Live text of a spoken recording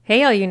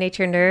Hey, all you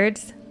nature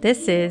nerds.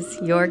 This is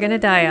You're Gonna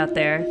Die Out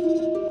There.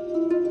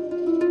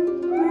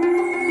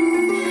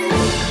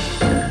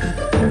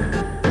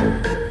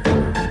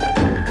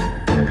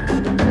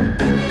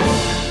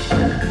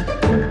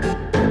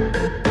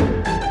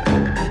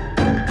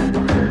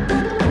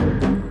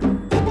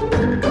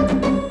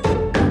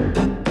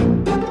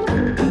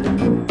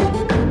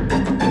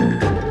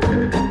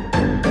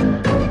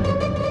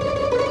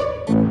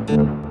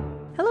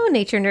 Hello,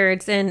 nature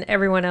nerds and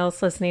everyone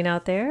else listening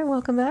out there.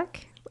 Welcome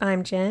back.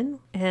 I'm Jen,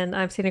 and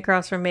I'm sitting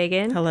across from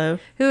Megan. Hello.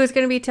 Who is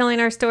going to be telling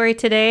our story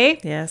today.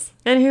 Yes.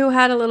 And who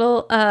had a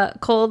little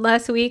cold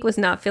last week, was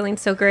not feeling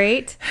so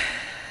great.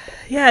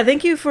 Yeah,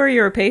 thank you for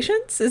your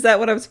patience. Is that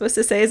what I'm supposed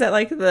to say? Is that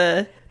like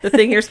the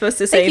thing you're supposed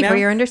to say Thank you now? for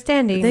your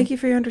understanding. Thank you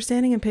for your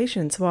understanding and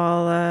patience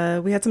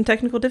while we had some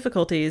technical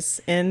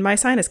difficulties in my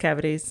sinus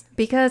cavities.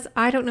 Because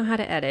I don't know how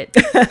to edit.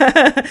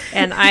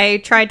 And I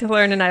tried to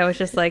learn and I was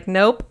just like,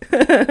 nope.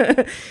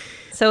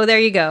 So there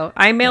you go.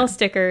 I mail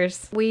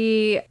stickers.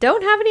 We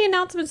don't have any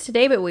announcements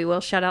today, but we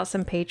will shout out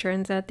some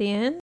patrons at the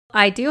end.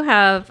 I do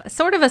have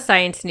sort of a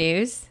science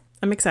news.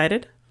 I'm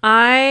excited.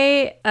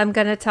 I am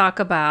going to talk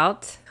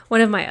about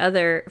one of my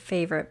other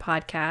favorite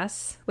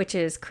podcasts, which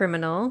is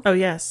Criminal. Oh,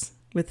 yes.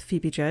 With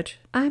Phoebe Judge.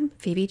 I'm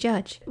Phoebe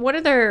Judge. One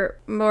of their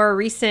more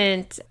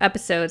recent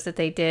episodes that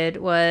they did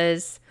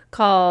was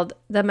called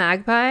The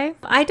Magpie.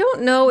 I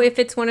don't know if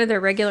it's one of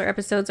their regular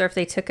episodes or if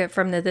they took it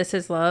from the This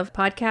Is Love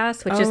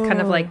podcast, which is kind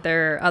of like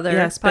their other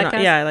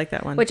podcast. Yeah, I like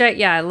that one. Which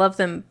I love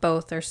them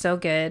both. They're so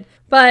good.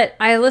 But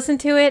I listened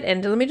to it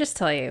and let me just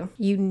tell you,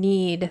 you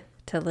need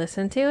to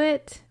listen to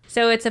it.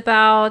 So it's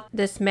about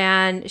this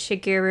man,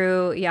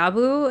 Shigeru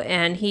Yabu,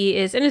 and he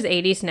is in his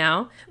 80s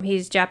now.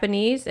 He's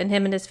Japanese, and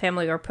him and his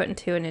family were put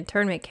into an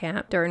internment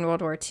camp during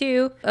World War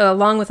II,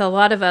 along with a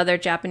lot of other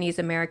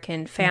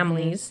Japanese-American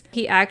families.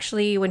 He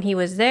actually, when he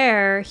was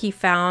there, he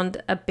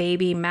found a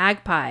baby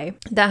magpie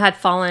that had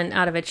fallen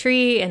out of a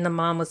tree, and the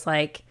mom was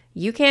like,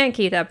 you can't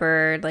keep that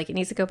bird. Like, it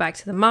needs to go back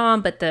to the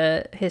mom. But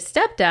his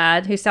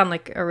stepdad, who sounded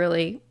like a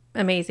really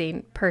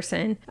amazing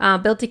person,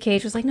 built a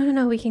cage, was like,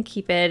 no, we can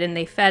keep it. And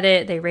they fed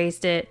it, they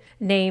raised it,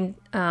 named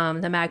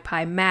the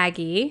magpie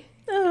Maggie.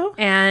 Oh.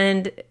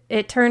 And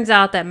it turns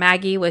out that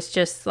Maggie was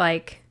just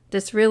like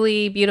this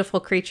really beautiful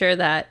creature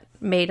that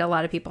made a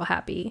lot of people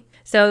happy.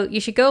 So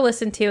you should go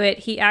listen to it.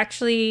 He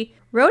actually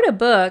wrote a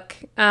book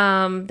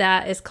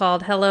that is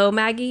called Hello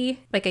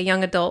Maggie, like a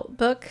young adult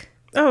book.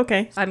 Oh,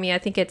 okay. I mean, I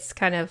think it's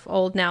kind of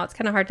old now. It's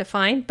kind of hard to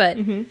find. But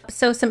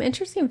So some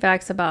interesting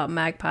facts about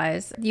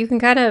magpies. You can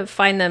kind of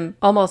find them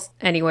almost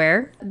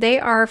anywhere. They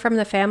are from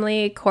the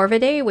family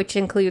Corvidae, which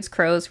includes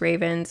crows,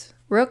 ravens,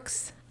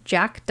 rooks,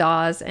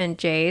 jackdaws, and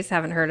jays.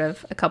 Haven't heard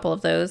of a couple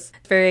of those.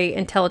 Very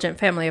intelligent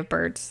family of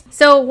birds.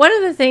 So one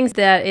of the things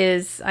that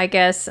is, I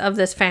guess, of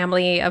this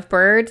family of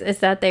birds is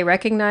that they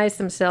recognize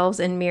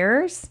themselves in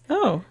mirrors.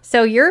 Oh.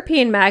 So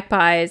European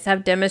magpies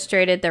have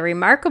demonstrated the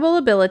remarkable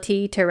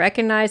ability to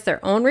recognize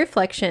their own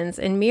reflections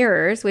in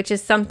mirrors, which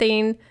is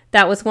something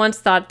that was once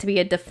thought to be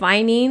a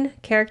defining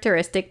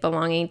characteristic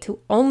belonging to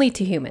only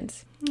to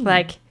humans.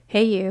 Like,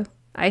 hey you,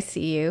 I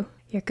see you.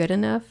 You're good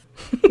enough.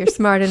 You're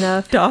smart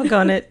enough.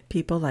 Doggone it.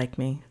 People like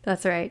me.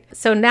 That's right.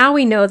 So now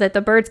we know that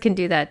the birds can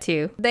do that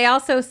too. They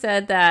also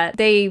said that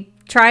they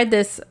tried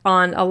this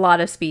on a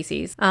lot of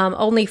species.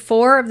 Only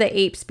 4 of the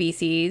ape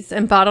species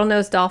and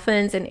bottlenose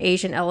dolphins and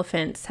Asian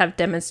elephants have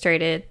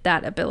demonstrated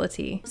that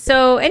ability.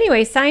 So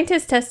anyway,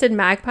 scientists tested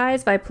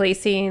magpies by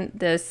placing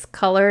this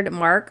colored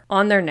mark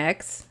on their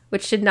necks,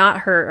 which should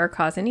not hurt or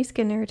cause any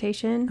skin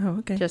irritation. Oh,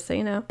 okay. Just so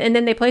you know. And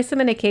then they placed them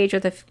in a cage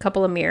with a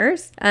couple of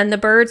mirrors, and the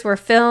birds were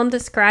filmed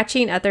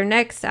scratching at their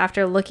necks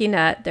after looking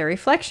at their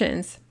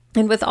reflections.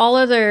 And with all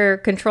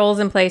other controls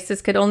in place,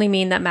 this could only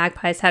mean that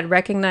magpies had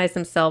recognized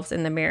themselves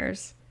in the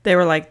mirrors. They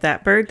were like,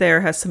 that bird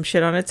there has some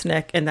shit on its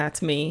neck, and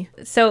that's me.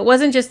 So it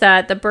wasn't just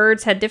that. The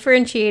birds had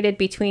differentiated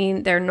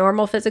between their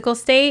normal physical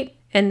state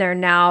and their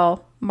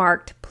now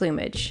marked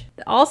plumage.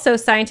 Also,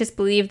 scientists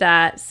believe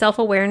that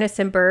self-awareness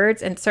in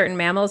birds and certain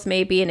mammals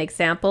may be an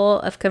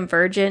example of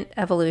convergent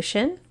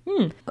evolution,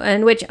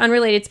 in which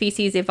unrelated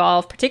species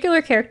evolve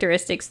particular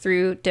characteristics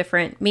through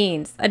different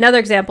means. Another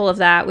example of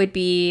that would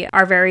be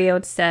our very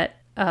own set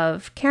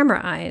of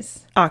camera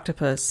eyes.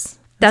 Octopus.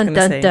 Dun,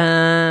 dun,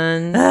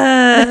 dun.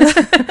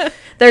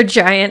 They're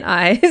giant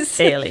eyes.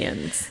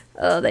 Aliens.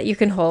 That you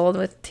can hold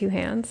with 2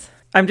 hands.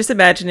 I'm just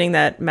imagining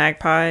that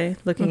magpie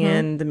looking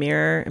in the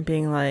mirror and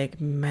being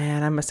like,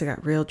 man, I must have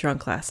got real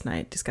drunk last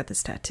night. Just got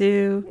this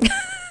tattoo.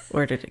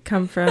 Where did it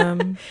come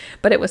from?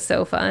 But it was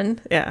so fun.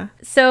 Yeah.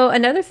 So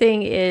another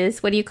thing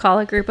is, what do you call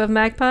a group of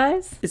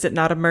magpies? Is it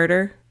not a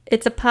murder?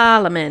 It's a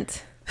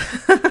parliament.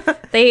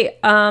 They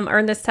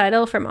earn this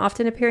title from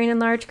often appearing in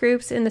large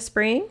groups in the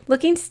spring,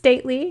 looking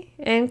stately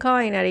and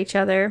cawing at each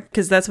other.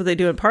 Because that's what they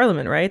do in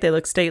Parliament, right? They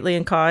look stately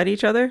and caw at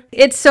each other.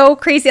 It's so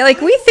crazy.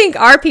 Like, we think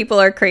our people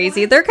are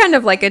crazy. They're kind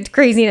of like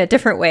crazy in a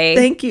different way.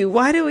 Thank you.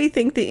 Why do we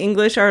think the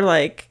English are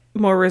like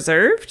more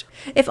reserved?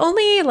 If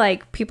only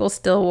like people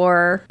still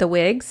wore the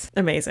wigs.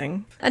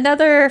 Amazing.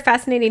 Another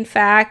fascinating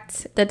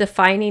fact, the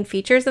defining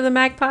features of the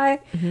magpie.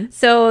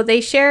 So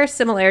they share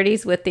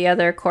similarities with the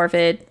other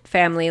corvid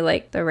family,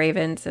 like the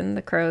ravens and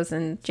the crows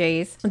and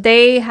jays.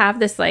 They have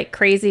this like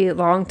crazy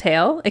long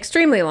tail,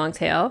 extremely long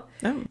tail.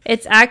 Oh.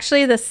 It's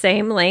actually the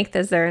same length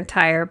as their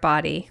entire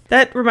body.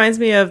 That reminds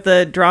me of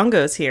the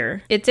drongos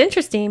here. It's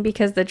interesting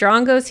because the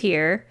drongos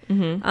here,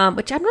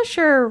 which I'm not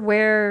sure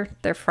where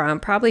they're from,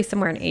 probably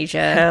somewhere in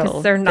Asia.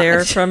 Hell, They're not.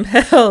 they're from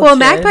hell. Well, Jen.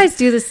 magpies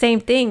do the same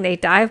thing. They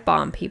dive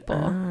bomb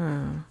people.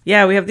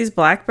 Yeah, we have these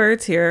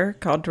blackbirds here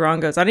called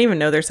drongos. I don't even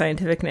know their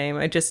scientific name.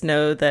 I just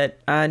know that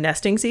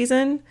nesting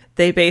season,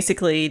 they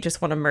basically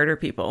just want to murder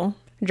people.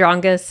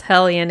 Drongus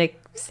hellionic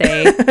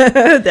say.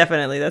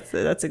 Definitely, that's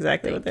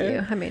exactly what Thank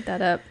they're. you. I made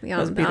that up. I don't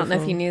know if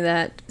beautiful. you knew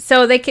that.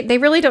 So they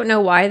really don't know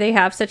why they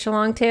have such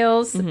long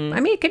tails. Mm-hmm. I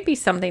mean, it could be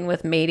something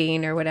with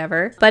mating or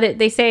whatever. But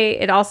they say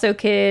it also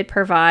could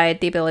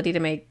provide the ability to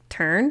make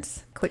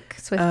turns, quick,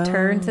 swift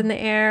turns in the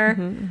air,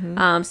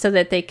 so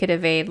that they could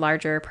evade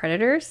larger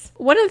predators.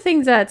 One of the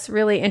things that's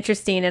really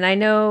interesting, and I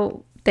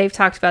know they've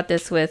talked about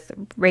this with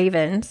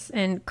ravens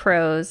and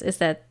crows, is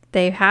that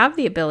they have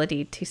the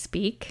ability to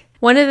speak.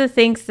 One of the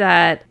things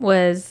that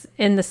was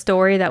in the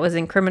story that was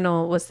in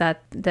Criminal was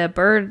that the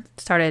bird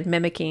started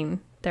mimicking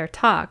their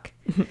talk.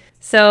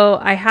 So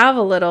I have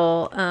a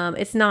little,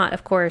 it's not,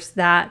 of course,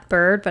 that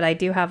bird, but I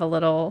do have a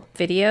little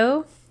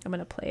video. I'm going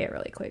to play it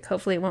really quick.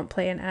 Hopefully it won't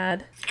play an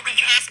ad.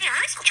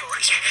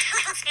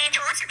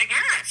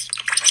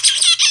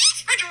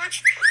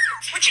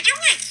 What you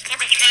doing?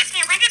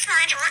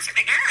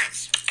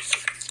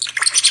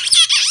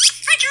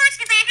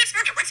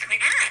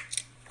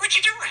 What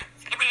you doing?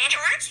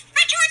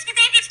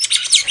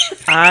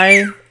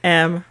 I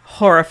am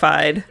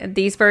horrified.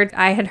 These birds,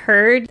 I had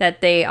heard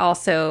that they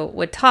also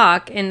would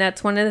talk, and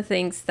that's one of the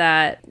things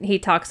that he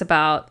talks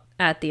about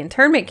at the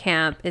internment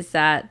camp is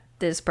that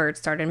this bird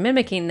started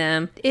mimicking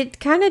them. It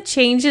kind of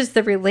changes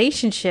the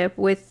relationship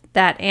with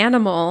that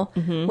animal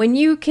when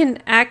you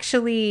can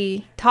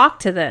actually talk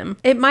to them.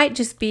 It might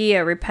just be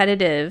a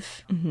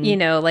repetitive,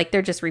 like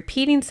they're just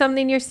repeating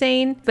something you're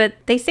saying, but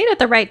they say it at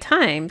the right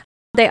time.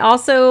 They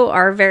also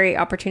are very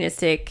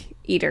opportunistic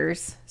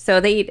eaters. So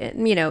they eat,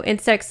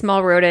 insects,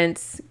 small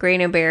rodents,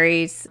 grain and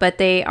berries, but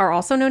they are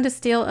also known to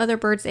steal other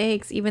birds'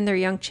 eggs, even their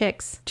young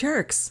chicks.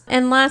 Jerks.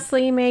 And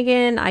lastly,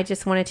 Megan, I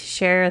just wanted to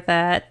share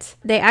that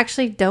they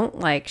actually don't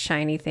like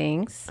shiny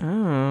things.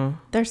 Oh.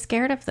 They're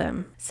scared of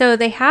them. So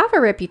they have a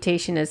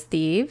reputation as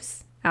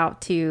thieves, out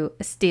to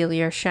steal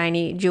your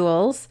shiny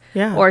jewels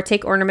or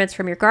take ornaments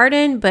from your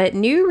garden. But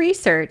new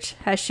research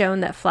has shown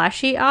that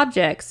flashy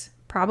objects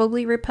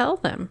probably repel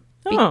them.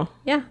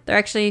 Yeah, they're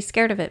actually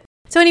scared of it.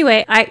 So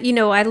anyway,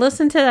 I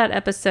listened to that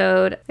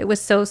episode. It was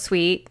so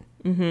sweet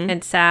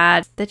and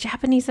sad. The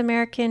Japanese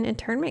American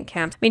internment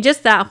camps. I mean,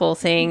 just that whole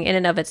thing in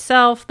and of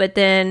itself. But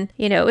then,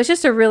 it was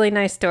just a really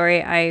nice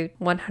story. I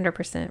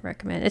 100%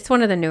 recommend. It's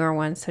one of the newer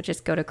ones. So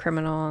just go to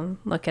Criminal and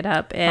look it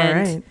up.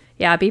 And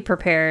yeah, be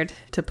prepared.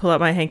 To pull out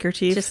my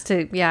handkerchief. Just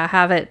to,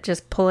 have it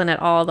just pulling at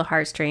all the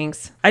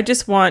heartstrings. I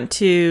just want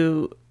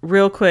to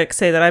real quick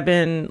say that I've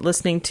been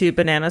listening to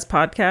Bananas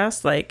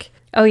podcast,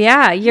 Oh,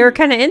 yeah. You're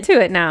kind of into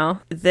it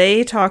now.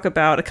 They talk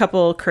about a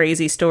couple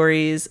crazy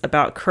stories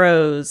about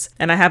crows,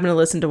 and I happen to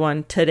listen to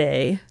one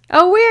today.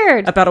 Oh,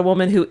 weird. About a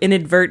woman who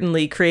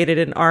inadvertently created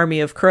an army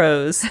of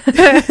crows.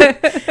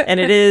 And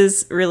it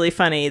is really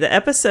funny. The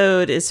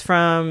episode is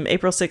from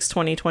April 6,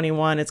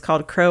 2021. It's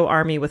called Crow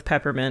Army with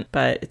Peppermint,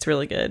 but it's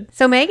really good.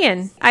 So,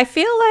 Megan, I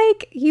feel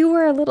like you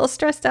were a little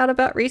stressed out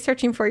about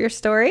researching for your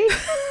story.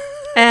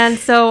 And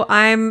so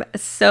I'm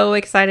so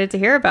excited to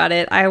hear about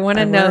it. I want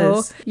to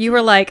know. You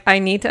were like, I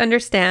need to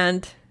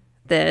understand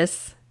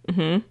this.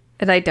 And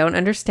I don't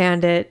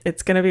understand it.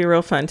 It's going to be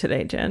real fun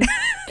today, Jen.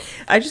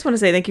 I just want to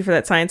say thank you for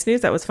that science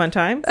news. That was fun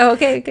time. Oh,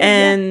 okay, good.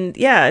 And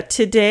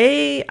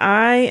today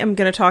I am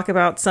going to talk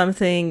about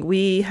something.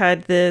 We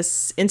had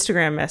this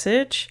Instagram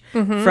message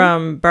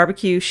from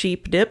Barbecue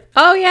Sheep Dip.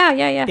 Oh, yeah.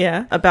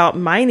 Yeah, about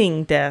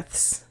mining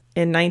deaths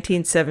in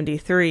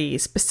 1973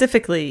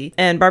 specifically.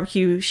 And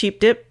Barbecue Sheep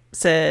Dip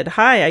said,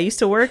 "Hi, I used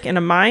to work in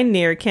a mine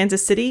near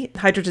Kansas City.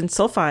 Hydrogen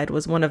sulfide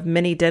was one of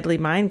many deadly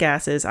mine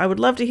gases. I would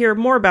love to hear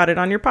more about it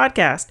on your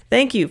podcast.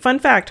 Thank you. Fun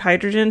fact,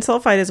 hydrogen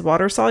sulfide is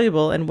water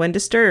soluble, and when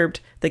disturbed,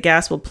 the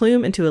gas will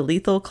plume into a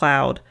lethal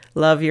cloud.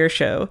 Love your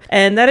show."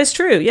 And that is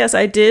true. Yes,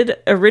 I did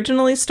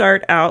originally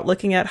start out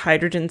looking at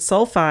hydrogen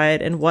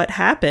sulfide and what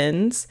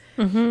happens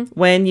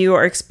when you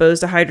are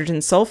exposed to hydrogen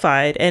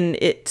sulfide. And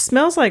it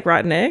smells like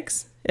rotten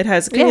eggs. It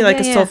has kind of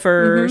a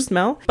sulfur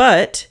smell.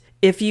 But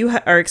if you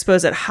are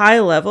exposed at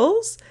high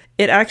levels,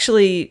 it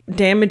actually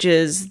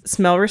damages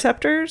smell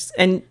receptors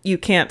and you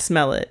can't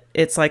smell it.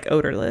 It's like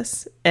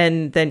odorless,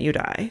 and then you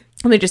die.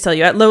 Let me just tell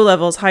you, at low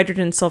levels,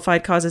 hydrogen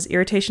sulfide causes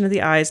irritation of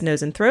the eyes,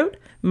 nose, and throat.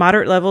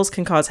 Moderate levels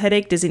can cause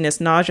headache,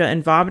 dizziness, nausea,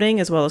 and vomiting,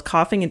 as well as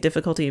coughing and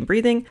difficulty in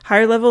breathing.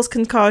 Higher levels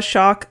can cause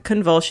shock,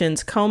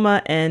 convulsions,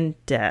 coma, and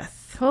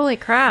death. Holy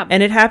crap.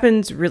 And it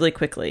happens really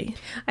quickly.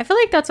 I feel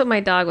like that's what my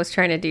dog was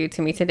trying to do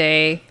to me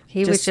today.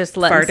 He was Just just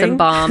letting some farting?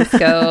 bombs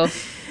go.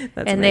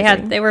 That's And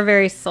amazing. they were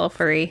very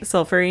sulfury.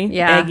 Sulfury,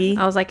 Yeah. eggy.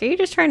 I was like, are you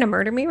just trying to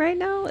murder me right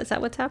now? Is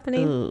that what's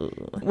happening?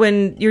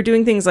 When you're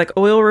doing things like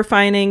oil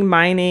refining,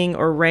 mining,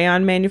 or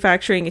rayon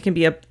manufacturing, it can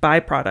be a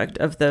byproduct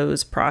of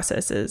those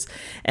processes.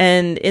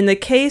 And in the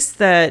case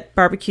that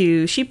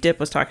Barbecue Sheep Dip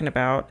was talking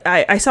about,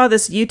 I saw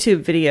this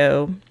YouTube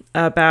video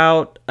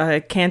about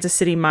a Kansas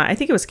City mine. I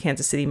think it was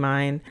Kansas City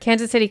mine.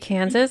 Kansas City,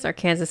 Kansas or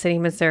Kansas City,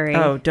 Missouri?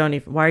 Oh, don't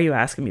even. Why are you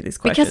asking me these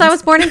questions? Because I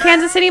was born in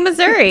Kansas City,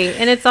 Missouri,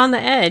 and it's on the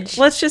edge.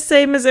 Let's just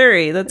say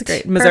Missouri. That's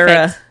great. Missouri.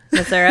 Perfect.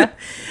 Missouri.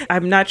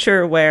 I'm not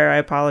sure where, I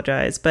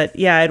apologize. But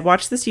yeah, I'd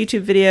watched this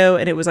YouTube video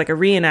and it was like a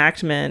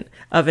reenactment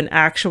of an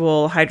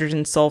actual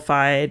hydrogen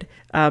sulfide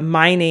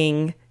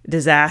mining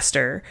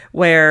disaster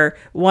where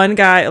one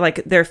guy,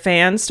 like their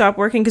fans stopped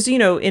working because, you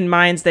know, in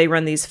mines they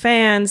run these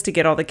fans to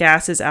get all the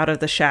gases out of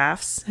the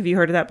shafts. Have you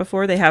heard of that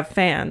before? They have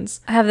fans.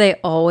 Have they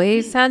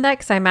always had that?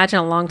 Because I imagine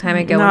a long time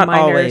ago Not when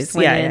miners always.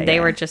 went Yeah, in, yeah, they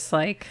yeah. were just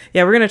like,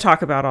 Yeah, we're going to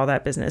talk about all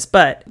that business.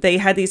 But they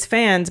had these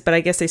fans, but I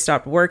guess they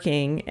stopped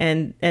working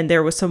and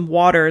there was some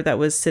water that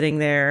was sitting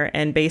there,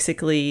 and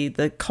basically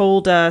the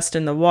coal dust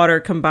and the water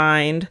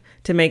combined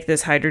to make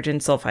this hydrogen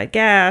sulfide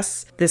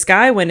gas. This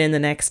guy went in the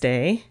next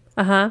day.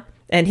 uh-huh.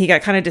 And he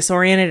got kind of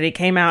disoriented. He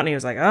came out and he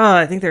was like, oh,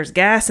 I think there's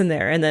gas in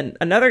there. And then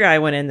another guy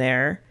went in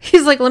there,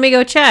 He's like, let me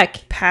go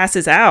check.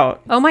 passes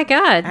out, Oh my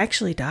God.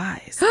 actually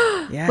dies.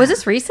 Yeah. Was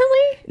this recently?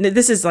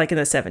 This is like in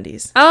the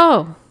 70s.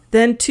 Oh.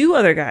 Then two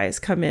other guys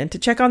come in to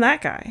check on that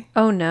guy,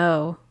 Oh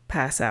no.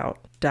 pass out,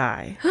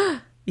 die.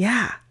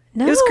 Yeah.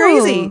 No. It was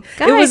crazy.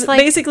 Guys, it was like-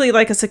 basically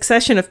like a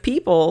succession of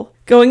people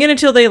going in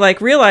until they like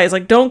realize,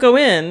 like, don't go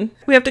in.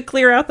 We have to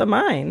clear out the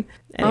mine.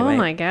 Anyway, Oh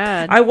my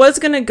God. I was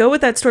going to go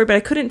with that story, but I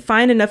couldn't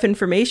find enough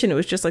information. It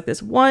was just like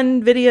this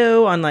one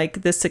video on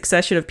like this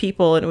succession of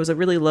people, and it was a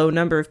really low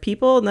number of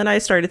people. And then I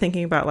started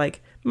thinking about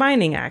like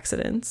mining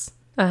accidents.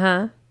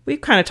 Uh-huh.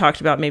 We've kind of talked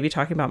about maybe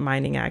talking about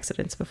mining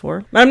accidents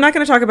before. But I'm not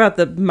going to talk about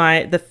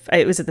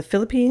was it the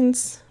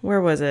Philippines?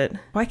 Where was it?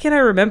 Why can't I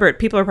remember it?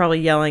 People are probably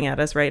yelling at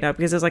us right now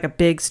because there's like a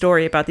big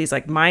story about these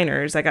like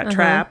miners that got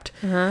trapped.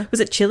 Was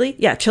it Chile?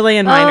 Yeah,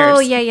 Chilean miners. Oh,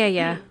 yeah.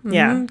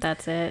 Yeah.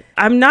 That's it.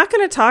 I'm not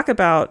going to talk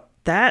about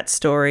that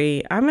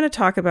story. I'm going to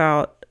talk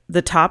about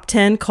the top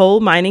 10 coal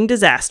mining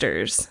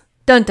disasters.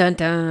 Dun, dun,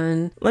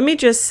 dun. Let me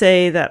just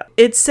say that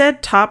it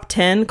said top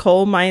 10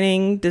 coal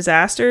mining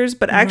disasters,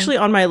 but actually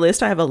on my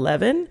list I have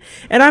 11,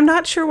 and I'm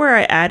not sure where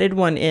I added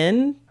one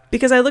in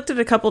because I looked at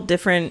a couple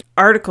different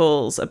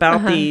articles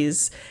about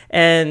these,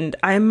 and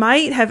I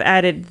might have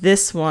added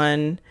this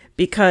one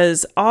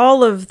because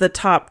all of the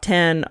top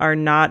 10 are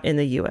not in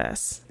the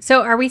US.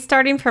 So are we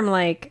starting from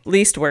like,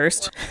 Least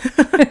worst.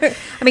 I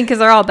mean, because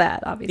they're all bad,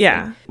 obviously.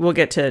 Yeah, we'll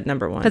get to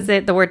number one. Because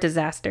the word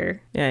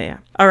disaster. Yeah.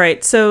 All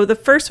right. So the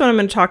first one I'm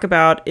going to talk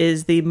about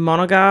is the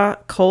Monaga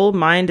coal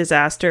mine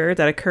disaster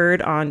that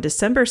occurred on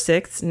December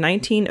 6th,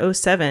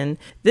 1907.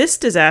 This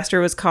disaster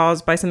was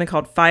caused by something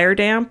called fire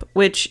damp,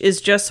 which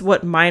is just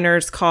what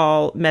miners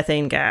call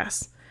methane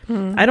gas.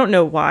 I don't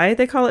know why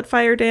they call it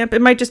fire damp.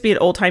 It might just be an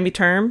old-timey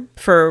term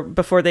for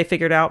before they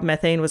figured out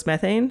methane was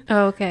methane.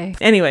 Oh, okay.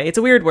 Anyway, it's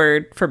a weird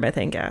word for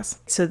methane gas.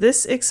 So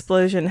this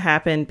explosion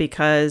happened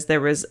because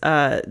there was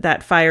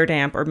that fire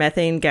damp or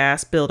methane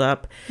gas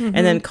buildup and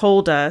then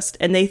coal dust.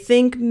 And they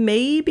think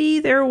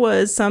maybe there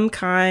was some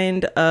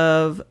kind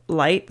of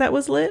light that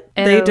was lit.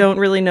 They Oh. don't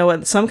really know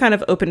what, some kind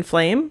of open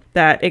flame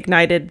that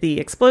ignited the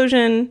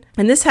explosion.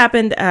 And this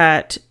happened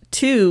at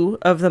two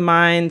of the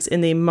mines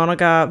in the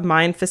Monaga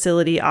mine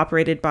facility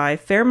operated by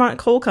Fairmont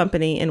Coal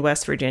Company in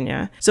West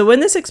Virginia. So when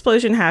this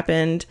explosion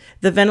happened,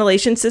 the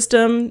ventilation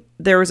system,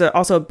 there was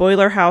also a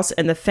boiler house,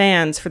 and the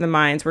fans for the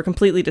mines were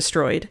completely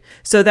destroyed.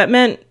 So that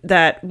meant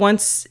that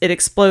once it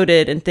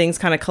exploded and things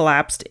kind of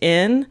collapsed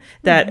in,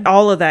 that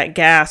all of that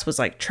gas was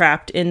like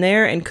trapped in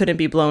there and couldn't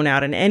be blown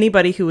out. And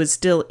anybody who was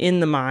still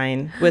in the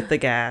mine with the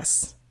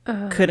gas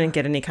couldn't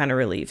get any kind of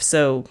relief.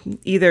 So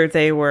either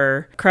they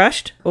were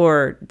crushed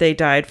or they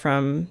died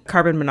from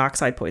carbon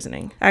monoxide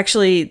poisoning.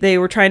 Actually, they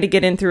were trying to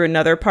get in through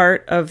another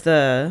part of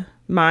the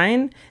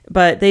mine,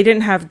 but they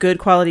didn't have good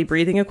quality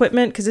breathing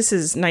equipment because this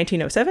is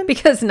 1907.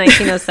 Because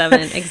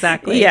 1907,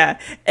 exactly. Yeah.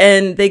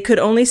 And they could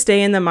only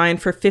stay in the mine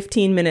for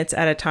 15 minutes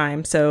at a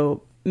time.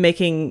 So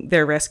making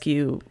their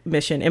rescue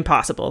mission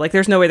impossible. Like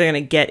there's no way they're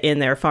going to get in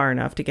there far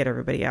enough to get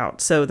everybody out.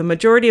 So the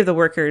majority of the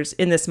workers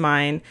in this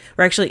mine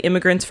were actually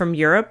immigrants from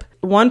Europe.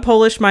 One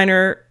Polish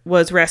miner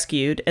was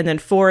rescued and then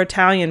 4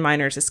 Italian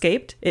miners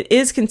escaped. It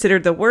is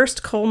considered the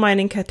worst coal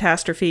mining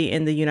catastrophe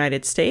in the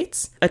United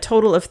States. A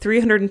total of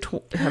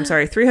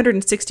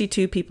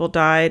 362 people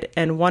died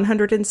and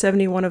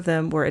 171 of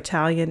them were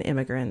Italian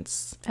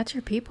immigrants. That's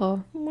your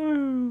people.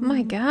 Oh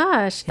my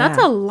gosh. That's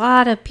Yeah. a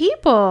lot of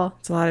people.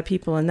 It's a lot of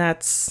people, and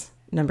that's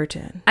number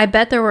 10. I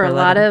bet there were a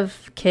lot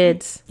of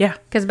kids. Yeah.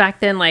 Because back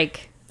then,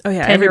 like, Oh,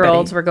 yeah.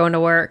 10-year-olds everybody. were going to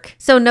work.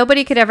 So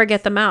nobody could ever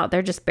get them out.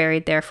 They're just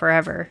buried there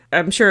forever.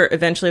 I'm sure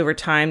eventually over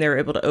time they were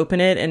able to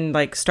open it and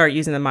like start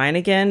using the mine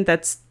again.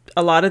 That's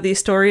a lot of these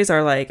stories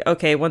are like,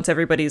 okay, once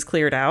everybody's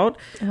cleared out,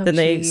 then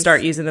they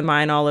start using the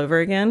mine all over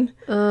again.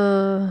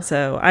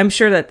 So I'm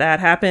sure that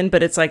happened,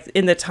 but it's like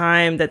in the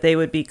time that they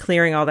would be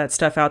clearing all that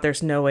stuff out,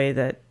 there's no way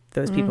that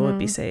those people would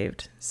be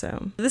saved.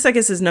 So this, I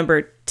guess, is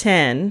number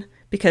 10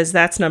 because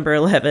that's number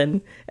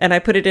 11. And I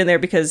put it in there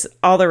because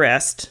all the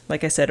rest,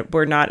 like I said,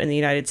 were not in the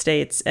United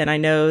States. And I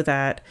know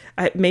that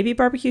maybe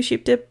Barbecue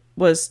Sheep Dip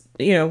was,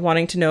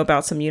 wanting to know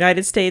about some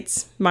United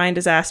States mine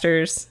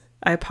disasters.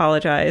 I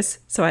apologize.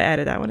 So I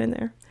added that one in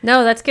there.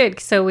 No, that's good.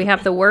 So we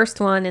have the worst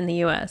one in the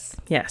U.S.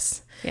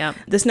 Yes. Yeah.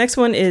 This next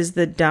one is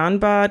the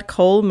Dhanbad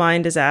coal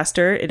mine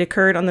disaster. It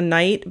occurred on the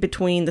night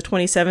between the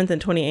 27th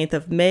and 28th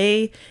of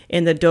May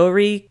in the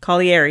Dori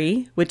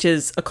Colliery, which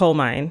is a coal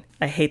mine.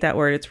 I hate that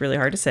word. It's really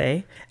hard to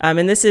say.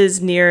 And this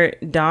is near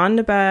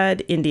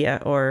Dhanbad,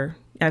 India, or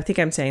I think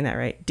I'm saying that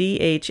right.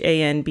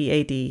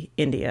 Dhanbad,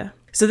 India.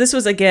 So this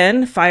was,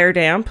 again, fire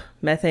damp,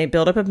 methane,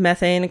 buildup of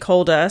methane and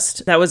coal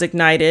dust that was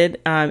ignited.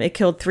 It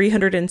killed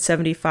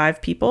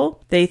 375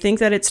 people. They think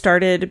that it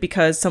started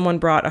because someone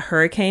brought a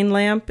hurricane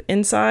lamp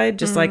inside,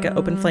 just like an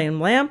open flame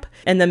lamp.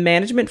 And the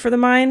management for the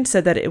mine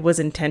said that it was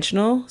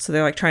intentional. So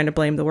they're like trying to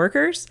blame the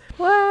workers.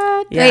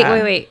 What?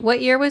 Yeah. Wait. What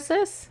year was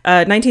this?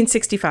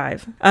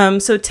 1965.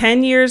 So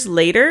 10 years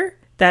later,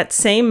 that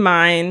same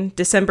mine,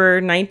 December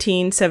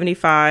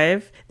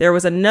 1975, there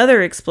was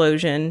another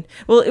explosion.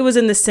 Well, it was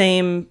in the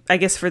same, I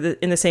guess,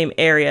 in the same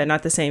area,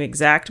 not the same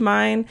exact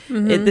mine.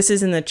 This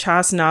is in the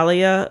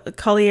Chasnalia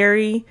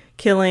Colliery,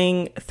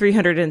 killing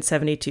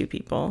 372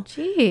 people.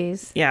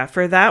 Jeez. Yeah,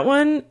 for that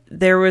one,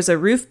 there was a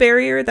roof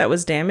barrier that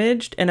was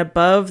damaged, and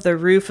above the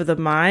roof of the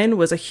mine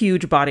was a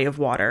huge body of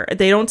water.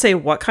 They don't say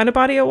what kind of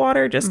body of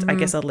water, just, I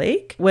guess, a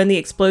lake. When the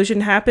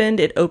explosion happened,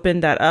 it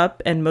opened that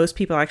up, and most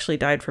people actually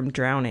died from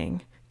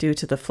drowning due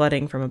to the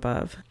flooding from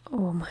above.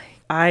 Oh my.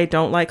 I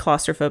don't like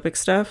claustrophobic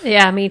stuff.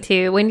 Yeah, me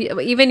too.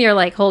 Even your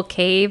like whole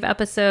cave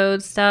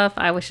episode stuff,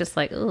 I was just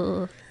like,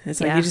 ugh. It's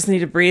like you just need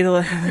to breathe.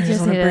 You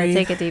just need to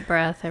take a deep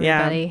breath,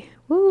 everybody. Yeah.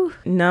 Woo.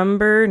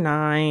 Number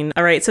 9.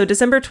 All right, so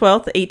December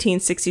 12th,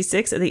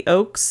 1866, at the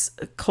Oaks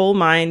coal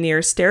mine near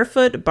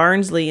Stairfoot,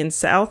 Barnsley in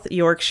South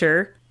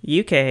Yorkshire,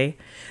 UK,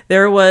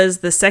 there was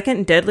the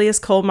second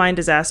deadliest coal mine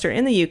disaster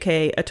in the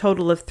UK. A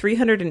total of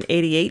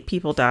 388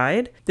 people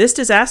died. This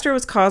disaster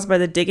was caused by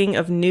the digging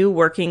of new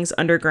workings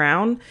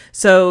underground.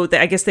 So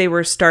I guess they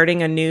were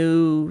starting a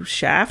new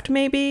shaft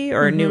maybe,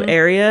 or a new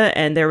area,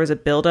 and there was a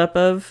buildup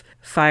of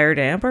fire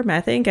damp or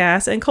methane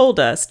gas and coal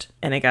dust,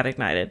 and it got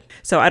ignited.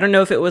 So I don't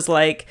know if it was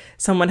like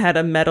someone had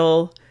a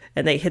metal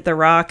and they hit the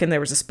rock and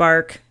there was a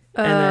spark.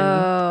 And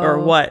then, or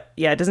what?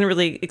 Yeah, it doesn't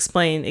really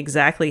explain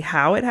exactly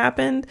how it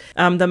happened.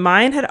 The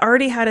mine had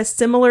already had a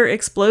similar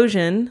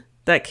explosion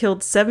that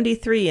killed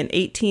 73 in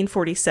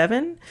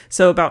 1847,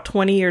 so about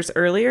 20 years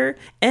earlier,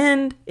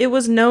 and it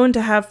was known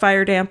to have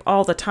fire damp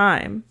all the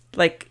time.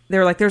 Like, they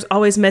were like, there's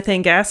always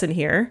methane gas in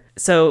here.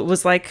 So it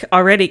was like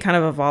already kind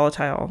of a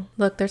volatile.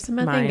 Look, there's some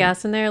methane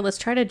gas in there. Let's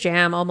try to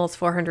jam almost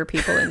 400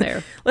 people in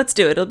there. Let's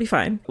do it. It'll be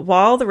fine.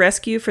 While the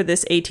rescue for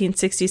this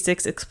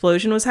 1866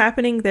 explosion was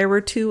happening, there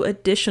were 2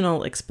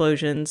 additional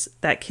explosions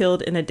that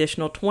killed an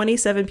additional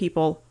 27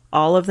 people,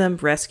 all of them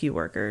rescue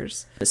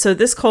workers. So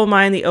this coal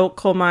mine, the Oak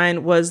Coal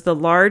Mine, was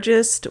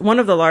one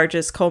of the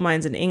largest coal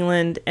mines in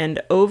England,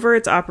 and over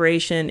its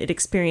operation, it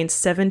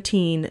experienced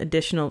 17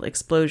 additional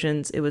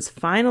explosions. It was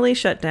finally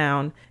shut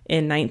down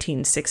in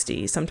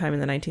 1960, sometime in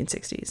the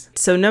 1960s.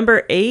 So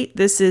number 8,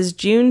 this is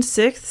June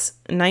 6th,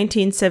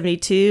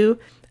 1972,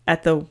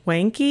 at the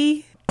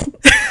Wankie.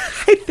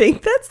 I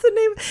think that's the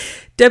name.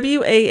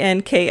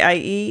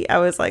 Wankie. I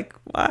was like,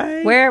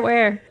 why?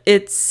 Where?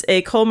 It's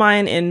a coal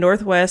mine in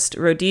northwest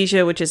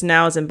Rhodesia, which is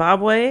now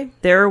Zimbabwe.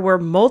 There were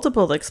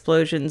multiple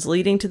explosions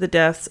leading to the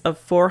deaths of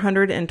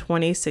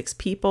 426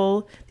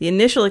 people. The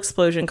initial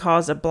explosion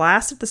caused a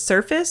blast at the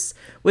surface,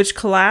 which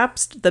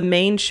collapsed the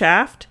main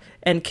shaft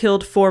and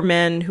killed 4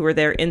 men who were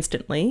there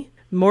instantly.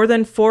 More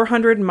than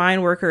 400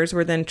 mine workers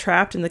were then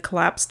trapped in the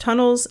collapsed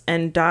tunnels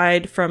and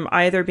died from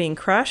either being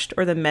crushed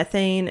or the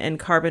methane and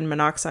carbon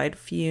monoxide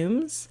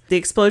fumes. The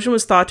explosion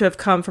was thought to have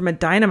come from a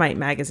dynamite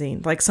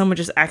magazine, like someone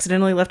just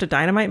accidentally left a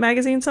dynamite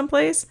magazine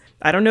someplace.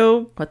 I don't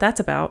know what that's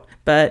about.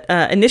 But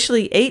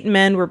initially, 8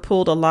 men were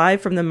pulled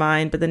alive from the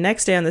mine, but the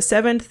next day on the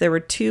 7th, there were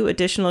 2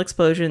 additional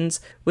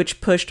explosions,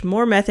 which pushed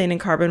more methane and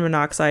carbon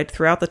monoxide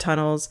throughout the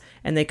tunnels,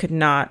 and they could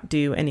not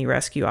do any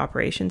rescue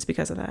operations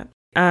because of that.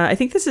 I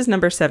think this is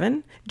number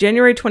 7.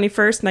 January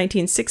 21st,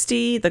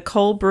 1960, the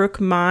Coalbrook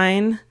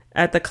Mine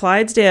at the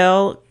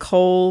Clydesdale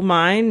Coal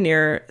Mine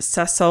near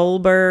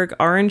Sasolburg,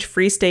 Orange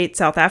Free State,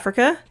 South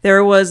Africa.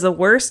 There was the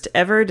worst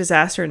ever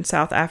disaster in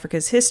South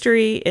Africa's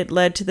history. It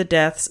led to the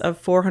deaths of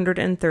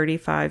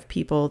 435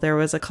 people. There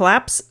was a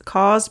collapse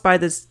caused by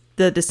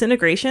the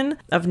disintegration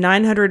of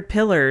 900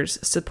 pillars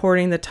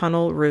supporting the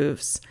tunnel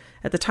roofs.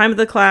 At the time of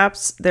the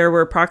collapse, there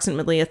were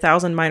approximately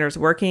 1,000 miners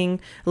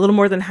working. A little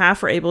more than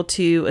half were able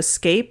to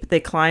escape. They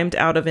climbed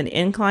out of an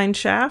incline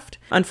shaft.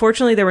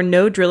 Unfortunately, there were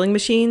no drilling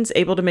machines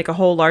able to make a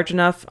hole large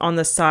enough on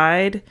the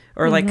side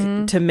or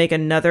like to make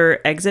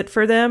another exit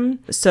for them.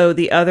 So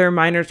the other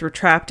miners were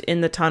trapped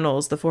in the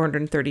tunnels, the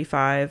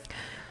 435.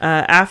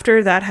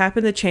 After that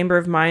happened, the Chamber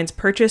of Mines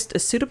purchased a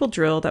suitable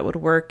drill that would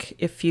work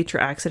if future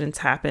accidents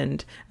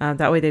happened.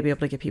 That way they'd be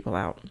able to get people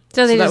out.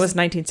 So that was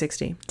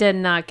 1960. Did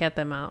not get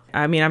them out.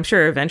 I mean, I'm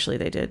sure eventually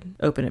they did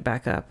open it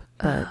back up.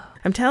 But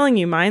I'm telling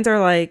you, mines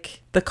are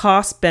like the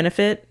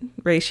cost-benefit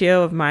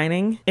ratio of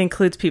mining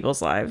includes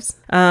people's lives.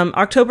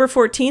 October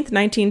 14th,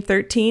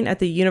 1913, at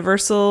the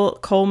Universal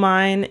Coal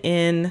Mine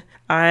in,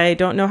 I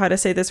don't know how to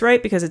say this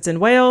right because it's in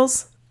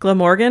Wales,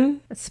 Glamorgan.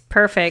 That's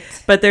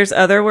perfect. But there's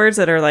other words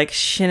that are like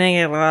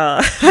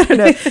Shenangyla. I don't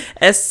know.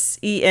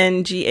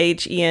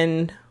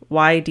 SenghenYdd.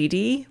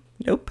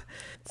 Nope.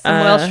 Some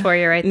Welsh for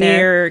you right there.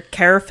 Near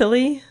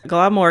Caerphilly,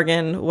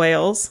 Glamorgan,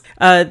 Wales.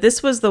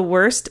 This was the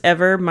worst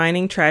ever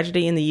mining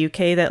tragedy in the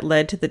UK that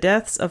led to the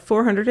deaths of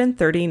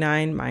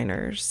 439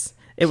 miners.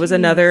 It was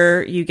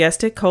another, you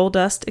guessed it, coal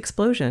dust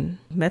explosion.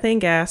 Methane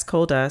gas,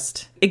 coal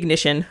dust,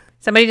 ignition.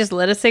 Somebody just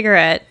lit a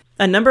cigarette.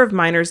 A number of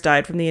miners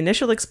died from the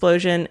initial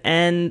explosion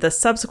and the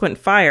subsequent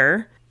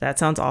fire. That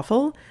sounds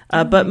awful.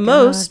 But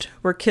most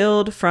were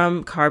killed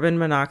from carbon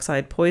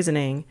monoxide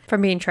poisoning.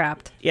 From being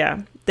trapped.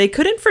 Yeah. They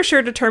couldn't for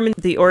sure determine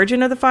the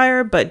origin of the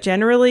fire, but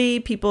generally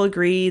people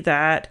agree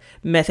that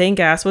methane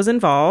gas was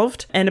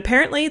involved. And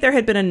apparently there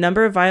had been a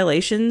number of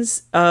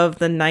violations of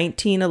the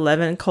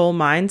 1911 Coal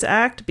Mines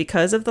Act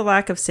because of the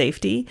lack of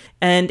safety.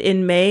 And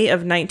in May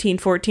of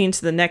 1914,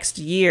 so the next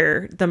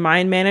year, the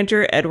mine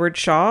manager, Edward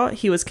Shaw,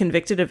 he was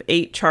convicted of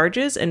 8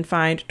 charges and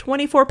fined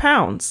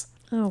 £24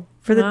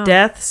 for the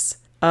deaths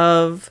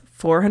of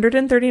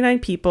 439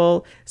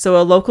 people. So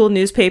a local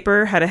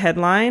newspaper had a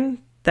headline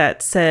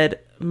that said,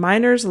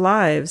 "Miners'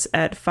 lives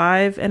at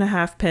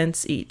 5.5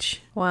 pence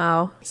each."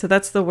 Wow. So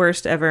that's the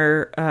worst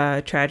ever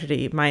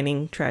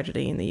mining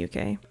tragedy in the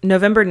UK.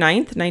 November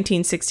 9th,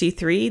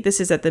 1963. This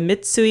is at the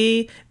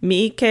Mitsui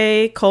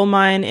Miike coal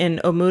mine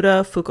in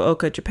Omuda,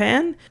 Fukuoka,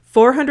 Japan.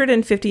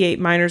 458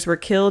 miners were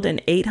killed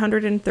and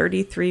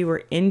 833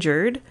 were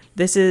injured.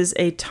 This is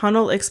a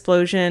tunnel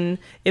explosion.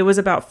 It was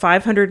about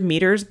 500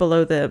 meters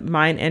below the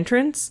mine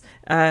entrance.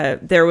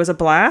 There was a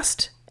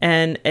blast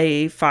and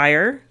a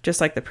fire, just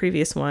like the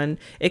previous one.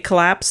 It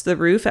collapsed the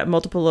roof at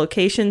multiple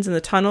locations in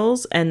the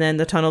tunnels, and then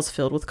the tunnels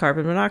filled with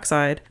carbon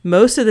monoxide.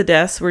 Most of the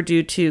deaths were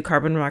due to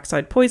carbon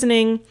monoxide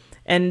poisoning,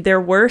 and there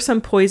were some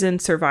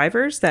poisoned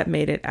survivors that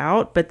made it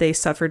out, but they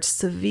suffered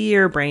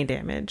severe brain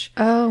damage.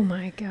 Oh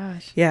my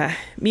gosh. Yeah.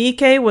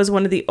 Miike was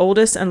one of the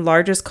oldest and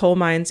largest coal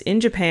mines in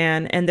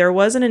Japan, and there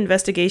was an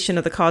investigation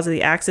of the cause of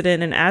the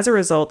accident, and as a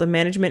result, the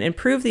management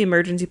improved the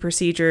emergency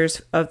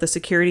procedures of the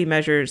security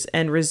measures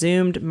and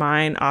resumed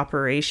mine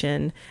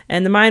operation.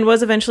 And the mine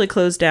was eventually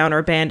closed down or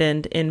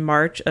abandoned in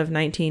March of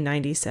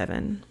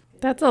 1997.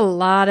 That's a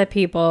lot of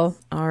people.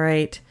 All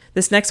right.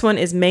 This next one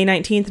is May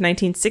 19th,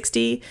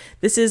 1960.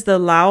 This is the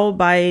Lao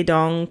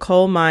Baidong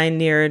coal mine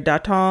near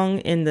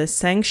Datong in the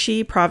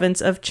Shaanxi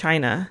province of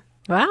China.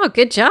 Wow,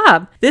 good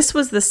job. This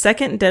was the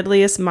second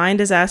deadliest mine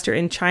disaster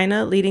in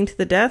China, leading to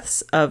the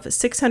deaths of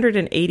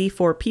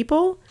 684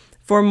 people.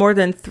 For more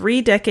than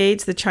 3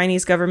 decades, the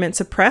Chinese government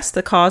suppressed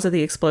the cause of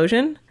the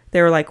explosion.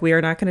 They were like, "We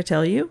are not going to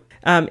tell you."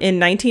 In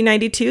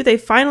 1992, they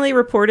finally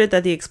reported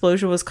that the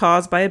explosion was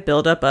caused by a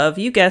buildup of,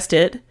 you guessed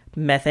it,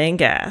 methane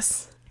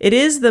gas. It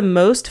is the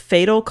most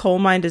fatal coal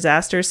mine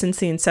disaster since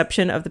the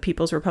inception of the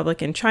People's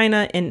Republic in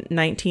China in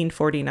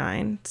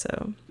 1949.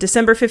 So,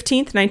 December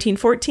 15th,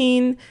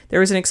 1914, there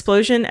was an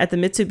explosion at the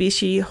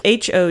Mitsubishi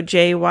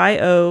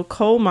Hojyo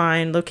coal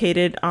mine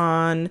located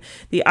on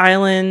the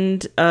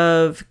island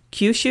of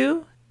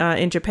Kyushu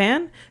in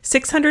Japan.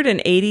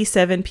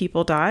 687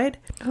 people died.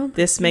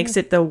 This makes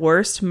it the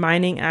worst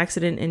mining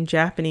accident in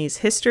Japanese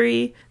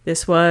history.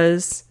 This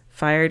was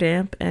fire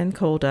damp and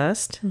coal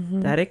dust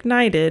that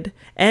ignited,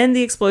 and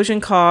the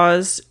explosion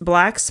caused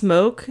black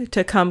smoke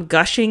to come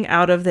gushing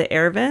out of the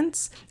air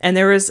vents, and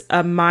there was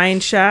a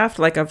mine shaft,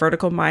 like a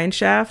vertical mine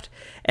shaft,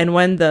 and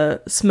when the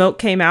smoke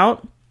came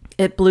out,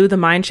 it blew the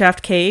mine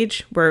shaft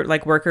cage where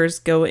like workers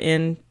go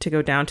in to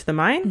go down to the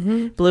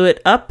mine, blew it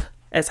up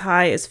as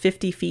high as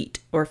 50 feet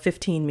or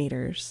 15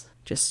 meters,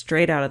 just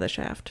straight out of the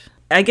shaft.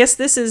 I guess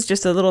this is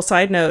just a little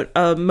side note.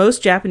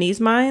 Most Japanese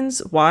mines,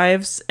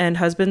 wives and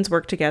husbands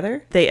work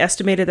together. They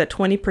estimated that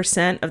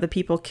 20% of the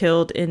people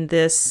killed in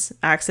this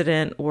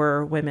accident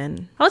were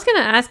women. I was going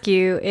to ask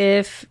you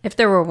if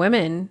there were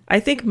women. I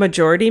think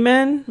majority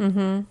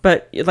men,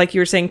 but like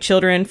you were saying,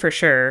 children for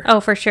sure. Oh,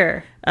 for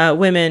sure.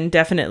 Women,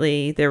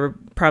 definitely. There were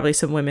probably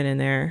some women in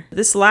there.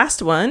 This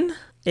last one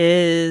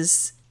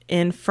is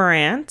in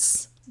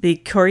France. The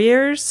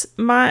Courrières,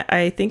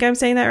 I think I'm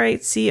saying that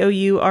right,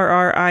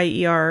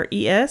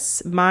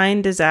 Courries,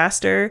 mine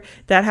disaster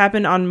that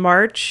happened on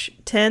March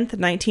 10th,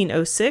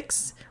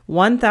 1906.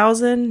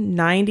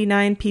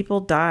 1,099 people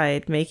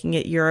died, making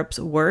it Europe's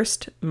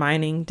worst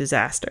mining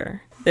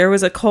disaster. There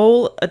was a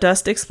coal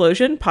dust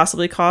explosion,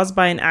 possibly caused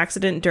by an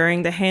accident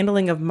during the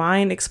handling of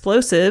mine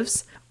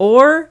explosives,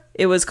 or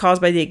It was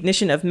caused by the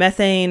ignition of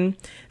methane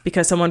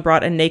because someone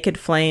brought a naked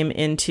flame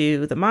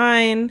into the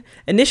mine.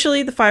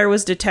 Initially, the fire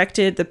was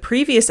detected the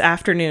previous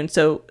afternoon.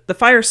 So the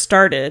fire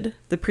started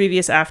the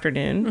previous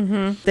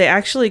afternoon. They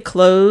actually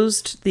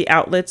closed the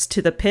outlets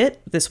to the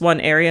pit, this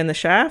one area in the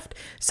shaft,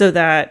 so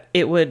that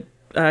it would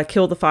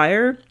kill the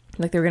fire.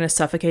 Like they were going to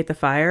suffocate the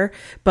fire.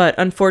 But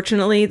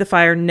unfortunately, the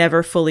fire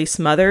never fully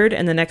smothered.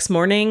 And the next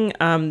morning,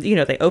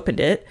 they opened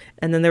it.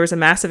 And then there was a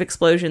massive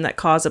explosion that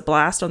caused a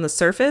blast on the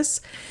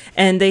surface.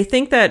 And they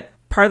think that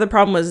part of the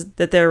problem was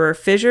that there were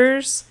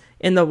fissures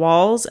in the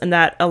walls and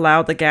that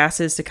allowed the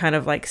gases to kind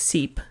of like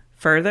seep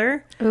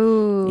further.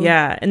 Ooh.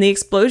 Yeah. And the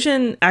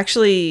explosion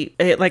actually,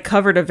 it like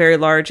covered a very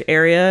large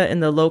area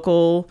in the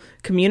local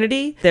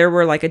community. There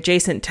were like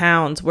adjacent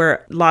towns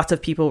where lots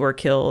of people were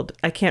killed.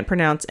 I can't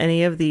pronounce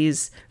any of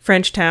these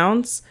French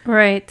towns.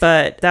 Right.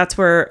 But that's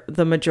where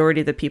the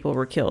majority of the people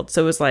were killed.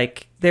 So it was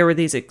like there were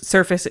these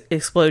surface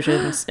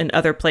explosions in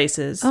other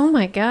places. Oh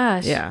my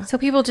gosh. Yeah. So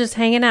people just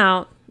hanging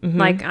out.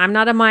 Like, I'm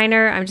not a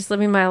miner. I'm just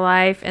living my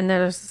life. And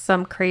there's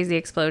some crazy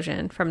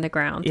explosion from the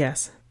ground.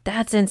 Yes.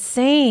 That's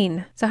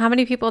insane. So how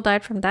many people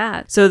died from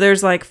that? So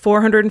there's like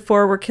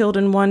 404 were killed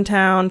in one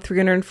town,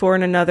 304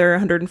 in another,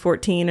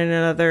 114 in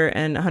another,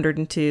 and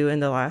 102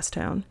 in the last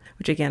town.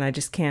 Which again, I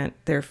just can't.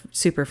 They're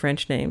super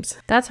French names.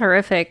 That's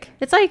horrific.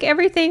 It's like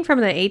everything from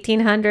the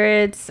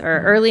 1800s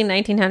or early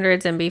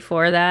 1900s and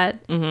before that.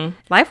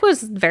 Life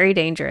was very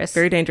dangerous.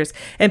 Very dangerous.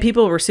 And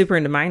people were super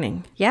into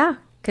mining. Yeah.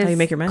 How you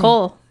make your money.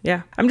 Coal.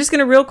 Yeah. I'm just going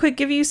to real quick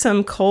give you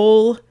some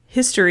coal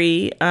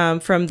history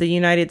from the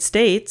United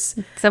States.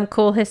 Some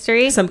cool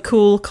history. Some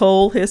cool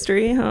coal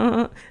history.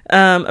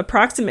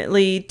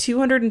 Approximately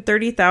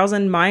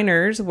 230,000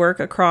 miners work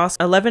across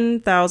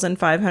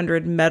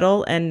 11,500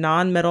 metal and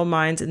non-metal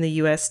mines in the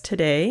U.S.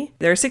 today.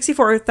 There are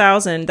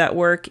 64,000 that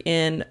work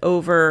in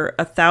over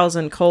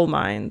 1,000 coal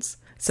mines.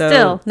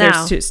 So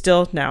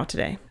still now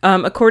today.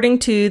 According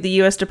to the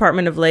U.S.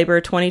 Department of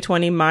Labor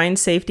 2020 Mine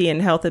Safety and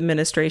Health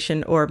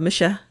Administration, or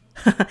MSHA,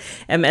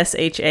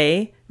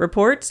 MSHA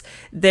reports,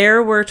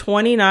 there were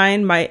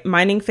 29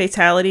 mining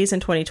fatalities in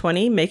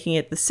 2020, making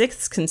it the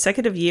 6th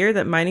consecutive year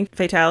that mining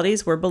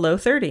fatalities were below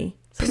 30.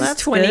 So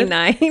that's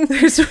 29.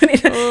 There's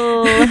 29.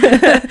 Oh.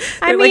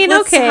 I mean, mean,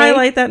 let's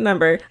highlight that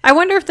number. I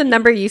wonder if the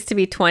number used to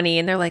be 20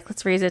 and they're like,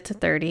 let's raise it to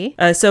 30.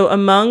 So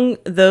among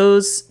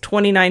those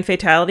 29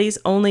 fatalities,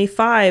 only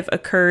 5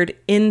 occurred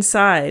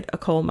inside a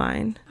coal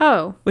mine.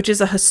 Oh. Which is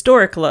a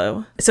historic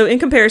low. So in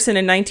comparison,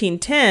 in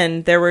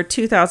 1910, there were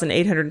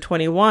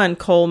 2,821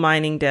 coal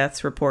mining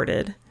deaths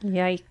reported.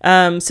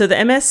 Yikes. So the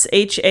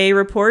MSHA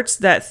reports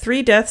that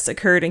 3 deaths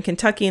occurred in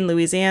Kentucky and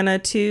Louisiana,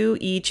 2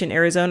 each in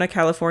Arizona,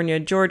 California,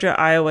 Georgia,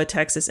 Iowa,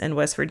 Texas, and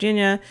West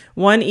Virginia,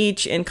 1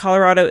 each in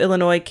Colorado,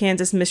 Illinois,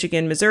 Kansas,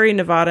 Michigan, Missouri,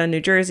 Nevada,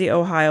 New Jersey,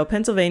 Ohio,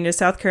 Pennsylvania,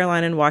 South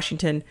Carolina, and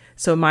Washington.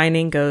 So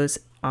mining goes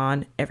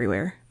on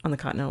everywhere on the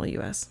continental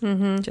U.S.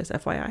 Just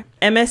FYI.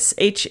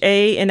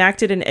 MSHA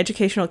enacted an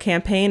educational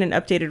campaign and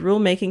updated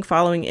rulemaking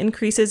following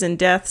increases in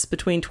deaths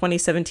between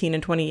 2017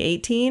 and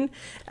 2018.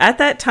 At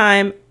that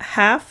time,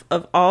 half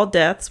of all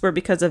deaths were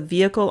because of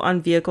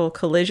vehicle-on-vehicle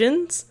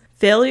collisions,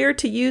 failure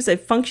to use a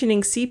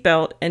functioning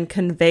seatbelt, and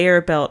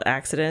conveyor belt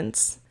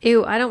accidents.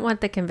 Ew, I don't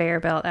want the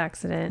conveyor belt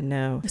accident.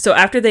 No. So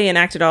after they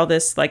enacted all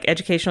this like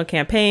educational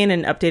campaign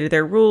and updated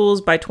their rules,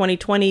 by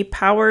 2020,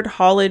 powered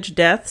haulage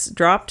deaths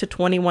dropped to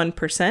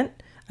 21%.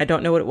 I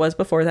don't know what it was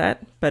before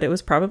that, but it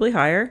was probably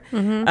higher.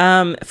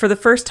 For the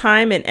first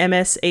time in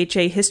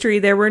MSHA history,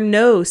 there were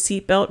no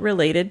seatbelt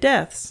related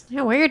deaths.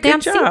 Yeah, wear your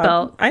damn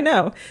seatbelt. I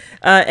know.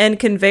 And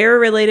conveyor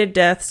related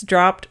deaths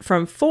dropped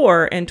from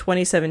 4 in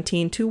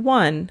 2017 to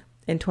 1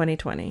 in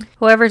 2020.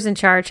 Whoever's in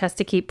charge has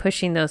to keep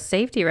pushing those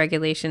safety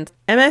regulations.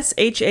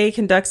 MSHA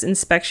conducts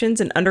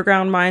inspections in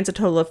underground mines a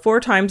total of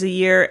 4 times a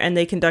year, and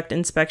they conduct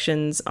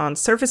inspections on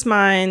surface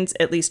mines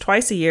at least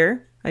twice a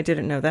year. I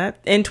didn't know that.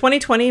 In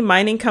 2020,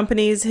 mining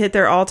companies hit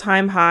their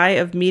all-time high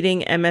of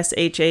meeting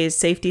MSHA's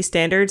safety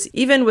standards,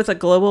 even with a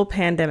global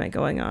pandemic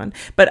going on.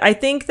 But I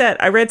think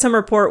that I read some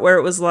report where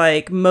it was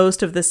like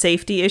most of the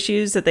safety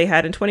issues that they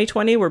had in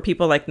 2020 were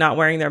people like not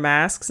wearing their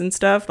masks and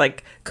stuff,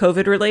 like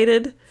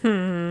COVID-related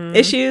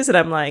issues. And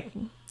I'm like,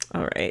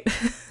 all right.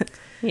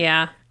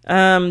 Yeah.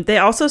 They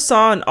also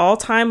saw an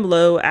all-time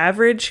low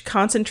average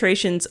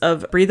concentrations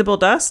of breathable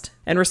dust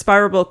and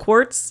respirable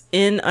quartz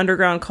in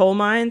underground coal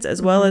mines,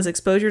 as well as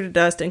exposure to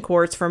dust and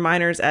quartz for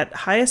miners at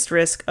highest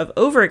risk of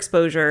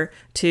overexposure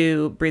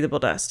to breathable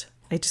dust.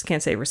 I just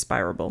can't say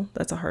respirable.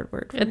 That's a hard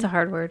word. It's a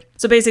hard word.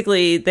 So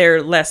basically,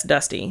 they're less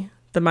dusty.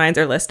 The mines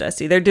are less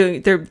dusty. They're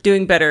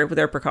doing better with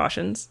their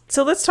precautions.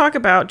 So let's talk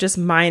about just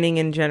mining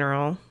in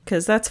general,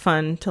 because that's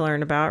fun to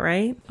learn about,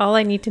 right? All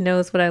I need to know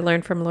is what I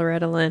learned from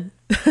Loretta Lynn.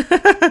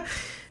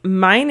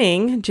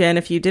 Mining, Jen,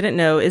 if you didn't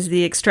know, is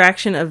the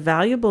extraction of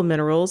valuable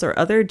minerals or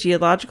other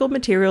geological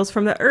materials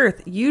from the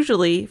earth,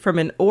 usually from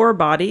an ore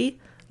body,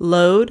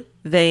 lode,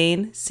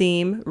 vein,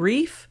 seam,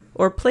 reef,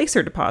 or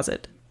placer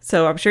deposit.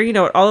 So I'm sure you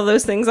know what all of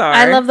those things are.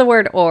 I love the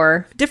word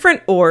ore.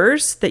 Different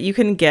ores that you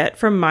can get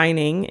from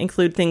mining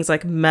include things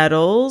like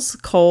metals,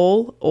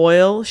 coal,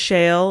 oil,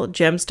 shale,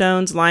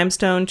 gemstones,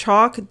 limestone,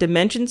 chalk,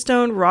 dimension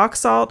stone, rock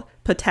salt,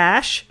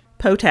 potash,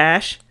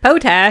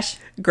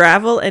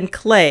 gravel, and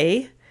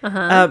clay.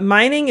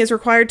 Mining is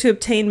required to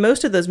obtain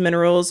most of those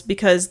minerals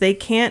because they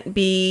can't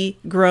be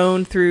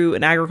grown through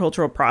an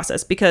agricultural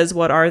process. Because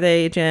what are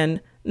they,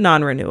 Jen?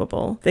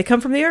 Non-renewable. They come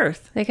from the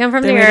earth. They come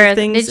from They're the made of earth.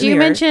 things Did in you the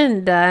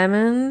mention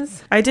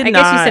diamonds? I did I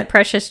not. guess you said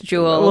precious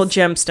jewels. Well,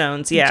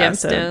 gemstones, yeah.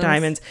 So Gemstones.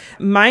 diamonds.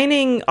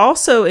 Mining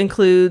also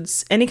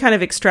includes any kind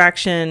of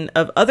extraction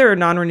of other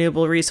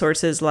non-renewable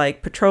resources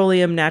like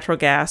petroleum, natural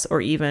gas,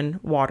 or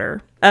even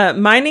water.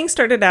 Mining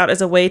started out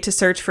as a way to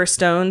search for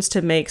stones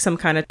to make some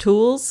kind of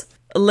tools.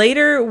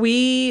 Later,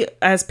 we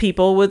as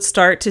people would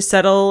start to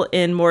settle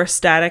in more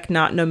static,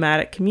 not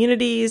nomadic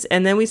communities.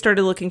 And then we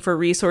started looking for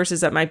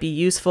resources that might be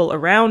useful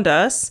around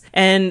us.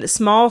 And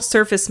small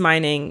surface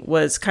mining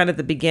was kind of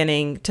the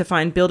beginning to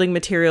find building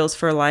materials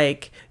for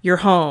like your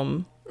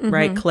home,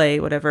 right? Clay,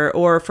 whatever,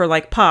 or for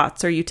like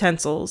pots or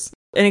utensils.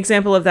 An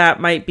example of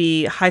that might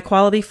be high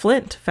quality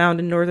flint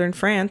found in northern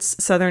France,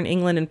 southern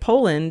England, and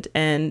Poland.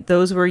 And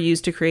those were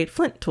used to create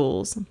flint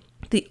tools.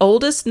 The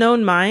oldest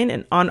known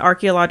mine on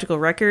archaeological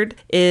record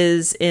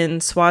is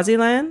in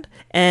Swaziland,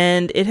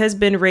 and it has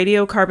been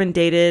radiocarbon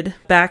dated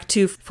back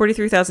to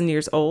 43,000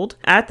 years old.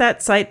 At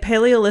that site,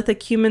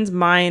 Paleolithic humans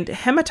mined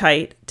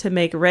hematite to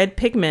make red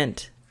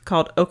pigment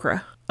called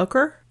ochre.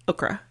 Ochre?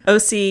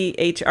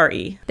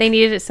 O-C-H-R-E. They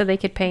needed it so they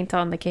could paint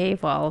on the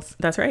cave walls.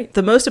 That's right.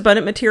 The most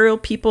abundant material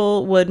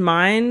people would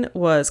mine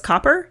was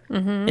copper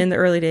in the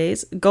early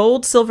days.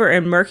 Gold, silver,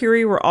 and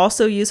mercury were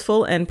also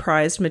useful and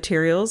prized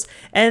materials.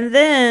 And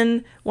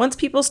then once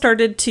people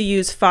started to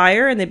use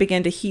fire and they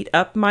began to heat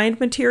up mined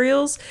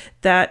materials,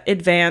 that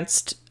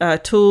advanced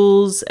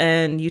tools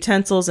and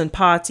utensils and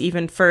pots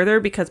even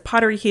further, because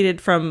pottery heated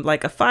from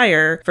like a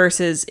fire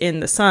versus in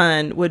the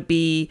sun would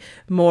be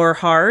more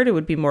hard, it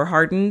would be more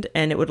hardened,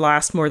 and it would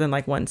last more than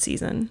like one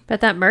season. But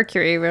that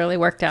mercury really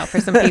worked out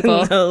for some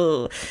people.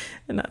 No,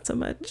 not so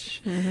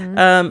much.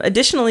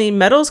 Additionally,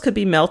 metals could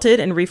be melted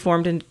and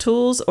reformed into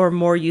tools or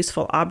more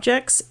useful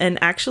objects.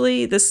 And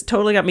actually, this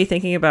totally got me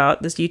thinking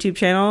about this YouTube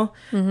channel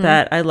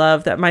that I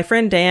love, that my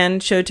friend Dan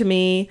showed to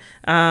me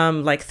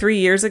like 3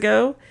 years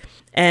ago.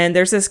 And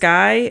there's this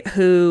guy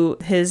who,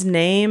 his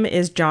name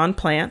is John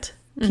Plant,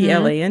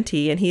 Plant,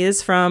 and he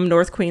is from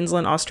North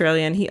Queensland,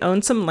 Australia, and he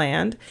owns some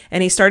land.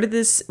 And he started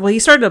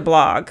a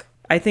blog.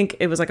 I think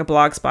it was like a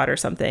blog spot or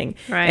something.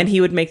 Right. And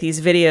he would make these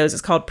videos.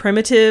 It's called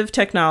Primitive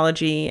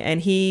Technology.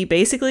 And he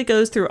basically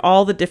goes through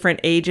all the different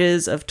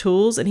ages of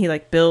tools. And he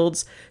like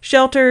builds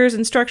shelters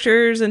and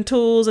structures and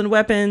tools and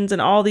weapons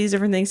and all these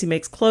different things. He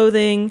makes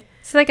clothing.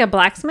 It's like a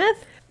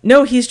blacksmith?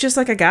 No, he's just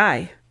like a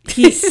guy.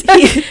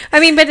 I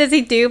mean, but does he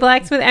do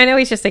blacksmith? I know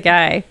he's just a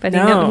guy, but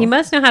No. he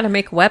must know how to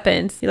make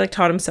weapons. He like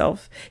taught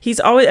himself.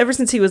 He's always, ever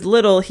since he was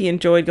little, he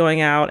enjoyed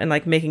going out and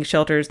like making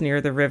shelters near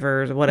the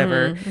rivers or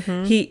whatever.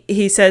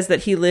 He says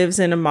that he lives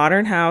in a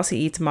modern house. He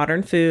eats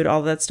modern food,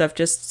 all that stuff.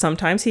 Just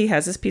sometimes he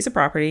has this piece of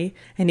property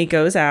and he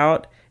goes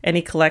out and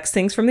he collects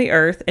things from the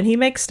earth and he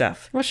makes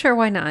stuff. Well, sure,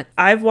 why not?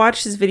 I've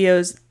watched his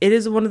videos. It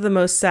is one of the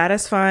most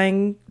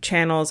satisfying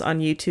channels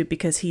on YouTube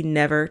because he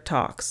never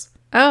talks.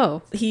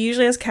 Oh. He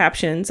usually has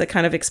captions that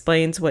kind of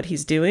explains what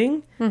he's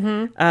doing,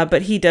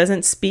 but he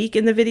doesn't speak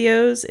in the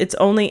videos. It's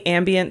only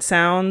ambient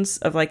sounds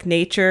of like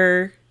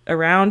nature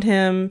around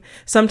him.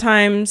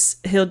 Sometimes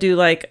he'll do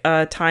like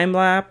a time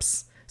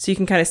lapse, so you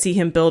can kind of see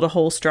him build a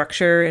whole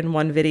structure in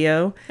one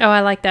video. Oh, I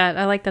like that.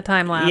 I like the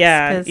time lapse.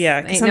 Yeah.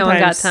 Ain't no one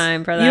got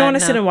time for that. You don't want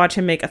to sit and watch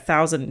him make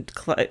 1,000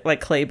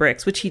 clay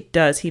bricks, which he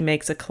does. He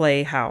makes a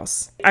clay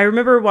house. I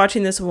remember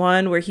watching this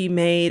one where he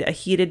made a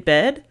heated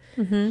bed.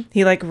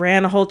 He like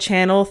ran a whole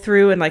channel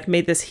through and like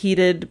made this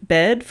heated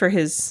bed for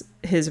his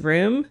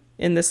room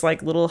in this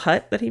like little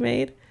hut that he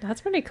made.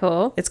 That's pretty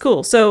cool. It's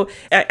cool. So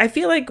I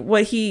feel like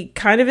what he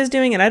kind of is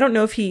doing, and I don't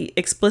know if he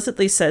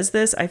explicitly says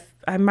this.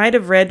 I might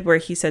have read where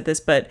he said this,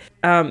 but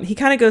he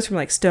kind of goes from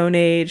like Stone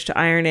Age to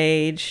Iron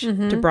Age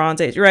to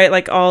Bronze Age, right?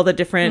 Like all the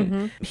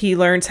different, he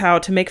learns how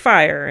to make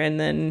fire, and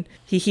then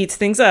he heats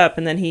things up,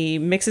 and then he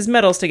mixes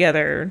metals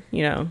together,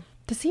 you know.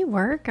 Does he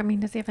work? I mean,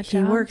 does he have a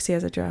job? He works. He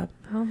has a job.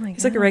 Oh my god.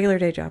 It's like a regular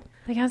day job.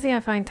 Like, how's he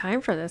find time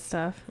for this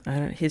stuff? I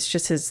don't. It's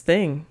just his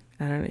thing.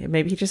 I don't know.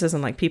 Maybe he just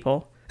doesn't like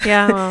people.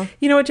 Yeah. Well.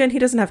 You know what, Jen? He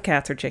doesn't have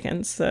cats or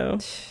chickens, so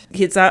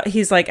he's out.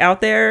 He's like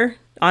out there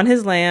on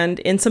his land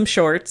in some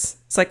shorts.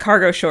 It's like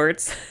cargo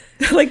shorts.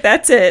 Like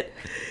that's it.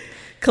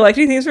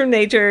 Collecting things from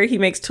nature. He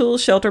makes tools,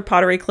 shelter,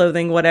 pottery,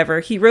 clothing, whatever.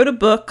 He wrote a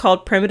book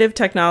called Primitive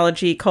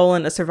Technology, a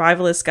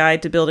Survivalist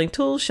Guide to Building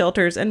Tools,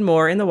 Shelters, and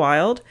More in the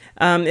Wild.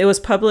 It was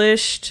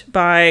published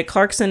by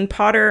Clarkson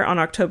Potter on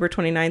October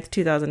 29th,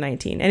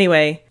 2019.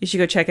 Anyway, you should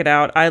go check it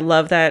out. I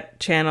love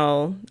that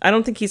channel. I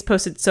don't think he's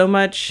posted so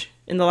much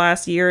in the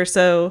last year or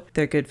so.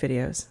 They're good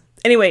videos.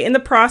 Anyway, in the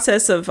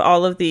process of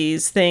all of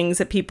these things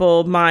that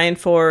people mine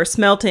for,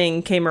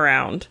 smelting came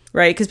around.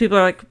 right? Because people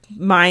are like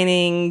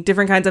mining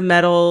different kinds of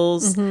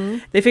metals.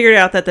 They figured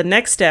out that the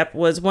next step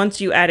was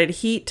once you added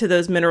heat to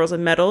those minerals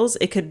and metals,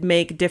 it could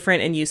make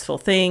different and useful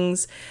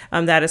things.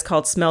 That is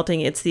called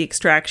smelting. It's the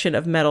extraction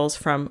of metals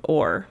from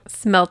ore.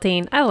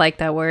 Smelting. I like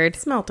that word.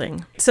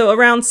 Smelting. So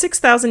around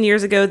 6,000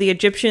 years ago, the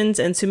Egyptians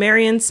and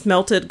Sumerians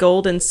smelted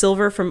gold and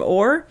silver from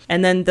ore,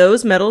 and then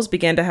those metals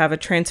began to have a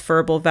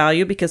transferable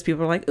value because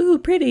people were like, ooh,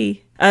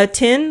 pretty.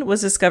 Tin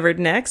was discovered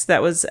next.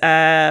 That was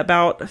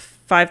about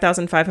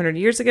 5,500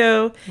 years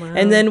ago. Wow.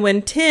 And then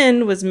when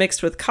tin was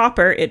mixed with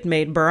copper, it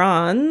made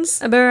bronze.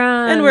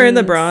 Bronze. And we're in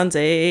the Bronze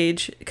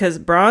Age because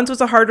bronze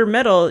was a harder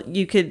metal.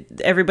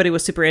 Everybody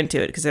was super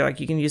into it because they're like,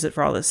 you can use it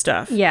for all this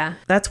stuff. Yeah.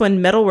 That's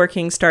when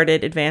metalworking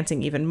started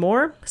advancing even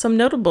more. Some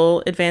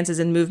notable advances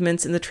in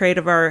movements in the trade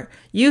of our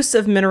use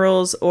of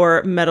minerals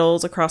or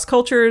metals across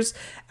cultures.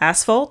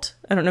 Asphalt.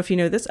 I don't know if you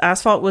know this.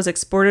 Asphalt was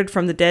exported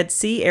from the Dead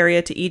Sea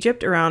area to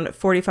Egypt around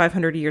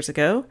 4,500 years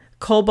ago.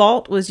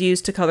 Cobalt was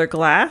used to color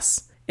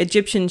glass.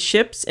 Egyptian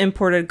ships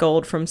imported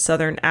gold from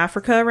southern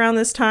Africa around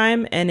this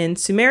time, and in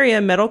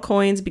Sumeria, metal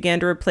coins began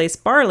to replace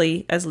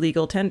barley as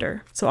legal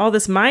tender. So all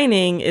this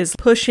mining is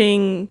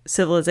pushing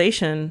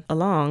civilization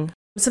along.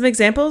 Some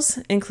examples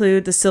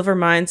include the silver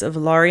mines of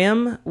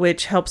Laurium,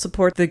 which help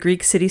support the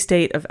Greek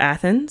city-state of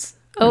Athens.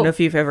 I don't know if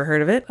you've ever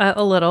heard of it.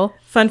 A little.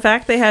 Fun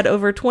fact, they had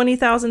over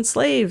 20,000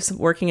 slaves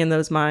working in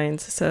those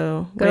mines.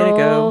 So, way to Good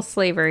go. old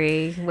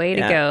slavery. Way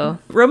to go.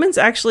 Romans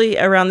actually,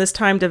 around this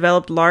time,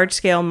 developed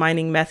large-scale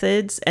mining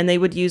methods, and they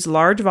would use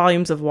large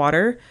volumes of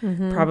water,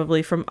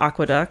 probably from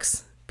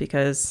aqueducts,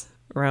 because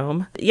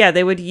Rome. Yeah,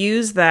 they would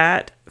use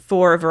that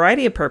for a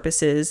variety of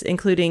purposes,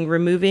 including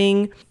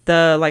removing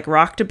the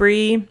rock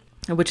debris,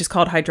 which is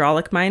called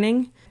hydraulic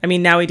mining. I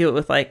mean, now we do it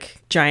with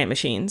giant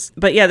machines.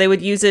 But yeah, they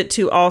would use it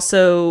to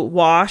also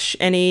wash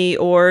any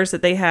ores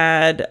that they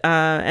had.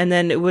 And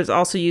then it was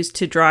also used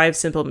to drive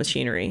simple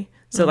machinery.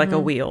 So like a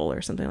wheel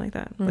or something like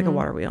that, like a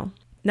water wheel.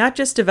 Not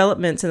just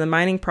developments in the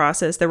mining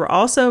process, there were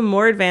also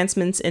more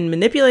advancements in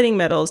manipulating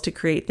metals to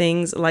create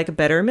things like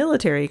better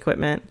military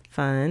equipment.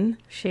 Fun.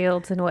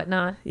 Shields and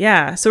whatnot.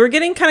 Yeah. So we're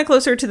getting kind of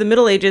closer to the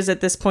Middle Ages at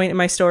this point in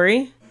my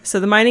story. So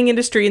the mining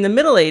industry in the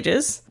Middle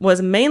Ages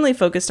was mainly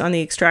focused on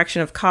the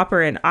extraction of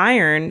copper and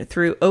iron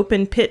through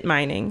open pit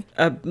mining,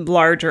 a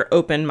larger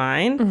open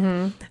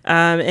mine.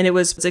 And it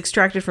was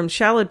extracted from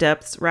shallow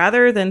depths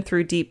rather than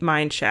through deep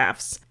mine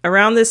shafts.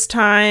 Around this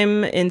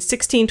time, in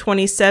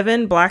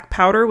 1627, black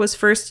powder was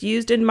first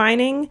used in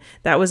mining.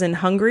 That was in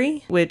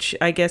Hungary, which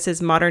I guess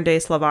is modern-day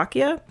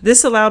Slovakia.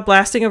 This allowed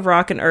blasting of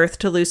rock and earth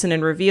to loosen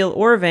and reveal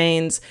ore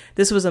veins.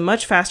 This was a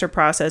much faster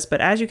process, but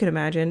as you can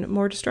imagine,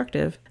 more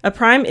destructive. A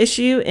prime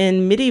issue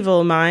in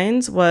medieval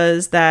mines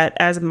was that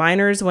as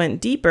miners went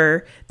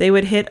deeper, they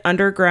would hit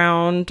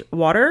underground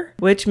water,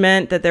 which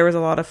meant that there was a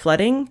lot of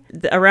flooding.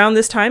 Around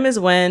this time is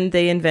when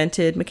they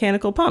invented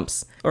mechanical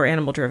pumps, or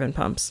animal-driven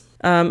pumps.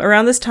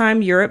 Around this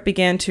time, Europe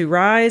began to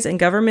rise, and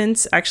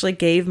governments actually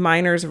gave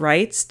miners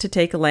rights to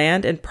take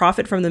land and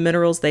profit from the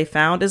minerals they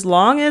found, as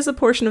long as a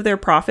portion of their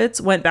profits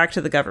went back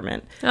to the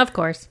government. Of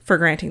course. For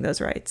granting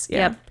those rights. Yeah.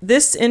 Yep.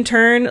 This, in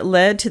turn,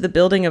 led to the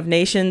building of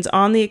nations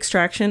on the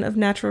extraction of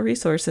natural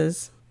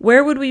resources.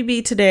 Where would we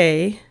be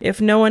today if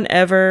no one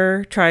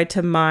ever tried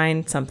to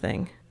mine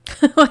something?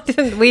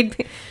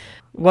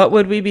 What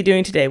would we be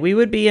doing today? We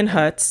would be in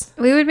huts.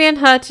 We would be in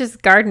huts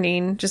just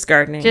gardening. Just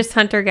gardening. Just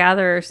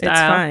hunter-gatherer style. It's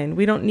fine.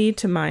 We don't need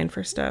to mine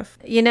for stuff.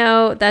 You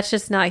know, that's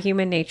just not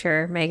human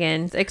nature,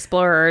 Megan.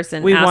 Explorers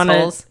and we assholes.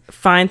 Want to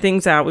find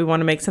things out. We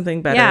want to make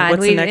something better. Yeah,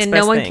 What's the next best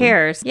no one thing?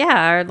 cares.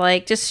 Yeah, or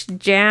just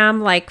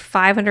jam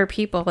 500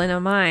 people in a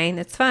mine.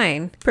 It's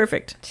fine.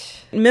 Perfect.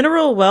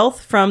 Mineral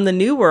wealth from the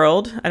New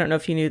World. I don't know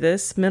if you knew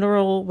this.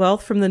 Mineral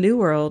wealth from the New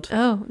World.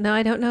 Oh, no,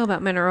 I don't know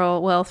about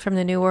mineral wealth from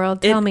the New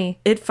World. Tell me.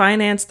 It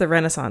financed the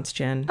Renaissance,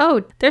 Jen.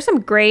 Oh, there's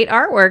some great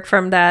artwork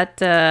from that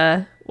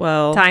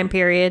time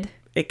period.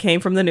 It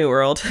came from the New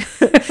World.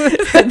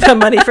 The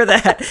money for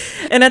that.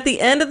 And at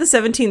the end of the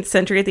 17th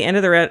century, at the end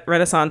of the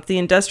Renaissance, the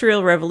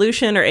Industrial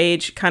Revolution or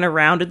age kind of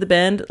rounded the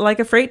bend like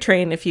a freight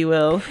train, if you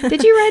will.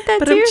 Did you write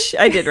that too?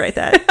 I did write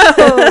that.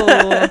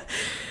 Oh.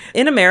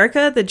 In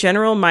America, the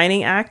General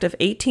Mining Act of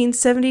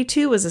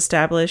 1872 was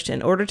established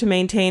in order to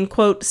maintain,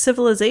 quote,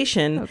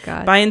 civilization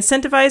by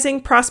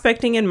incentivizing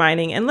prospecting and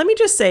mining. And let me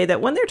just say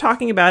that when they're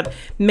talking about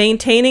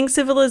maintaining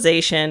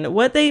civilization,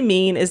 what they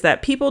mean is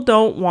that people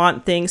don't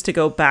want things to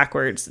go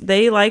backwards.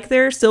 They like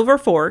their silver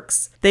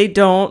forks. They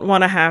don't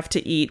want to have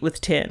to eat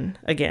with tin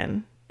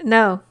again.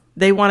 No.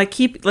 They want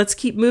to let's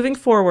keep moving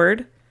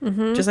forward.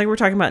 Just like we're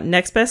talking about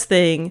next best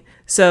thing.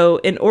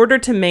 So in order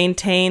to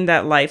maintain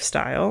that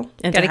lifestyle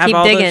and to have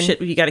all those shit,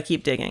 you got to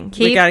keep digging.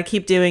 We got to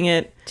keep doing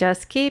it.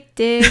 Just keep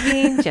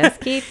digging. Just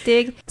keep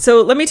digging.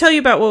 So let me tell you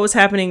about what was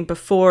happening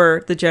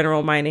before the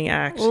General Mining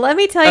Act. Let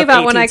me tell you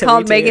about when I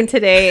called Megan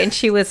today and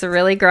she was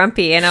really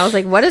grumpy. And I was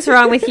like, what is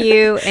wrong with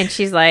you? And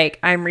she's like,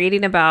 I'm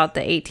reading about the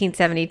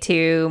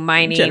 1872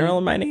 mining.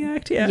 General Mining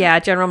Act, yeah. Yeah,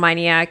 General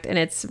Mining Act. And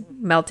it's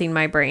melting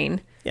my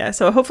brain. Yeah,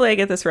 so hopefully I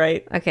get this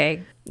right.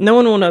 Okay. No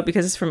one will know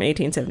because it's from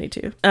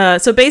 1872.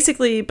 So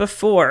basically,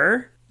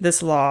 before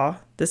this law,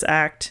 this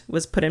act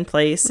was put in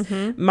place,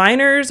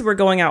 miners were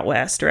going out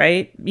west,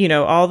 right? You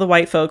know, all the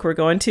white folk were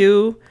going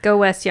to Go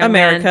west, young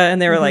America, man.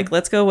 and they were like,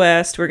 let's go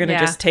west. We're going to Yeah.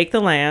 just take the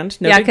land.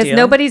 No Yeah, big because deal.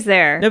 nobody's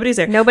there. Nobody's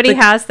there. Nobody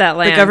has that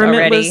land The government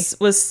already.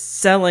 was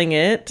selling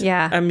it.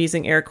 Yeah. I'm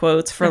using air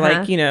quotes for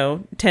like,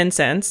 10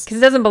 cents. Because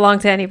it doesn't belong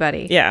to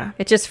anybody. Yeah.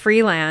 It's just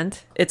free land.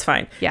 It's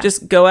fine. Yeah.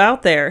 Just go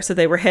out there. So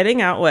they were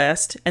heading out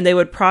west and they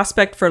would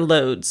prospect for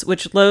lodes,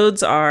 which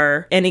lodes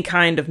are any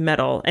kind of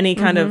metal, any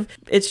kind of,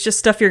 it's just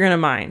stuff you're going to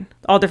mine.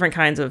 All different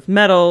kinds of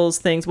metals,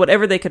 things,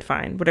 whatever they could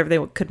find, whatever they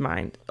could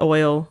mine,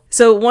 oil.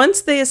 So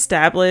once they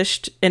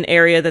established an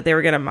area that they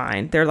were going to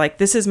mine, they're like,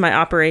 this is my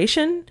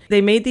operation.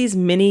 They made these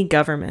mini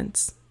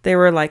governments. They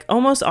were like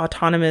almost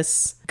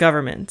autonomous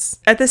governments.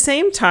 At the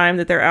same time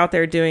that they're out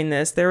there doing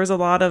this, there was a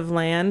lot of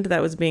land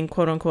that was being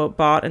quote unquote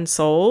bought and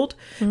sold.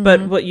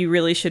 But what you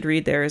really should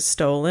read there is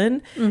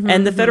stolen.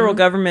 And the federal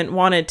government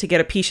wanted to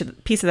get a piece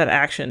of that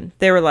action.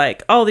 They were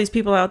like, all these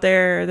people out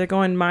there, they're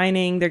going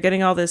mining, they're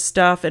getting all this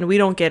stuff, and we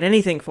don't get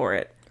anything for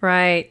it.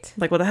 Right.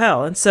 Like, what the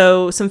hell? And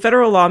so some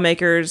federal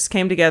lawmakers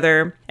came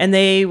together and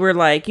they were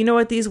like, you know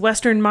what? These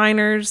Western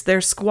miners,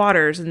 they're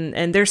squatters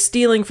and they're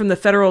stealing from the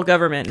federal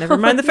government. Never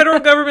mind, the federal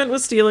government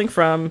was stealing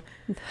from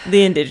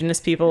the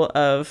indigenous people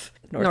of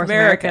North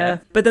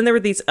America. But then there were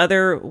these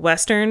other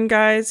Western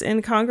guys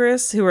in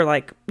Congress who were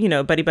like,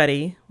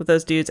 buddy with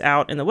those dudes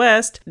out in the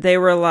West. They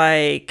were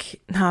like,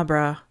 nah,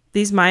 bruh,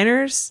 these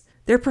miners,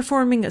 they're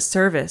performing a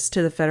service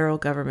to the federal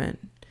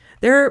government.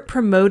 They're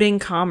promoting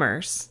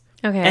commerce.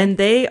 Okay. And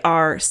they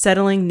are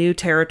settling new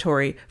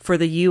territory for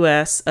the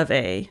U.S. of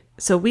A.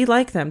 So we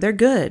like them. They're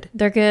good.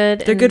 They're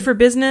good. They're good for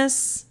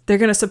business. They're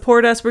going to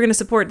support us. We're going to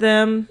support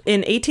them. In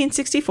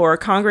 1864,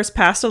 Congress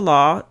passed a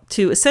law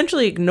to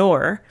essentially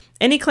ignore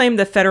any claim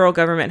the federal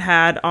government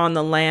had on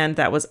the land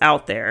that was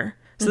out there.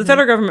 So the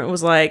federal government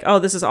was like, oh,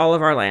 this is all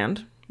of our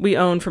land. We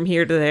own from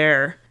here to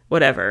there,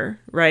 whatever,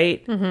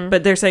 right?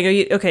 But they're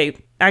saying, okay,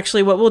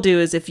 actually what we'll do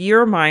is if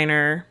you're a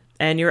miner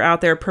and you're out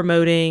there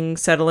promoting,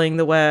 settling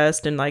the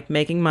West and like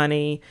making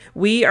money,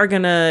 we are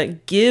going to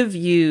give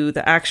you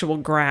the actual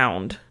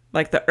ground,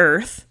 like the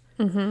earth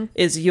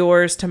is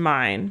yours to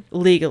mine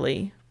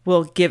legally.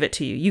 We'll give it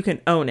to you. You can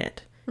own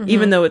it.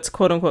 Even though it's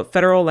quote unquote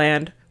federal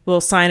land,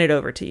 we'll sign it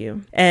over to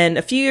you. And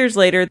a few years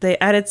later, they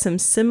added some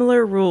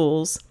similar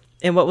rules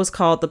in what was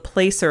called the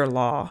Placer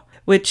Law,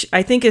 which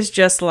I think is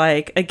just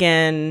like,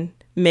 again,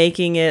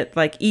 making it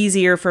like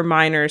easier for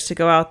miners to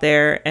go out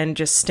there and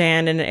just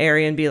stand in an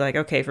area and be like,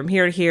 okay, from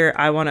here to here,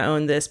 I want to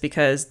own this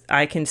because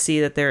I can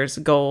see that there's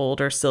gold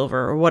or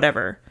silver or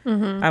whatever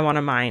I want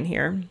to mine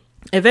here.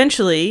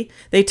 Eventually,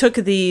 they took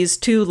these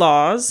two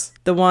laws,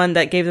 the one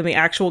that gave them the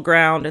actual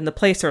ground and the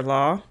Placer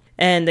Law,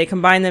 and they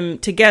combined them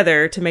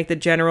together to make the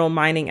General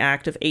Mining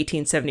Act of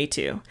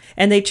 1872.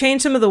 And they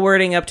changed some of the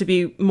wording up to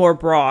be more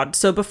broad.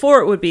 So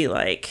before it would be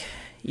like,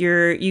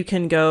 you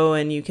can go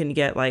and you can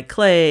get like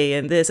clay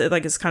and this,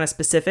 like it's kind of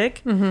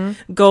specific,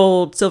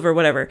 gold, silver,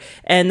 whatever.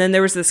 And then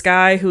there was this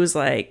guy who was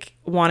like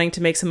wanting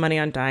to make some money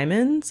on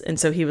diamonds. And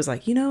so he was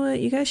like, you know what,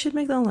 you guys should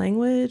make the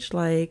language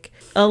like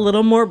a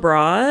little more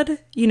broad.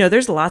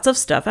 There's lots of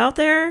stuff out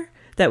there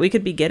that we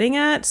could be getting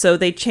at. So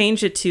they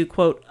changed it to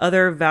quote,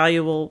 other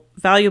valuable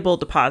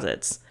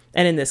deposits.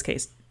 And in this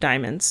case,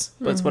 diamonds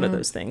was one of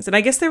those things. And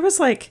I guess there was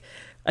like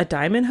a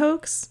diamond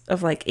hoax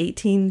of like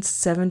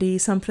 1870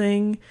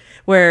 something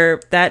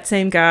where that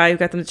same guy who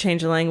got them to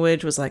change the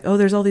language was like, oh,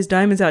 there's all these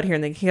diamonds out here,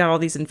 and he got all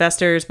these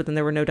investors, but then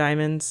there were no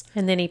diamonds,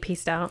 And then he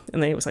pieced out.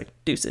 and then he was like,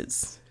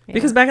 deuces.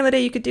 Because back in the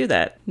day you could do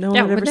that. No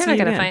one would ever but they're see not you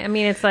gonna again. find. I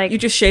mean, it's like You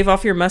just shave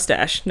off your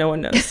mustache. No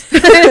one knows.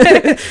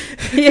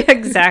 yeah,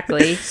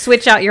 exactly.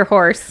 Switch out your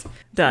horse.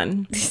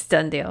 Done. It's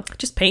done deal.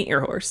 Just paint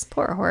your horse.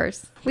 Poor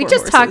horse. We Poor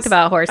just talked horses.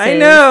 about horses. I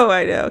know.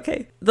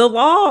 Okay. The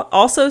law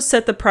also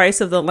set the price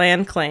of the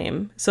land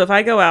claim. So if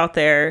I go out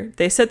there,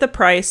 they set the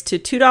price to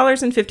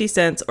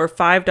 $2.50 or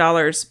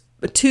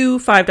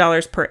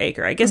 $5 per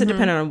acre. I guess it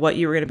depended on what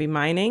you were going to be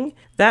mining.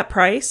 That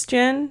price,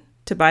 Jen,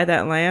 to buy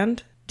that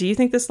land, do you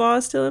think this law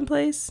is still in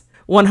place?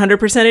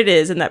 100% it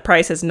is, and that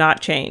price has not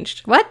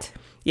changed. What?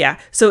 Yeah.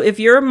 So if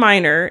you're a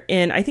miner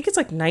in, I think it's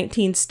like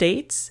 19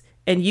 states,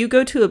 and you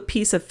go to a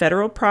piece of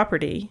federal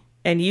property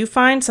and you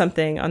find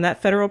something on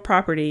that federal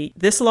property,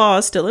 this law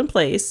is still in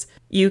place.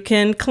 You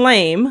can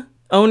claim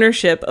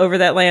ownership over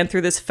that land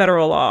through this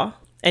federal law,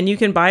 and you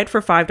can buy it for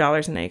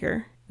 $5 an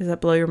acre. Does that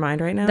blow your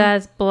mind right now?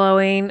 That's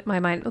blowing my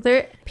mind.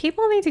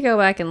 People need to go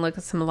back and look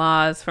at some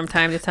laws from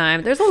time to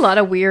time. There's a lot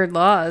of weird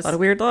laws. A lot of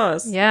weird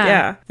laws. Yeah.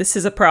 Yeah. This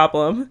is a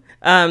problem.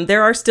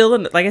 There are still,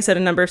 like I said,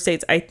 a number of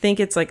states. I think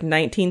it's like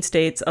 19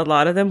 states, a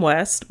lot of them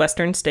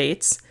Western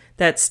states,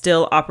 that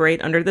still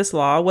operate under this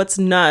law. What's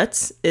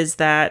nuts is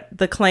that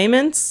the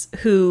claimants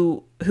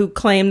who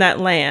claim that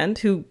land,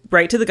 who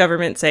write to the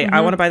government, say, I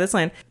want to buy this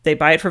land, they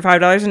buy it for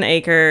 $5 an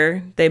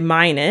acre, they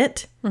mine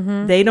it,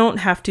 they don't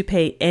have to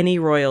pay any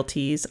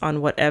royalties on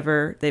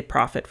whatever they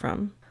profit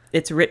from.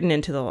 It's written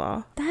into the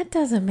law. That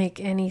doesn't make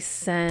any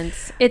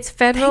sense. It's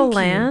federal Thank you.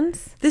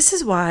 lands. This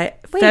is why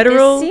Wait,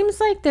 federal... this seems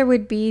like there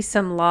would be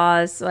some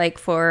laws like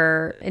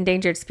for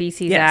Endangered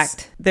Species Yes,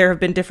 Act. there have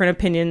been different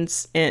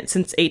opinions since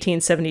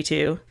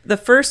 1872. The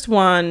first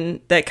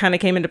one that kind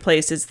of came into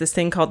place is this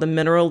thing called the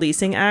Mineral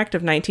Leasing Act of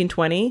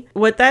 1920.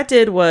 What that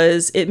did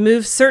was it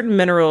moved certain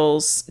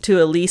minerals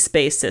to a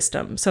lease-based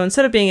system. So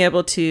instead of being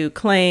able to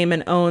claim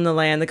and own the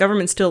land, the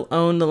government still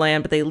owned the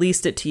land, but they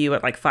leased it to you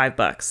at like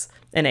 $5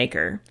 an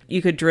acre.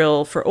 You could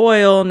drill for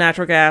oil,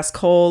 natural gas,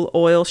 coal,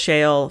 oil,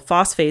 shale,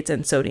 phosphates,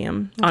 and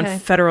sodium on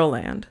federal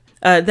land.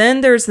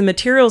 Then there's the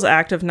Materials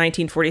Act of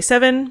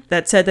 1947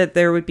 that said that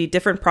there would be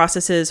different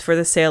processes for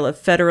the sale of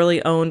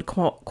federally owned,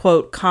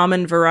 quote,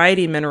 common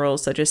variety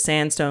minerals such as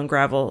sandstone,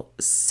 gravel,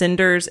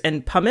 cinders,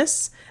 and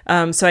pumice.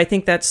 So I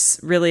think that's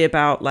really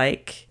about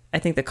like, I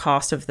think the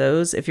cost of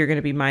those if you're going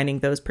to be mining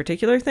those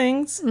particular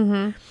things.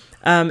 Mm-hmm.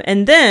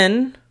 And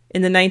then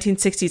in the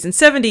 1960s and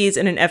 70s,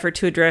 in an effort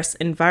to address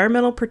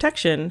environmental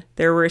protection,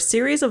 there were a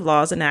series of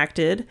laws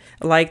enacted,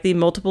 like the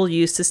Multiple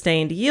Use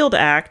Sustained Yield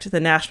Act, the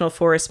National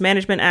Forest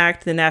Management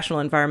Act, the National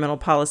Environmental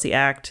Policy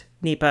Act,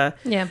 NEPA,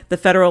 the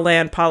Federal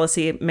Land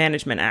Policy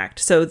Management Act.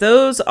 So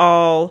those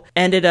all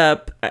ended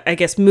up, I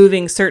guess,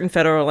 moving certain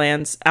federal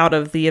lands out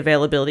of the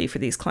availability for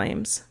these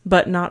claims,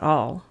 but not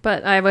all.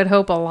 But I would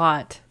hope a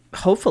lot.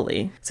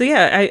 Hopefully. So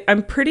yeah,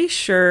 I'm pretty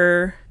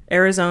sure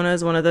Arizona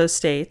is one of those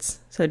states.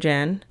 So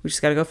Jen, we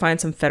just got to go find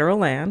some federal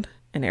land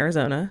in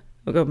Arizona.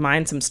 We'll go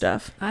mine some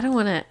stuff. I don't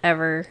want to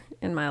ever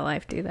in my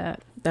life do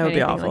that. That would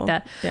be Anything awful. Like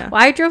that. Yeah.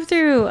 Well, I drove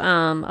through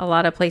a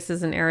lot of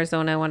places in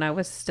Arizona when I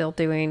was still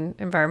doing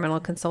environmental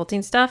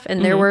consulting stuff.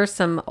 And there were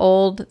some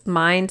old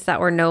mines that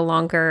were no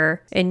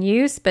longer in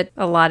use, but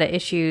a lot of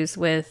issues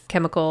with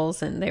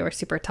chemicals, and they were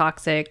super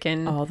toxic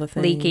and All the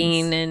things.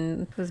 leaking,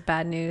 and it was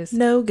bad news.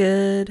 No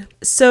good.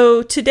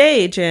 So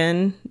today,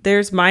 Jen,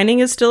 mining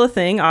is still a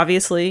thing,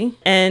 obviously.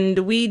 And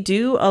we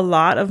do a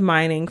lot of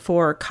mining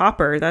for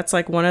copper. That's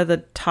like one of the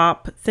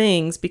top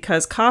things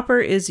because copper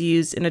is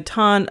used in a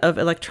ton of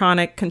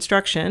electronic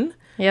construction.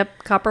 Yep,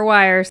 copper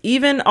wires.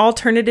 Even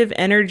alternative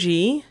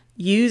energy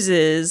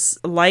uses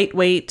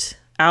lightweight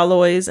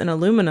alloys and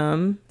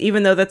aluminum,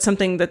 even though that's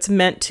something that's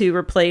meant to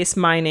replace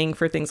mining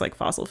for things like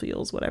fossil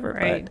fuels, whatever.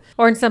 Right. But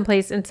Or in some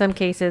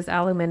cases,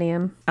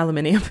 aluminium.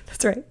 aluminium,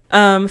 that's right.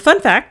 Fun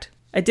fact,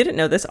 I didn't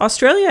know this.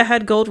 Australia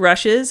had gold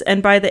rushes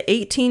and by the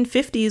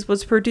 1850s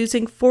was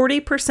producing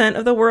 40%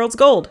 of the world's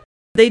gold.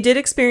 They did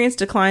experience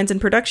declines in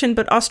production,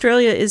 but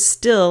Australia is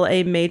still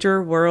a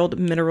major world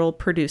mineral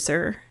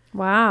producer.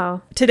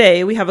 Wow.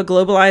 Today, we have a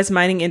globalized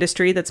mining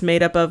industry that's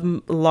made up of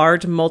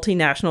large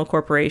multinational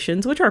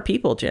corporations, which are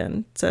people,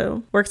 Jen.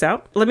 So, works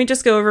out. Let me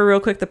just go over real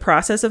quick the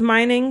process of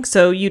mining.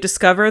 So, you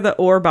discover the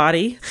ore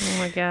body. Oh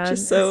my God.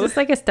 Just so Is this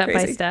like a step by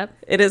crazy. step?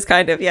 It is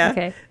kind of, yeah.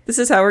 Okay. This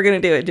is how we're going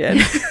to do it, Jen.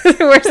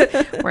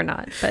 We're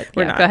not, but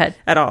We're yeah, not go ahead.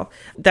 at all.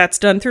 That's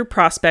done through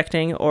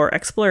prospecting or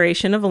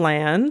exploration of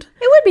land.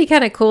 It would be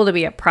kind of cool to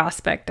be a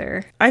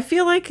prospector. I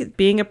feel like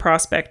being a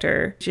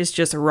prospector is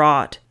just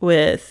wrought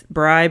with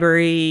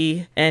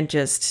bribery and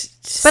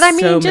just But I mean,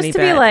 so just many to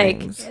be bad like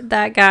things.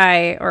 that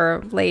guy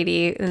or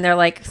lady, and they're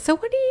like, so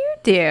what do you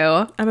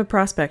do? I'm a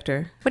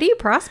prospector. What do you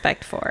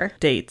prospect for?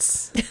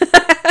 Dates.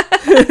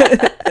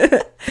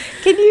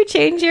 Can you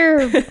change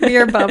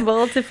your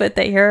Bumble to put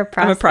that you're a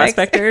prospect? I'm a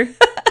prospector.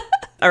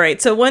 All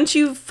right. So once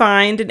you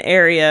find an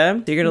area,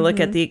 you're going to look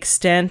at the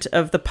extent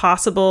of the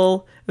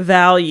possible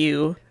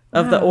value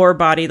of the ore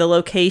body, the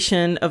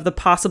location of the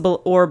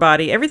possible ore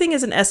body. Everything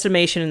is an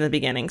estimation in the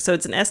beginning. So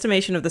it's an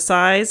estimation of the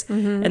size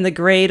and the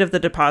grade of the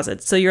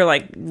deposit. So you're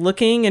like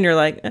looking and you're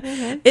like,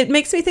 it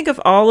makes me think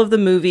of all of the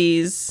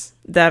movies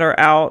that are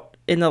out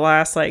in the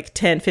last like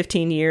 10,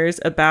 15 years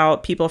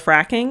about people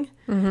fracking.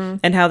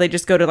 And how they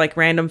just go to like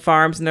random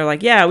farms and they're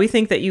like, yeah, we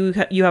think that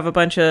you have a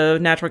bunch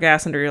of natural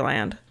gas under your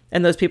land.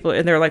 And those people,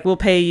 and they're like, we'll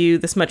pay you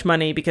this much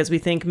money because we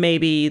think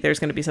maybe there's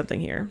going to be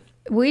something here.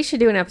 We should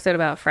do an episode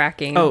about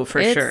fracking. Oh, for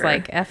it's sure. It's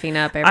like effing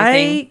up everything.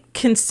 I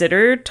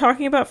considered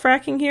talking about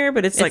fracking here,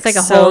 but it's like like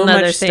a so whole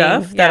nother much thing.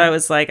 stuff that Yeah. I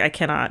was like, I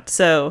cannot.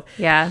 So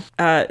Yeah.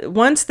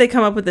 once they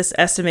come up with this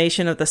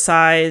estimation of the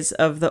size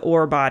of the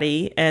ore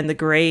body and the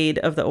grade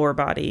of the ore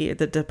body,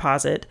 the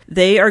deposit,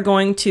 they are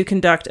going to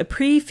conduct a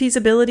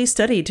pre-feasibility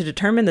study to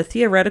determine the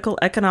theoretical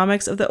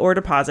economics of the ore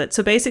deposit.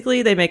 So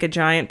basically, they make a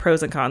giant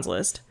pros and cons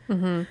list.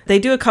 They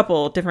do a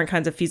couple different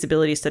kinds of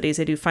feasibility studies.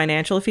 They do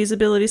financial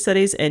feasibility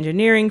studies,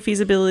 engineering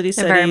feasibility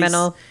studies,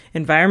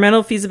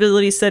 environmental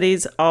feasibility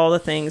studies, all the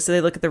things. So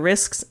they look at the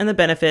risks and the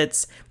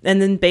benefits.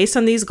 And then based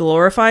on these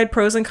glorified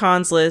pros and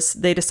cons lists,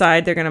 they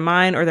decide they're going to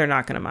mine or they're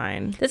not going to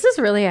mine. This is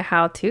really a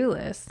how-to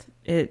list.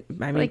 I mean,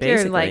 Like basically.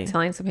 you're like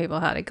telling some people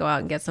how to go out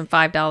and get some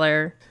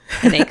 $5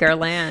 an acre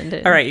land.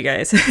 And All right, you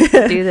guys.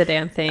 do the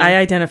damn thing. I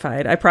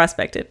identified. I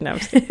prospected. No, I'm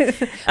just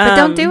kidding. But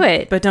don't do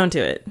it. But don't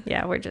do it.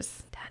 Yeah, we're just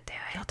don't do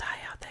it. You'll die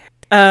out there.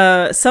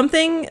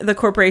 Something the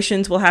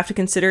corporations will have to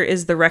consider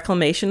is the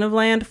reclamation of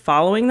land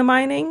following the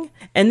mining.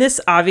 And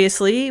this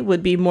obviously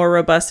would be more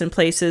robust in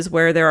places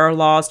where there are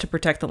laws to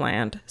protect the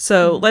land.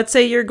 So let's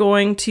say you're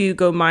going to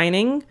go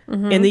mining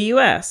in the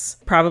US.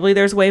 Probably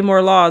there's way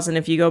more laws than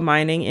if you go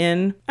mining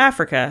in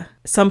Africa.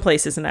 Some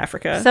places in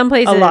Africa. Some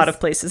places. A lot of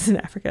places in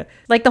Africa.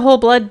 Like the whole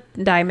blood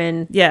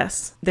diamond.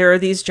 Yes. There are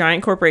these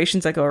giant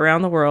corporations that go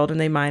around the world and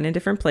they mine in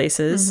different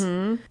places.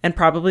 And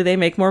probably they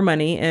make more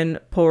money in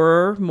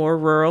poorer, more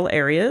rural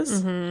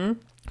areas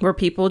where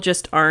people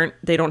just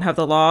they don't have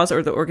the laws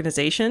or the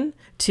organization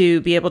to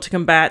be able to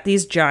combat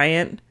these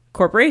giant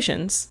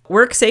corporations.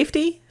 Work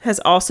safety has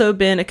also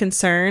been a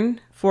concern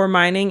for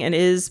mining and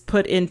is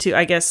put into,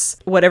 I guess,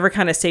 whatever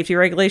kind of safety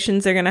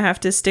regulations they're going to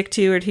have to stick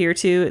to or adhere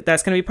to.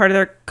 That's going to be part of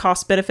their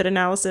cost-benefit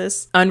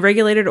analysis.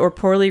 Unregulated or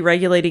poorly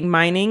regulating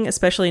mining,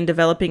 especially in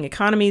developing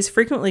economies,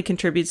 frequently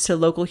contributes to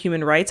local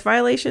human rights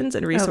violations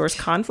and resource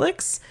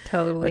conflicts.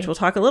 Totally. Which we'll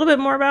talk a little bit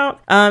more about.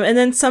 And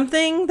then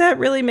something that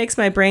really makes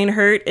my brain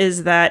hurt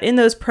is that in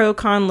those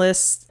pro-con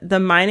lists,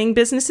 the mining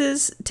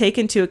businesses take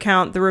into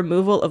account the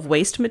removal of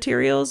waste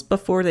materials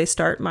before they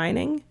start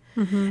mining.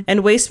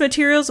 And waste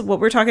materials,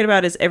 what we're talking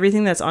about is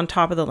everything that's on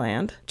top of the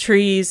land.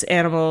 Trees,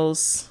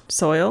 animals,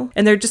 soil.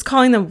 And they're just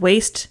calling them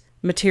waste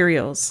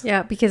materials.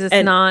 Yeah, because it's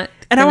not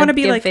and I want to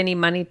be give like, any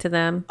money to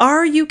them.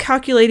 Are you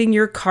calculating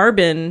your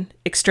carbon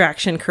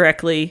extraction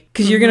correctly?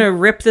 Because you're going to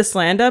rip this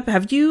land up.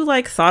 Have you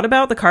thought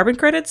about the carbon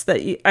credits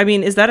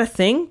is that a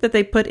thing that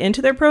they put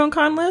into their pro and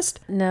con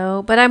list?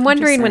 No, but I'm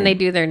wondering when they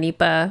do their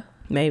NEPA.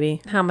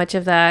 Maybe. How much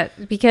of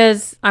that?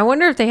 Because I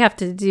wonder if they have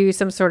to do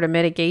some sort of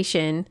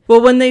mitigation. Well,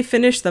 when they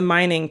finish the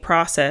mining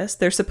process,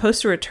 they're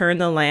supposed to return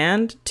the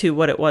land to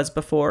what it was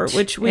before,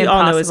 which we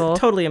all know is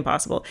totally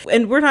impossible.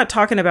 And we're not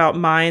talking about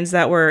mines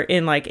that were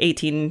in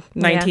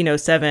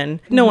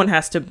 1907. No one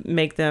has to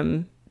make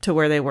them to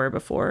where they were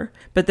before.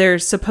 But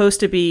there's supposed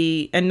to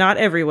be, and not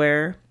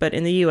everywhere, but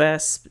in the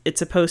US, it's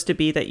supposed to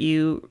be that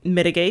you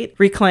mitigate,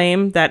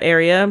 reclaim that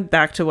area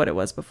back to what it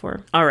was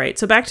before. All right,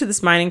 so back to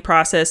this mining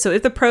process. So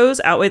if the pros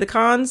outweigh the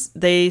cons,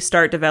 they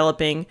start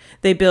developing.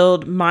 They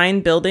build mine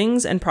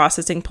buildings and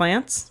processing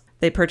plants.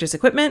 They purchase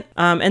equipment,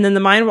 and then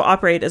the mine will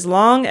operate as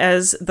long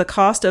as the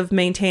cost of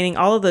maintaining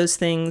all of those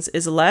things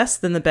is less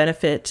than the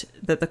benefit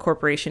that the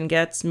corporation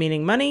gets,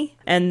 meaning money.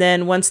 And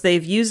then once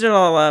they've used it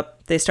all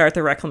up, they start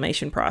the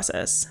reclamation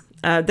process.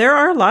 There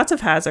are lots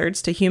of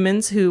hazards to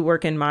humans who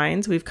work in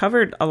mines. We've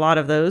covered a lot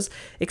of those.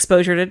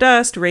 Exposure to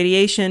dust,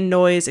 radiation,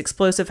 noise,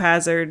 explosive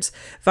hazards,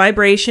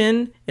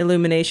 vibration,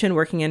 illumination,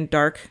 working in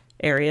dark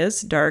areas,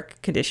 dark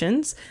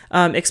conditions,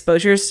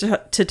 exposures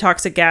to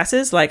toxic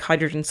gases like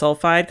hydrogen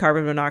sulfide,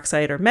 carbon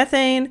monoxide, or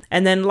methane.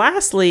 And then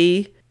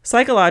lastly,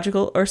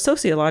 psychological or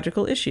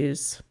sociological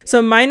issues.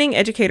 So mining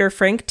educator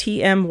Frank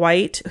T.M.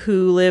 White,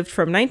 who lived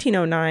from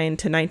 1909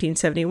 to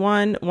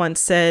 1971, once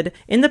said,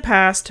 "In the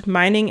past,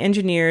 mining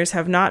engineers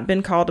have not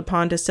been called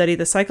upon to study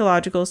the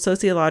psychological,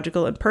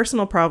 sociological, and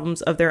personal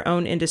problems of their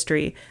own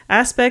industry,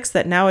 aspects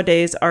that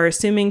nowadays are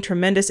assuming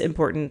tremendous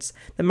importance.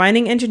 The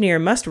mining engineer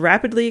must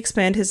rapidly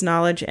expand his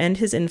knowledge and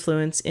his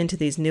influence into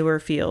these newer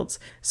fields."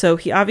 So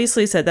he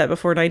obviously said that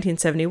before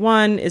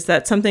 1971. Is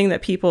that something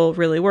that people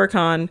really work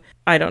on?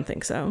 I don't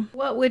think so.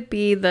 What would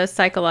be the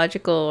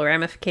psychological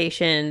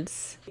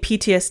ramifications?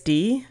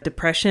 PTSD,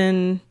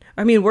 depression.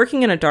 I mean,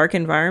 working in a dark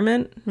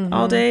environment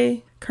all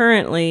day.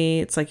 Currently,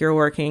 it's like you're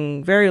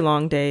working very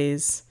long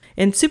days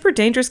in super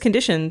dangerous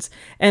conditions.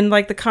 And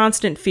the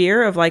constant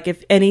fear of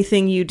if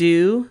anything you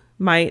do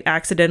might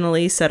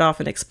accidentally set off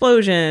an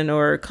explosion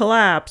or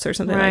collapse or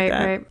something like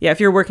that. Right. Yeah, if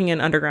you're working in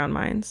underground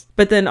mines.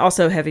 But then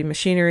also heavy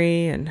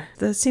machinery, and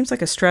that seems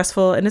like a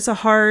stressful, and it's a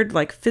hard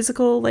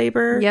physical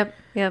labor.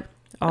 Yep.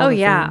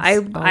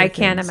 I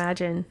can't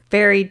imagine.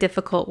 Very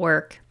difficult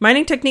work.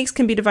 Mining techniques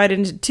can be divided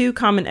into two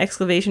common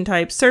excavation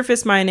types,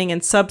 surface mining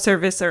and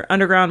subsurface or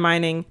underground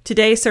mining.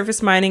 Today,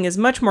 surface mining is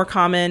much more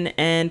common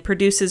and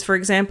produces, for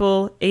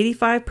example,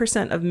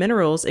 85% of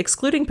minerals,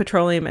 excluding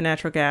petroleum and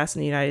natural gas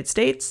in the United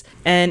States,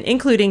 and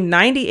including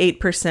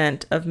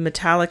 98% of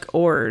metallic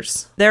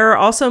ores. There are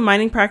also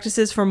mining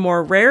practices for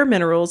more rare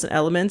minerals and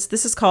elements.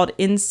 This is called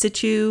in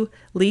situ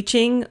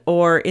leaching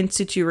or in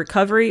situ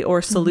recovery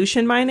or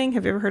solution mining.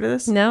 Have you ever heard of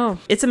this? No.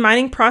 It's a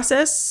mining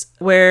process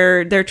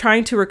where they're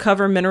trying to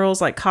recover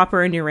minerals like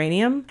copper and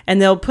uranium, and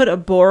they'll put a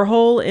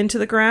borehole into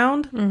the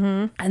ground,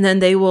 and then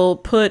they will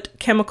put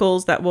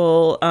chemicals that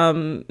will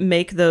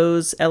make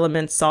those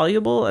elements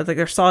soluble.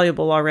 They're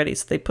soluble already,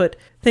 so they put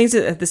things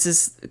this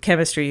is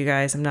chemistry, you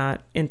guys. I'm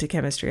not into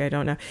chemistry. I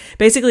don't know.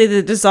 Basically,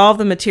 they dissolve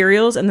the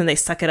materials and then they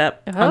suck it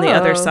up on the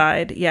other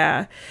side.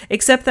 Yeah.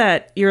 Except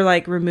that you're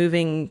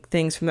removing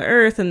things from the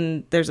earth,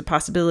 and there's a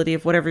possibility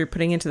of whatever you're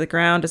putting into the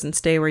ground doesn't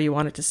stay where you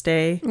want it to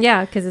stay.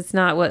 Yeah, because it's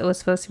not what was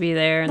supposed to be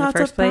there in the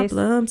first place.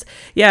 Problems.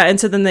 Yeah, and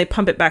so then they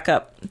pump it back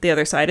up the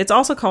other side. It's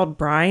also called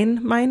brine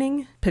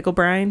mining, pickle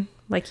brine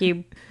Like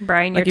you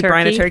brine your Like you turkey?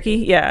 brine a turkey?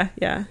 Yeah,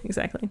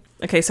 exactly.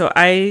 Okay, so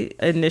I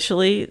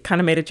initially kind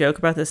of made a joke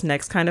about this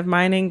next kind of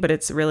mining, but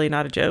it's really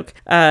not a joke.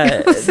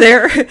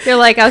 You're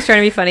like, I was trying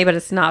to be funny, but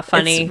it's not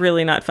funny. It's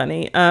really not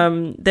funny.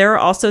 There are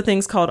also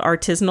things called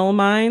artisanal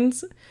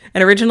mines.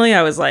 And originally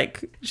I was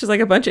like, just like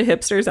a bunch of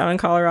hipsters out in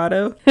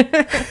Colorado.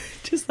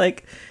 Just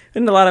like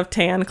in a lot of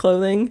tan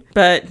clothing.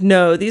 But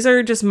no, these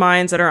are just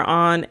mines that are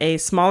on a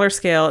smaller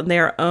scale, and they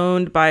are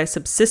owned by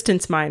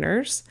subsistence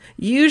miners.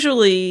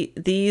 Usually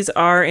these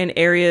are in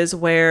areas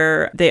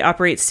where they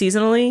operate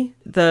seasonally.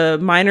 The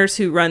miners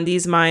who run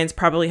these mines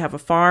probably have a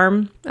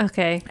farm.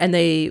 Okay. And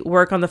they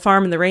work on the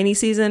farm in the rainy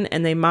season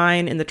and they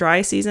mine in the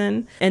dry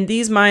season. And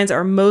these mines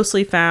are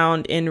mostly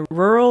found in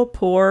rural,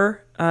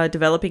 poor,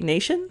 developing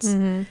nations.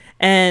 Mm-hmm.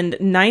 And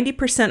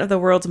 90% of the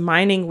world's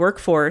mining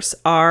workforce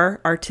are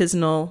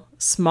artisanal,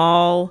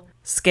 small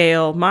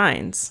scale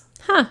mines.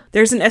 Huh.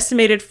 There's an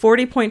estimated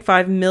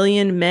 40.5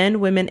 million men,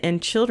 women,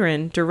 and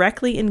children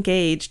directly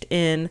engaged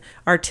in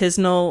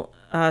artisanal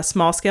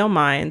small-scale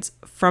mines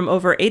from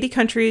over 80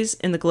 countries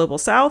in the global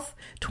south.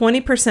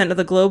 20% of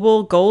the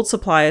global gold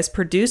supply is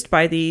produced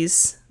by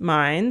these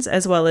mines,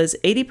 as well as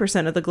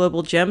 80% of the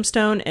global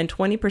gemstone and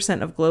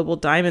 20% of global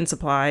diamond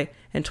supply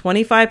and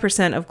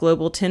 25% of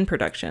global tin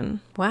production.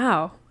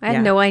 Wow. I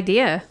had no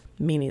idea.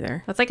 Me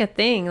neither. That's like a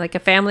thing, like a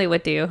family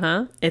would do,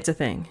 huh? It's a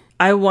thing.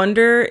 I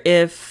wonder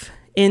if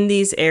in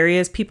these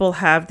areas people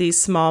have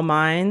these small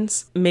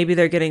mines. Maybe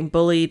they're getting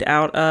bullied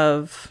out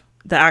of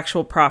the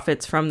actual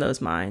profits from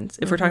those mines.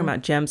 If we're talking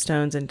about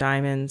gemstones and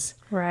diamonds.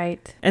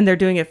 Right. And they're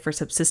doing it for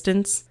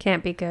subsistence.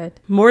 Can't be good.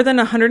 More than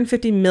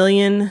 150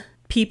 million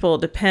people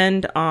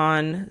depend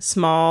on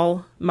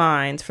small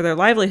mines for their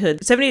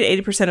livelihood. 70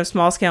 to 80% of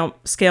small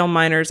scale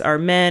miners are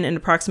men and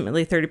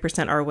approximately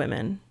 30% are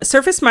women.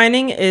 Surface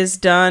mining is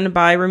done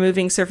by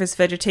removing surface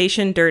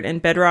vegetation, dirt,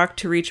 and bedrock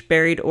to reach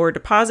buried ore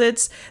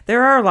deposits.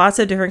 There are lots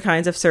of different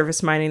kinds of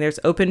surface mining. There's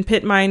open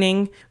pit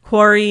mining,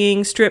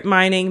 quarrying, strip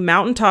mining,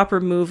 mountaintop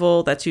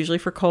removal, that's usually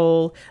for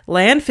coal,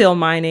 landfill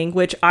mining,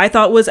 which I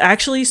thought was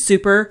actually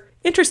super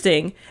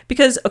interesting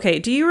because, okay,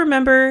 do you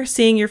remember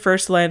seeing your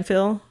first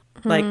landfill?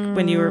 Like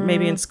when you were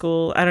maybe in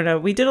school? I don't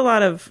know.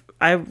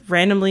 I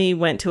randomly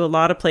went to a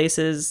lot of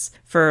places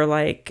for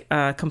like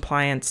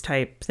compliance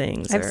type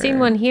things. I've seen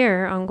one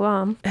here on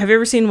Guam. Have you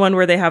ever seen one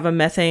where they have a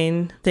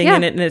methane thing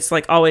in it and it's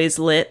like always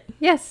lit?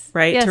 Yes.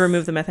 Right? Yes. To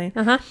remove the methane?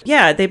 Uh-huh.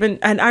 Yeah,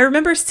 and I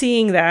remember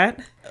seeing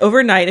that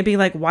overnight and being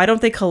like, why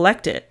don't they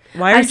collect it?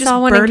 Why are you just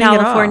burning it off? I saw one in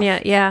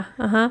California. Yeah.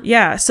 Uh-huh.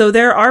 Yeah. So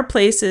there are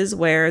places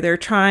where they're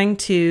trying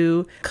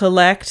to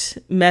collect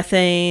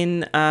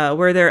methane,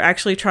 where they're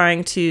actually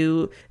trying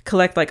to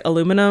collect like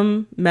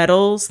aluminum,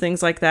 metals,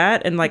 things like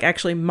that, and like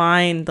actually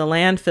mine the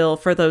landfill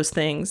for those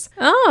things.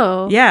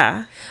 Oh.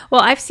 Yeah.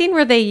 Well, I've seen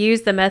where they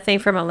use the methane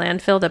from a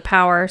landfill to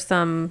power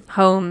some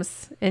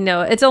homes. And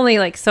no, it's only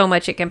like so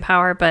much it can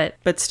power, but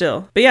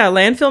still. But yeah,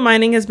 landfill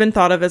mining has been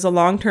thought of as a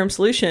long-term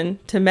solution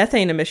to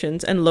methane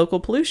emissions and local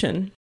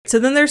pollution. So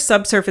then there's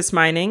subsurface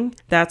mining.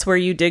 That's where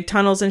you dig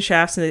tunnels and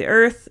shafts into the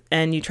earth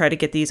and you try to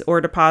get these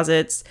ore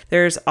deposits.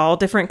 There's all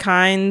different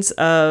kinds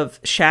of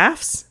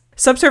shafts.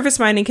 Subsurface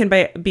mining can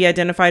be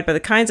identified by the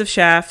kinds of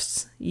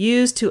shafts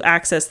used to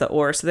access the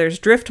ore. So there's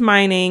drift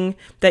mining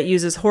that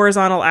uses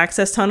horizontal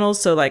access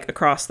tunnels, so like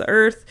across the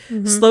earth.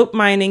 Mm-hmm. Slope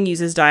mining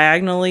uses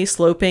diagonally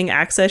sloping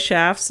access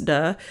shafts.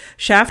 Duh.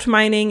 Shaft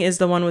mining is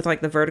the one with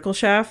like the vertical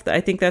shaft.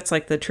 I think that's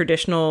like the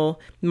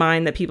traditional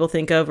mine that people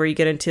think of where you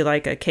get into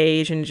like a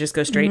cage and you just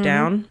go straight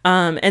down.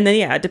 And then,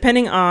 yeah,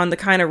 depending on the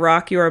kind of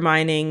rock you are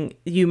mining,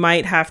 you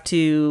might have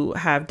to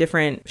have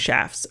different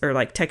shafts or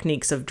like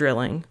techniques of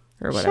drilling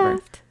or whatever.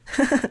 Shaft.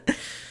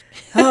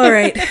 All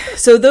right.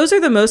 So those are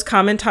the most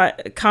common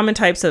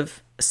types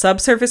of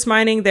subsurface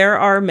mining. There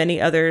are many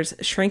others: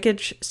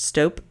 shrinkage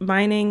stope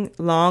mining,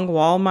 long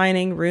wall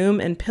mining, room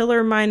and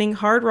pillar mining,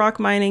 hard rock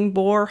mining,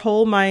 bore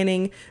hole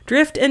mining,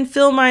 drift and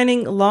fill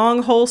mining,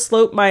 long hole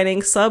slope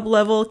mining,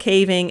 sub-level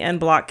caving, and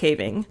block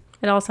caving.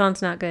 It all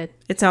sounds not good.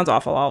 It sounds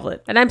awful, all of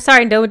it. And I'm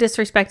sorry, no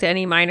disrespect to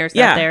any miners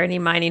out there, any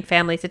mining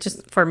families. It's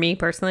just for me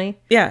personally.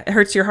 Yeah, it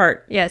hurts your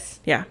heart. Yes.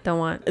 Yeah. Don't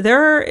want.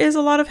 There is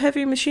a lot of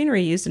heavy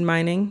machinery used in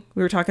mining.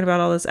 We were talking about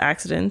all those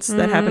accidents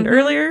that happened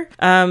earlier.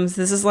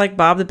 This is like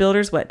Bob the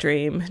Builder's wet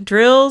dream.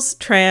 Drills,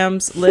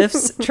 trams,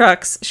 lifts,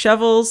 trucks,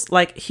 shovels,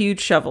 like huge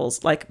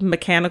shovels, like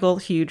mechanical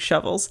huge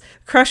shovels,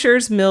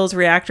 crushers, mills,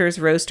 reactors,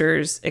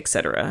 roasters,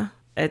 etc.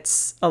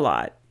 It's a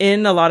lot.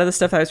 In a lot of the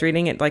stuff I was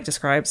reading, it like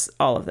describes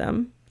all of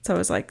them. So I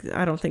was like,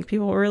 I don't think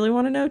people really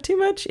want to know too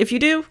much. If you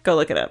do, go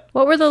look it up.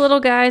 What were the little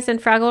guys in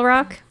Fraggle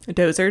Rock?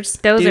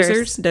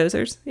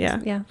 Dozers. Yeah.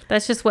 Yeah.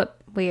 That's just what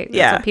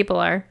what people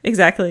are.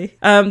 Exactly.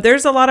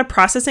 There's a lot of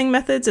processing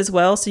methods as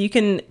well. So you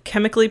can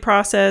chemically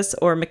process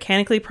or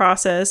mechanically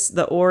process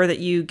the ore that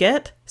you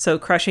get. So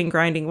crushing,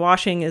 grinding,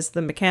 washing is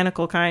the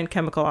mechanical kind.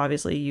 Chemical,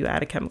 obviously, you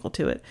add a chemical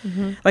to it.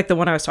 Like the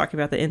one I was talking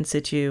about, the in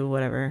situ,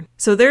 whatever.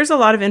 So there's a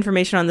lot of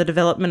information on the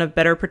development of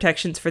better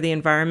protections for the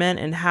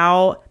environment and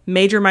how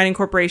major mining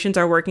corporations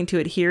are working to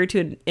adhere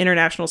to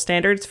international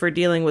standards for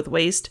dealing with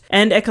waste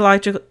and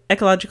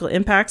ecological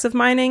impacts of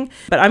mining.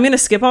 But I'm going to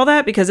skip all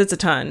that because it's a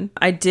ton.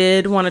 I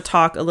did want to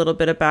talk a little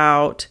bit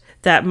about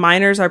that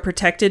miners are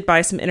protected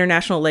by some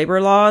international labor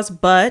laws,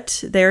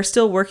 but they're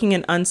still working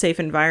in unsafe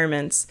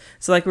environments.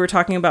 So like we were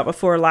talking about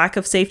before, lack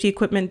of safety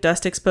equipment,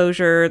 dust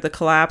exposure, the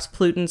collapse,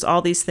 pollutants,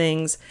 all these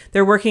things.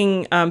 They're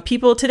working,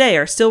 people today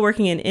are still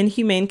working in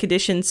inhumane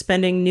conditions,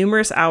 spending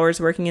numerous hours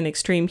working in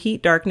extreme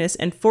heat, darkness,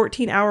 and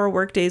 14-hour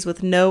workdays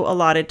with no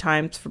allotted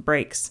times for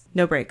breaks.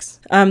 No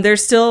breaks.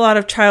 There's still a lot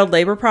of child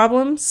labor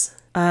problems.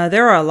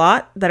 There are a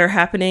lot that are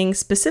happening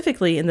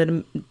specifically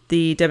in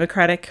the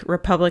Democratic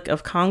Republic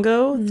of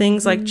Congo.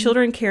 Things like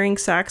children carrying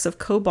sacks of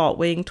cobalt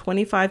weighing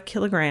 25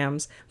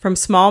 kilograms from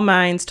small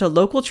mines to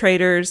local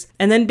traders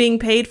and then being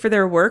paid for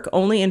their work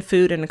only in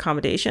food and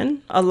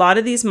accommodation. A lot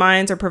of these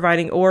mines are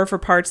providing ore for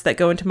parts that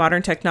go into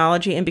modern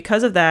technology. And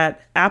because of that,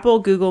 Apple,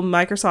 Google,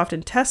 Microsoft,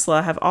 and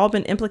Tesla have all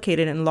been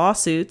implicated in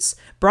lawsuits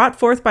brought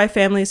forth by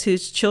families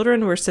whose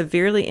children were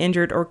severely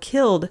injured or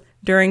killed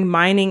during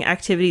mining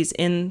activities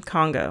in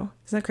Congo.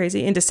 Isn't that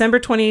crazy? In December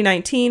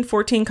 2019,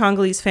 14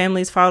 Congolese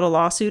families filed a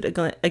lawsuit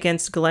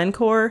against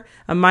Glencore,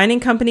 a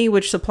mining company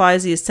which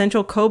supplies the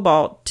essential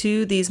cobalt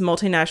to these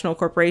multinational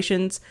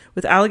corporations,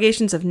 with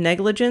allegations of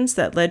negligence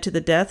that led to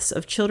the deaths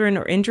of children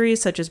or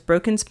injuries such as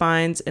broken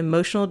spines,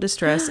 emotional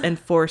distress, and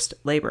forced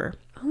labor.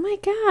 Oh my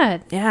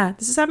God. Yeah,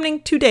 this is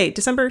happening today,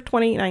 December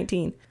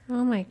 2019.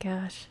 Oh my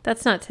gosh.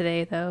 That's not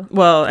today, though.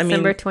 Well,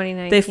 December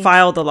 2019. They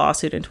filed the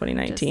lawsuit in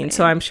 2019,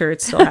 so I'm sure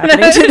it's still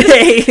happening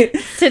today.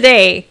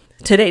 Today.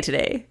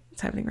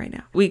 It's happening right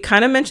now. We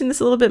kind of mentioned this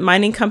a little bit.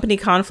 Mining company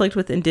conflict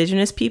with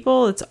indigenous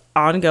people. It's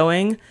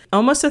ongoing.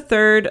 Almost a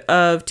third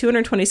of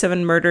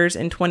 227 murders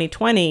in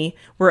 2020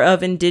 were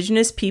of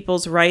indigenous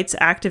people's rights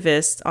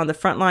activists on the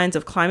front lines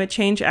of climate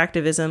change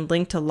activism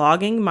linked to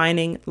logging,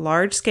 mining,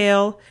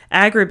 large-scale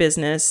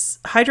agribusiness,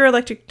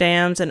 hydroelectric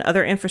dams, and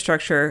other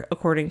infrastructure,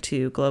 according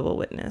to Global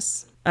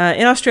Witness.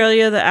 In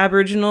Australia, the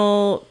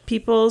Aboriginal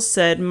peoples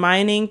said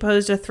mining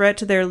posed a threat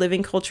to their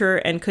living culture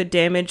and could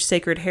damage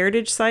sacred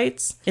heritage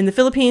sites. In the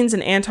Philippines,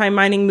 an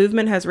anti-mining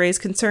movement has raised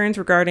concerns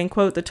regarding,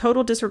 quote, the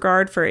total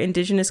disregard for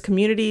indigenous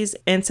communities'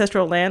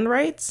 ancestral land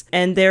rights.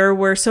 And there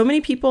were so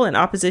many people in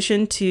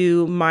opposition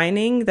to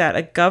mining that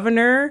a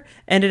governor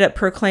ended up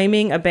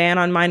proclaiming a ban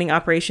on mining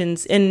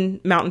operations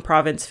in Mountain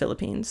Province,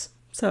 Philippines.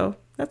 So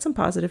that's some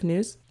positive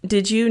news.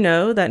 Did you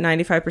know that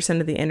 95%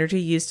 of the energy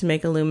used to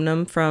make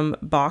aluminum from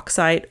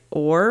bauxite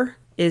ore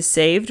is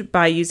saved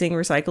by using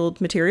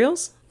recycled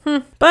materials?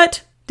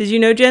 But did you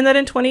know, Jen, that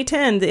in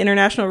 2010, the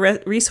International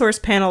Resource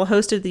Panel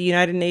hosted the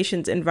United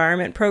Nations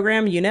Environment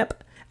Program, UNEP?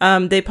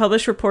 They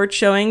published reports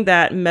showing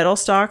that metal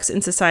stocks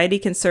in society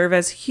can serve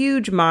as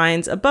huge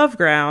mines above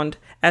ground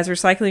as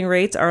recycling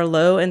rates are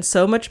low and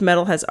so much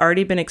metal has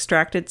already been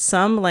extracted.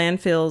 Some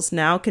landfills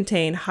now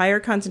contain higher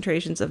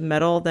concentrations of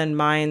metal than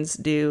mines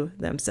do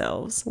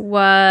themselves.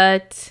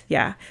 What?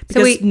 Yeah,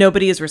 because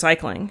nobody is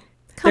recycling.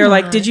 They're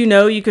like, did you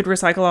know you could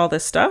recycle all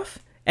this stuff?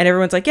 And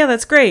everyone's like, yeah,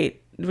 that's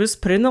great.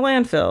 Just put it in the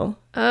landfill.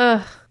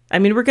 Ugh. I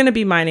mean, we're going to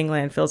be mining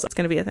landfills. It's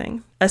going to be a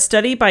thing. A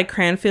study by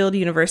Cranfield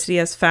University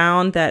has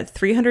found that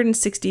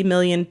 360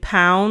 million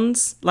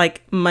pounds,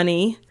 like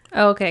money,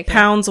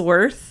 pounds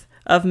worth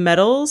of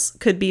metals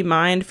could be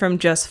mined from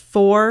just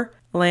 4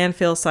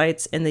 landfill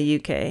sites in the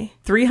UK.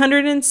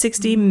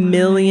 360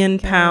 million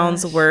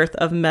pounds worth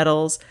of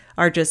metals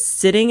are just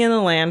sitting in a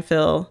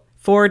landfill,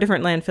 4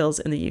 different landfills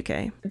in the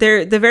UK.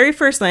 The very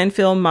first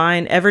landfill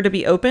mine ever to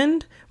be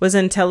opened was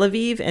in Tel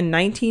Aviv in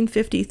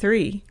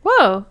 1953.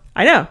 Whoa.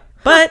 I know.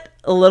 But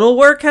a little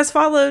work has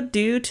followed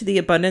due to the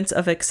abundance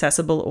of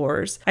accessible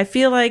ores. I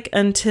feel like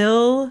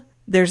until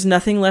there's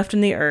nothing left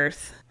in the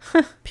earth,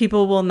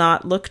 people will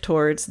not look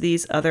towards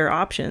these other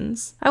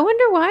options. I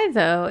wonder why,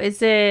 though.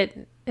 Is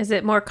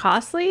it more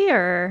costly,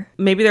 or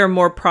maybe there are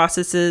more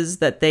processes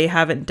that they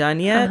haven't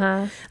done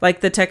yet, like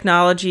the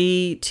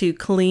technology to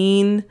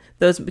clean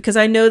those? Because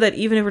I know that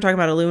even if we're talking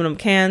about aluminum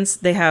cans,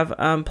 they have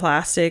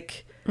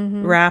plastic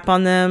wrap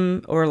on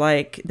them, or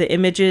like the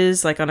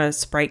images, like on a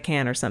Sprite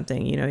can or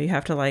something. You know, you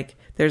have to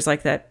there's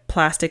like that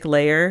plastic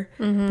layer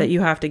that you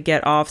have to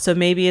get off. So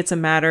maybe it's a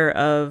matter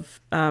of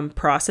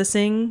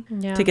processing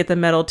to get the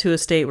metal to a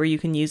state where you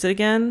can use it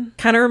again.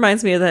 Kind of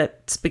reminds me of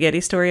that spaghetti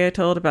story I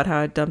told about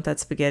how I dumped that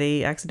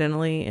spaghetti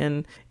accidentally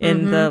in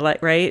the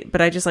right, but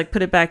I just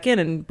put it back in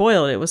and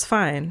boiled it. It was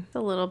fine.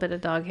 A little bit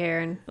of dog hair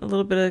and a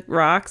little bit of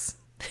rocks.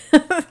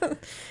 A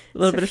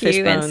little bit of fish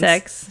bones.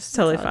 Insects. It's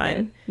totally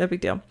fine. Good. No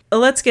big deal.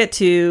 Let's get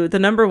to the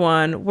number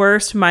 1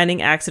 worst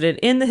mining accident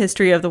in the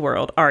history of the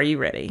world. Are you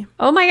ready?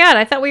 Oh my God.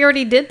 I thought we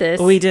already did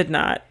this. We did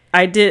not.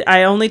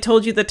 I only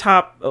told you the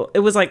top. It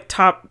was like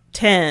top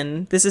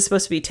 10. This is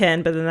supposed to be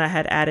 10, but then I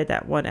had added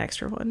that one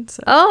extra one.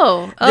 So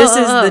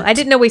I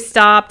didn't know we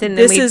stopped and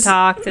then we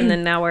talked and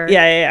then now we're...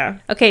 Yeah.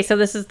 Okay, so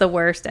this is the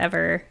worst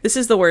ever. This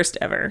is the worst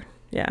ever.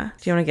 Yeah.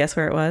 Do you want to guess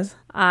where it was?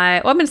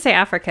 I'm going to say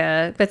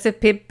Africa, but it's a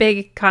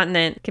big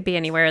continent. Could be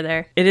anywhere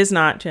there. It is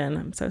not, Jen.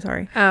 I'm so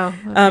sorry. Oh,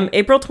 okay.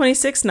 April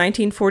 26,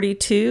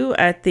 1942,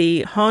 at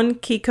the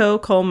Honkiko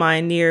coal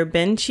mine near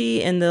Benchi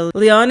in the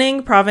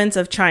Liaoning province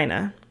of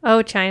China.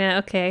 Oh, China.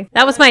 Okay.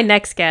 That was my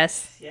next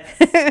guess. Yes.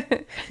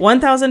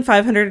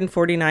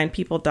 1,549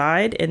 people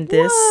died in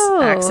this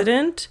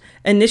accident.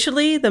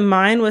 Initially, the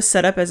mine was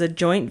set up as a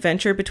joint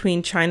venture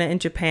between China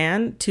and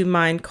Japan to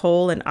mine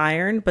coal and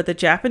iron, but the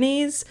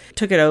Japanese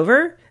took it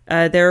over.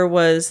 There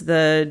was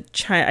the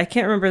China. I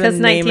can't remember the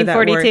name of that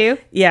word.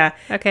 1942? Yeah.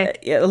 Okay.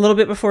 A little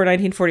bit before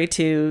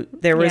 1942,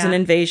 there was an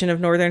invasion of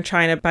northern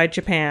China by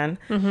Japan.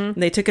 Mm-hmm.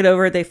 They took it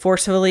over. They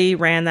forcefully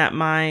ran that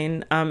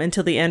mine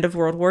until the end of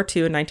World War II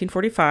in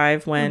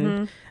 1945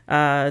 when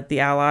the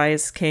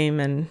Allies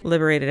came and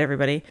liberated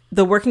everybody.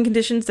 The working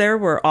conditions there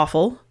were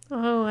awful.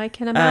 Oh, I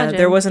can imagine.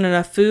 There wasn't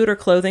enough food or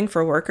clothing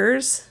for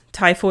workers.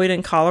 Typhoid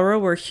and cholera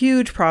were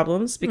huge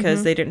problems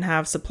because they didn't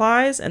have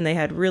supplies and they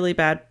had really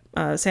bad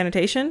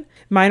sanitation.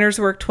 Miners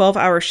worked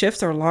 12-hour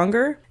shifts or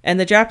longer, and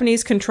the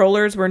Japanese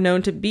controllers were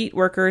known to beat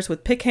workers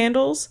with pick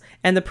handles,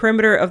 and the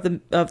perimeter of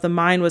the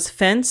mine was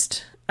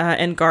fenced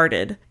and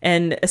guarded.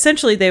 And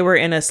essentially they were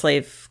in a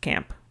slave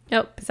camp.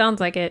 Oh, sounds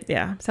like it.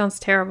 Yeah. Sounds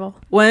terrible.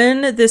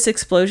 When this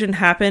explosion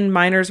happened,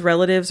 miners'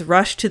 relatives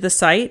rushed to the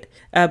site,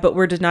 but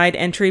were denied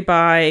entry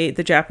by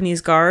the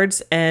Japanese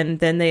guards, and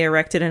then they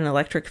erected an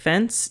electric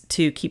fence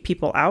to keep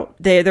people out.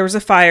 There was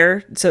a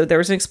fire, so there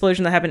was an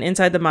explosion that happened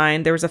inside the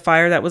mine. There was a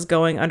fire that was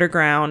going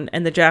underground,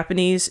 and the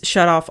Japanese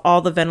shut off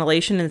all the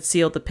ventilation and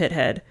sealed the pit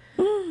head,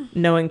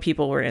 knowing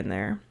people were in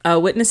there.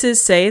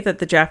 Witnesses say that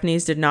the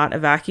Japanese did not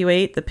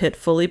evacuate the pit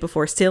fully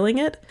before sealing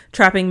it,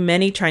 trapping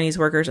many Chinese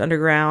workers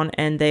underground,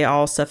 and they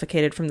all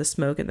suffocated from the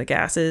smoke and the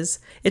gases.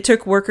 It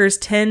took workers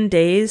 10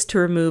 days to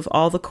remove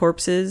all the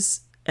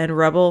corpses and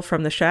rubble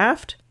from the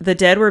shaft. The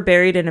dead were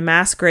buried in a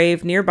mass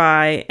grave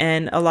nearby,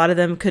 and a lot of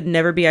them could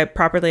never be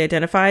properly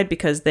identified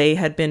because they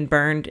had been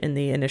burned in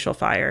the initial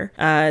fire.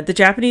 The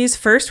Japanese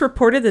first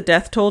reported the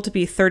death toll to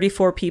be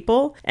 34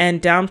 people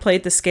and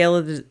downplayed the scale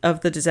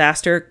of the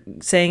disaster,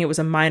 saying it was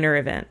a minor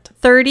event.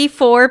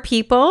 34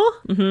 people?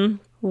 Mm-hmm.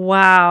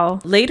 Wow.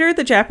 Later,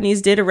 the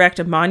Japanese did erect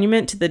a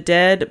monument to the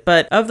dead,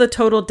 but of the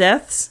total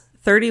deaths,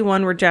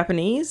 31 were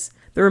Japanese.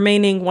 The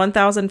remaining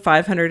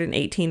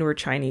 1,518 were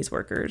Chinese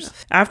workers.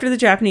 After the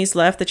Japanese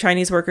left, the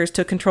Chinese workers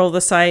took control of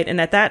the site,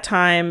 and at that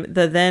time,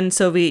 the then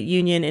Soviet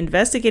Union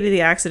investigated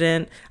the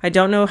accident. I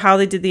don't know how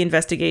they did the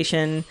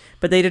investigation,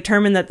 but they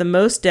determined that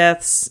most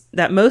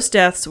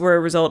deaths were a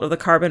result of the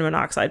carbon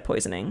monoxide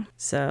poisoning.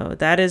 So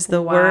that is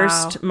the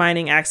worst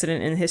mining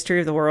accident in the history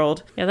of the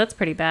world. Yeah, that's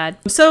pretty bad.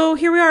 So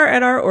here we are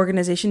at our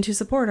organization to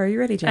support. Are you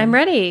ready, Jen? I'm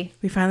ready.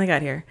 We finally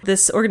got here.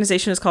 This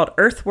organization is called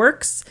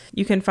Earthworks.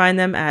 You can find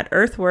them at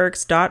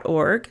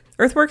earthworks.org.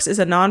 Earthworks is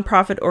a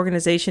nonprofit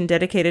organization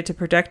dedicated to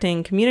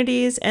protecting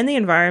communities and the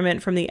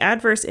environment from the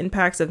adverse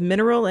impacts of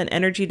mineral and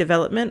energy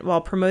development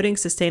while promoting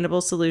sustainable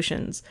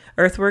solutions.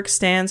 Earthworks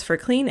stands for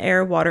clean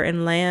air, water,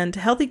 and land,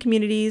 healthy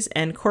communities,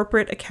 and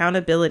corporate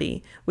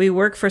accountability. We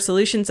work for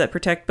solutions that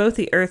protect both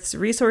the Earth's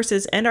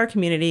resources and our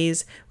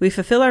communities. We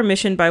fulfill our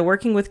mission by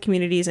working with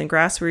communities and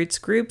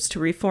grassroots groups to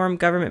reform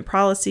government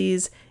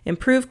policies,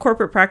 improve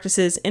corporate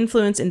practices,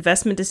 influence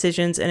investment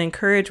decisions, and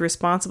encourage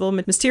responsible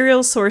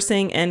materials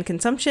sourcing and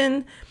consumption.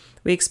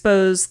 We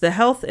expose the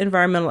health,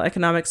 environmental,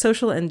 economic,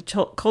 social, and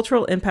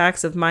cultural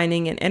impacts of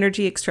mining and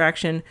energy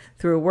extraction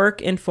through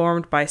work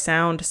informed by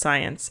sound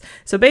science.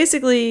 So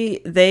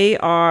basically, they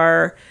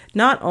are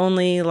not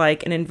only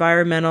like an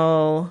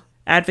environmental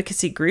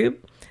advocacy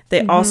group,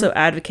 they also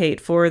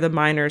advocate for the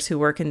miners who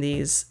work in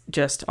these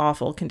just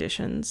awful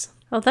conditions.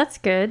 Oh, that's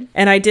good.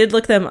 And I did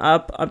look them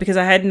up because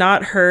I had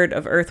not heard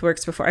of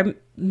Earthworks before. I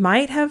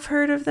might have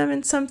heard of them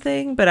in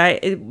something, but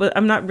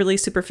I'm not really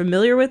super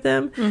familiar with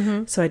them.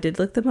 Mm-hmm. So I did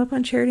look them up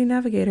on Charity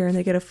Navigator, and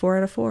they get a 4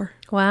 out of 4.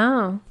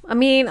 Wow. I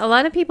mean, a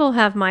lot of people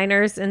have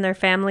miners in their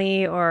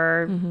family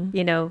or,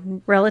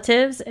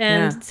 relatives.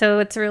 And so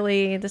it's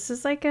really, this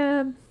is like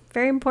a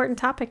very important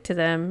topic to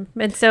them.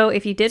 And so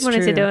if you did want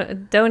to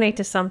donate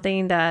to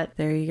something that...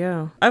 There you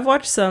go. I've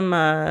watched some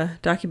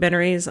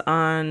documentaries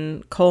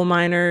on coal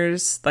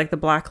miners, like the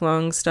Black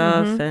Lung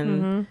stuff.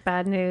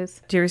 Bad news.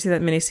 Did you ever see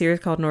that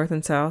miniseries called North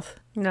and South?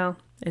 No.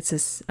 It's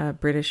this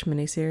British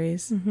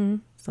miniseries. Mm-hmm.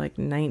 It's like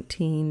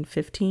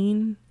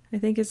 1915, I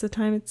think is the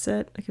time it's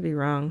set. I could be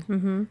wrong.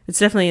 Mm-hmm. It's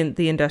definitely in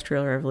the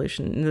Industrial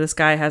Revolution. And this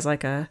guy has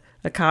like a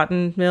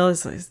cotton mill.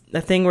 It's like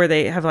a thing where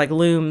they have like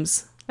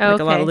looms. A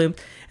lot of looms.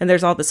 And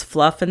there's all this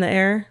fluff in the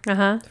air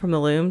from the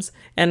looms.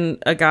 And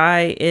a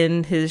guy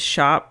in his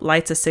shop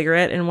lights a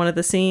cigarette in one of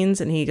the scenes,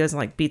 and he goes and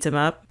like beats him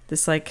up.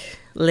 This like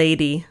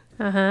lady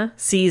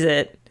sees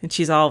it, and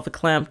she's all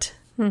verklempt.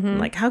 Mm-hmm.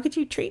 Like, how could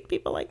you treat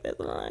people like this?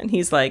 And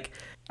he's like,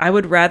 I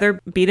would rather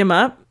beat him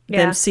up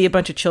than see a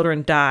bunch of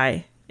children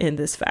die in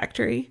this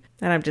factory.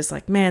 And I'm just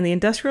like, man, the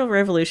Industrial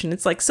Revolution,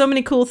 it's like so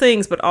many cool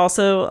things, but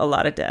also a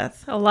lot of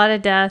death. A lot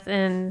of death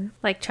and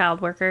like child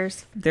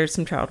workers. There's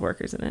some child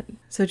workers in it.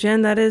 So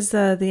Jen, that is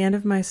the end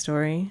of my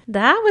story.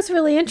 That was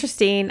really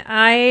interesting.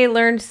 I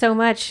learned so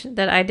much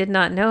that I did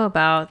not know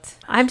about.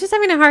 I'm just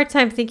having a hard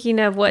time thinking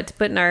of what to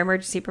put in our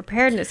emergency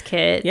preparedness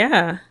kit.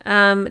 Yeah.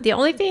 The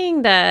only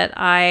thing that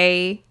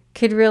I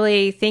could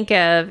really think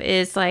of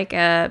is like,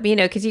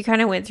 because you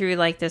kind of went through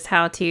like this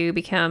how to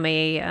become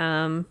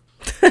a,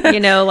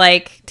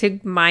 like to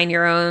mine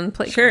your own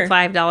Sure.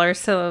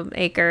 $5 to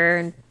acre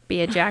and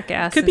be a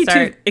jackass. It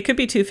could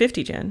be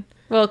 $2.50, Jen.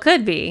 Well, it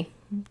could be.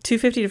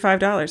 $2.50 to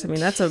 $5. I mean,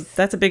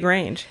 that's a big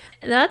range.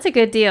 That's a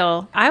good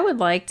deal. I would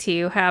like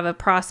to have a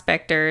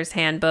prospector's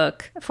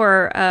handbook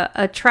for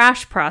a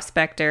trash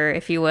prospector,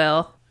 if you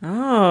will.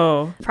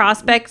 Oh.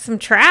 Prospect some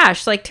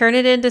trash, like turn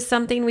it into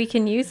something we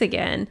can use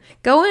again.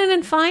 Go in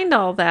and find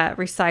all that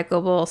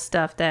recyclable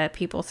stuff that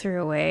people threw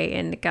away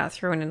and got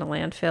thrown in a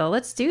landfill.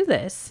 Let's do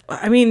this.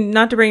 I mean,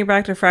 not to bring it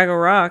back to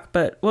Fraggle Rock,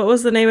 but what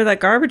was the name of that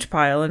garbage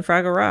pile in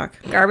Fraggle Rock?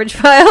 Garbage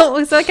pile? It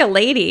was like a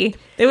lady.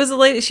 It was a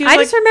lady. She was I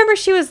just remember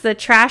she was the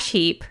trash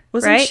heap.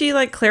 Wasn't right? she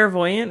like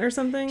clairvoyant or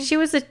something? She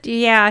was a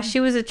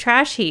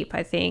trash heap,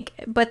 I think.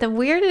 But the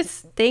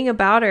weirdest thing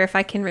about her, if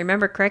I can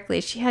remember correctly,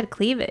 is she had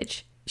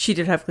cleavage. She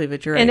did have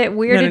cleavage, you're right. And it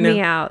weirded me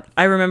out.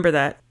 I remember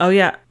that. Oh,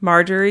 yeah.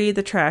 Marjorie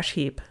the Trash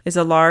Heap is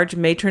a large,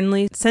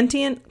 matronly,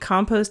 sentient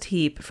compost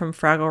heap from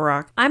Fraggle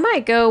Rock. I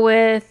might go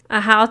with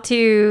a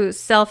how-to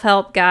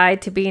self-help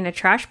guide to being a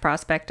trash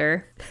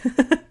prospector.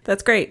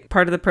 That's great.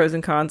 Part of the pros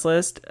and cons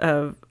list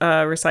of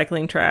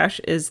recycling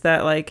trash is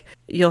that, like,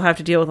 you'll have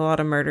to deal with a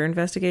lot of murder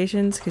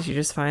investigations because you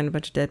just find a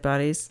bunch of dead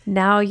bodies.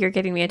 Now you're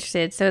getting me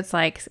interested. So it's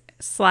like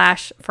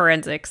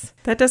 /forensics.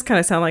 That does kind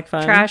of sound like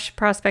fun. Trash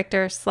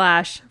prospector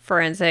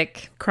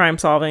 /forensic. Crime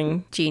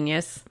solving.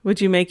 Genius. Would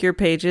you make your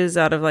pages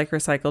out of like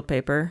recycled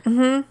paper?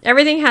 Mm-hmm.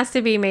 Everything has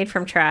to be made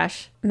from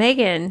trash.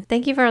 Megan,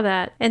 thank you for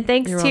that. And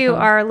thanks to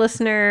our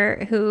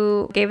listener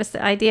who gave us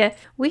the idea.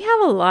 We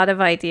have a lot of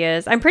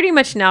ideas. I'm pretty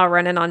much now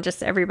running on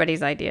just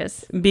everybody's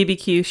ideas.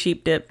 BBQ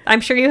sheep dip.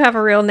 I'm sure you have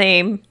a real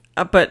name.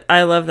 But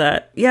I love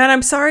that. Yeah, and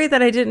I'm sorry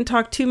that I didn't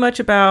talk too much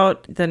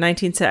about the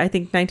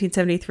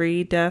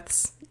 1973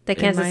 deaths. The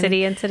Kansas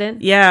City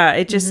incident? Yeah,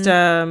 it just,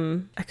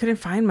 I couldn't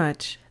find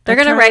much. They're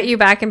going to write you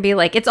back and be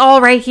like, it's all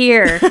right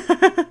here.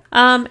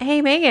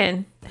 Hey,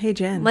 Megan. Hey,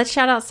 Jen. Let's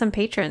shout out some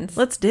patrons.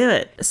 Let's do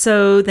it.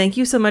 So thank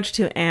you so much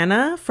to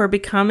Anna for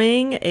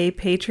becoming a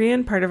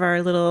Patreon, part of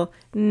our little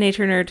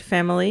Nature Nerd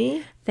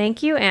family.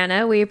 Thank you,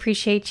 Anna. We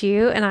appreciate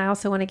you. And I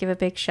also want to give a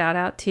big shout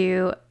out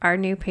to our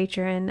new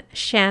patron,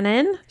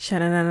 Shannon.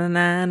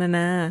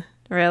 Shannon.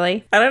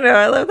 Really? I don't know.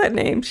 I love that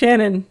name,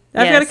 Shannon.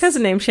 I've got a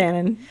cousin named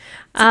Shannon.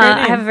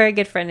 I have a very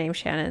good friend named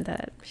Shannon.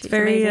 She's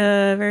very,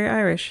 very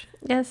Irish.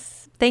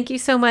 Yes. Thank you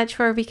so much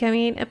for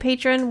becoming a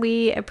patron.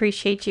 We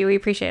appreciate you. We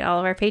appreciate all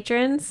of our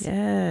patrons.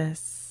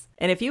 Yes.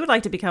 And if you would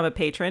like to become a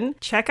patron,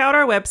 check out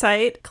our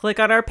website, click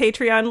on our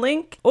Patreon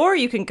link, or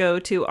you can go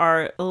to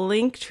our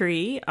link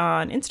tree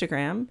on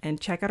Instagram and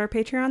check out our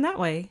Patreon that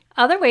way.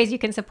 Other ways you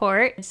can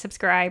support: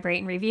 subscribe, rate,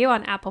 and review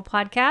on Apple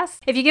Podcasts.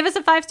 If you give us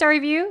a 5-star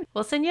review,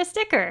 we'll send you a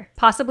sticker.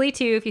 Possibly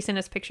 2 if you send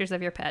us pictures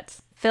of your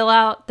pets. Fill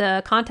out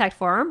the contact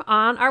form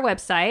on our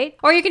website,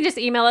 or you can just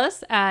email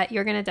us at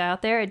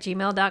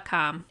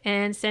you'regonnadieoutthere@gmail.com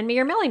and send me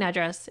your mailing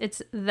address.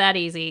 It's that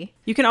easy.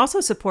 You can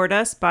also support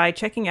us by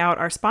checking out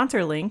our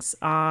sponsor links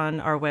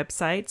on our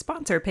website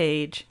sponsor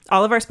page.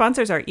 All of our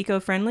sponsors are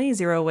eco-friendly,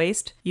 zero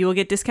waste. You will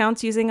get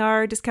discounts using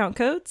our discount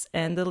codes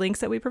and the links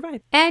that we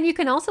provide. And you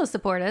can also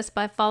support us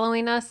by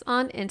following us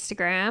on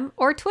Instagram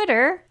or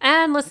Twitter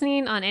and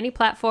listening on any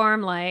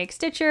platform like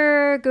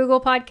Stitcher, Google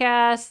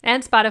Podcasts,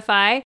 and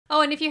Spotify.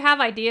 Oh, and if you have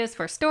ideas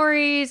for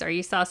stories or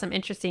you saw some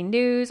interesting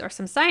news or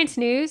some science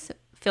news,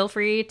 feel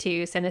free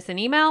to send us an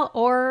email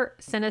or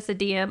send us a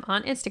DM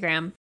on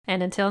Instagram.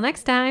 And until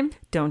next time,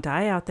 don't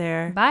die out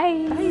there.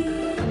 Bye.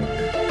 Bye.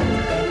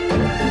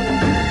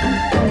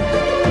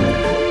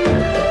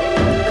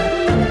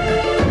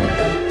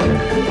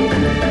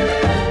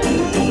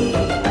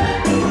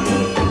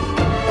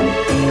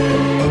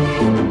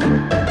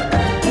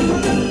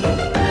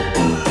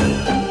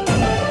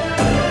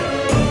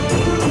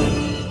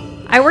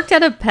 I worked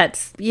at a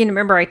pet's,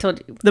 remember I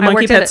told you. The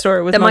monkey pet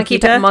store with monkey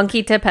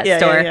to pet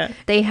store. Yeah.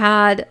 They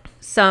had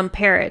some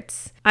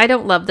parrots. I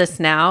don't love this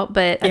now,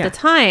 but at the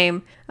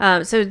time,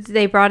 so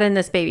they brought in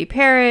this baby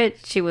parrot.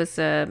 She was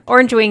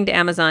orange-winged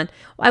Amazon.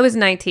 I was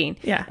 19.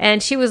 Yeah.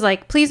 And she was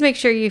like, please make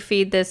sure you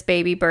feed this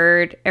baby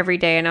bird every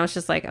day. And I was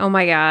just like, oh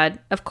my God,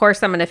 of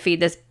course I'm going to feed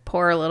this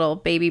poor little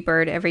baby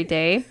bird every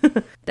day.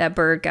 That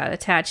bird got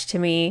attached to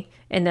me.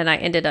 And then I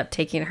ended up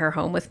taking her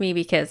home with me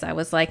because I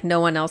was like, no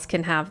one else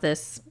can have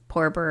this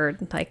poor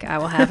bird. Like, I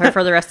will have her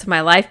for the rest of my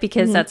life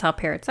because that's how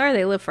parrots are.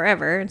 They live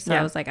forever. And so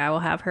I was like, I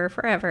will have her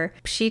forever.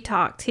 She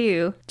talked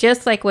too.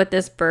 Just like what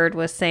this bird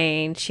was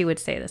saying, she would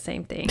say the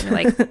same thing.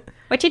 Like,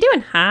 What you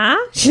doing, huh?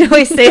 She'd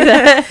always say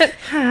that.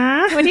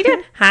 Huh? What are you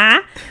doing,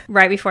 huh?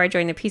 Right before I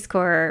joined the Peace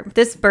Corps,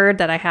 this bird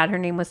that I had, her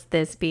name was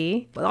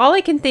Thisbe. All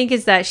I can think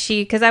is that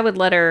because I would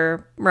let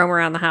her roam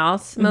around the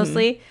house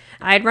mostly,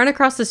 I'd run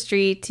across the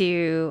street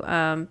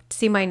to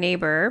see my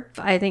neighbor.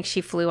 I think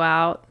she flew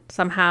out,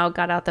 somehow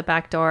got out the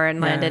back door and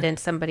landed in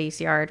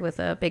somebody's yard with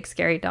a big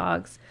scary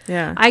dogs.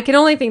 Yeah. I can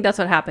only think that's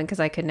what happened because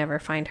I could never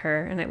find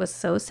her, and it was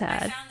so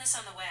sad. I found this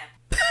on the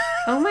web.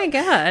 Oh my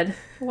God.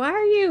 Why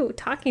are you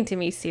talking to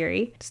me,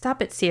 Siri?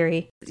 Stop it,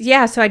 Siri.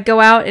 Yeah, so I'd go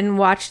out and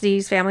watch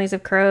these families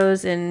of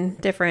crows in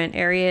different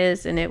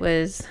areas, and it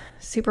was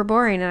super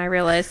boring. And I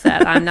realized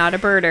that I'm not a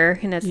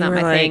birder, and it's You not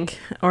were my thing.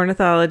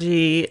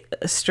 Ornithology,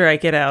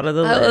 strike it out of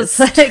the I was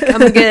list. like,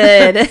 I'm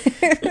good.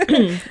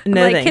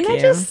 No, like, thank can you. I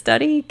just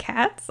study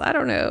cats? I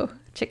don't know.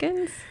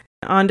 Chickens?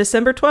 On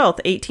December 12th,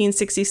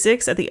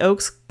 1866, at the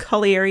Oaks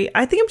Colliery,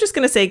 I think I'm just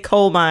going to say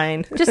coal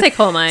mine. Just say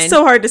coal mine.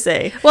 So hard to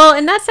say. Well,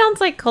 and that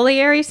sounds like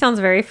colliery sounds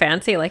very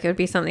fancy. Like it would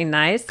be something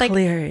nice. Like,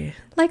 Colliery.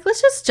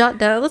 let's just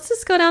let's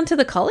just go down to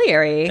the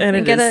colliery And and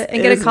it get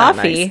is a not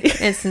coffee.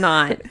 nice. It's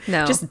not.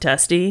 No. Just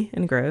dusty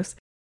and gross.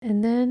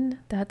 And then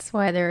that's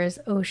why there is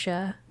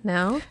OSHA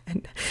now.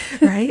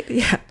 Right?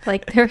 Yeah.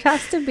 Like there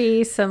has to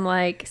be some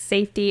like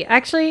safety.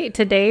 Actually,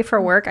 today for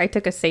work, I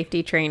took a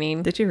safety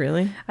training. Did you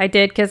really? I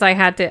did because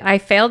I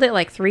failed it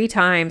like 3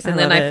 times and I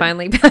then love I it.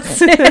 finally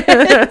passed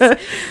it.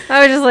 I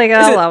was just like,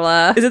 oh, blah,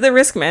 blah. Is it the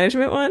risk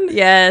management one?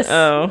 Yes.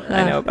 Oh,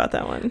 I know about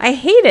that one. I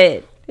hate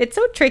it. It's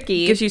so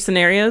tricky. Gives you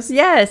scenarios?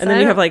 Yes. And then I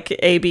you don't- have like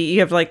A, B, you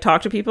have to like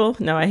talk to people?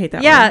 No, I hate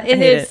that yeah, one. I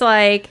and hate it's it.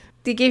 like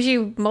it gives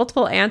you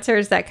multiple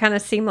answers that kind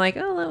of seem like,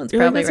 oh, that one's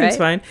You're like, probably that right. seems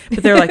fine.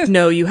 But they're like,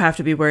 no, you have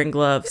to be wearing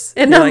gloves.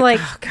 And You're I'm like,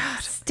 oh,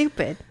 God.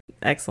 stupid.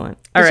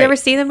 Excellent. Did All right. you ever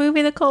see the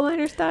movie The Coal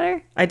Miner's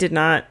Daughter? I did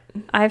not.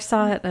 I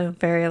saw it a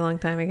very long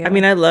time ago. I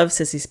mean, I love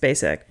Sissy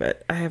Spacek,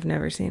 but I have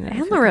never seen it.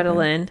 and Loretta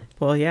Lynn.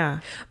 Well,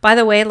 yeah. By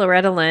the way,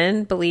 Loretta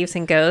Lynn believes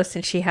in ghosts,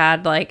 and she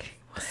had like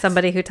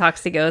somebody who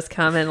talks to ghosts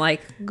come and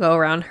like go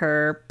around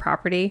her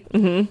property.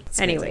 Mm-hmm.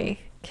 Anyway,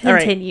 All right.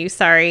 continue.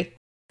 Sorry.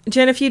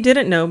 Jen, if you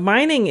didn't know,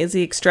 mining is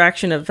the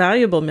extraction of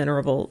valuable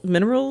minerals.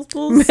 Minerals.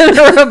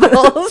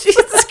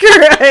 Jesus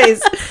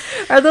Christ.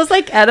 Are those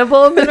like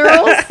edible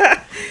minerals?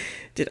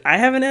 Did I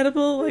have an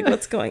edible? Like,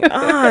 what's going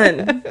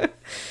on?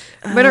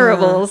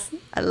 Minerals.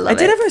 I love I it.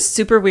 did have a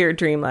super weird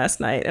dream last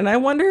night, and I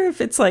wonder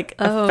if it's like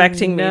Oh,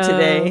 affecting me no.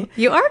 today.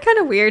 You are kind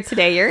of weird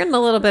today. You're in a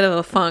little bit of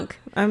a funk.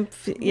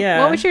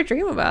 Yeah. What was your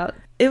dream about?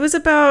 It was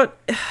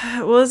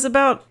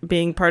about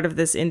being part of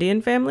this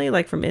Indian family,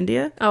 like from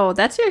India. Oh,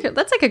 that's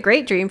like a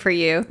great dream for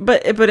you.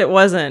 But it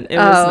wasn't. It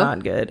was Oh.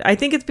 not good. I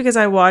think it's because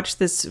I watched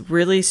this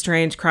really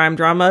strange crime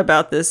drama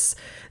about this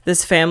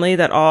family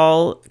that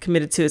all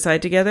committed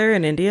suicide together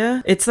in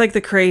India. It's like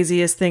the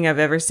craziest thing I've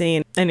ever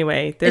seen.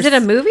 Anyway, Is it a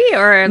movie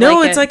or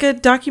No, it's like a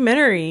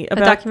documentary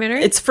about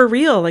documentary? It's for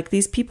real. Like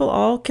these people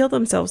all killed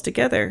themselves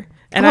together.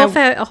 And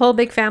a whole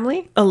big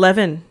family?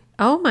 11.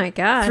 Oh my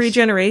gosh. 3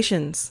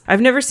 generations.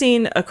 I've never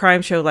seen a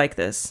crime show like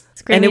this.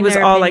 Screaming and it was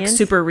their all like opinions?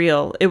 super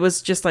real. It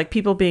was just like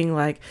people being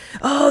like,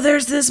 oh,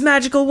 there's this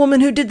magical woman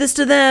who did this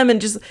to them.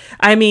 And just,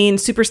 I mean,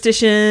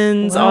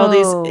 superstitions, all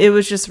Whoa. these. It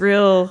was just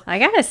real. I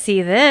gotta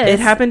see this. It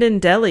happened in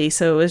Delhi.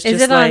 So it was just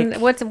Is it like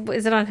on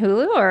is it on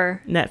Hulu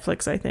or?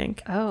 Netflix, I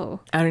think. Oh,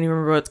 I don't even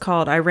remember what it's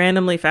called. I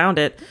randomly found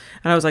it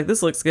and I was like,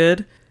 this looks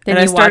good. Then and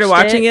I you started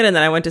watched watching it? it and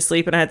then I went to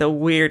sleep and I had the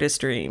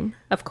weirdest dream.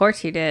 of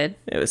course you did.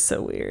 It was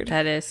so weird.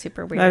 That is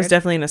super weird. I was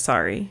definitely in a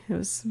sorry. It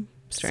was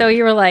strange. So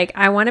you were like,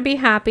 I want to be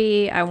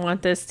happy. I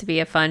want this to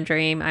be a fun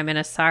dream. I'm in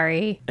a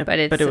sorry, but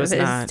it was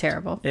not.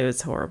 terrible. It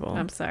was horrible.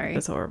 I'm sorry. It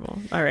was horrible.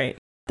 All right.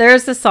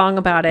 There's a song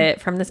about it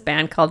from this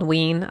band called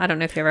Ween. I don't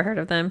know if you ever heard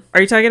of them.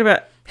 Are you talking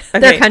about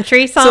They're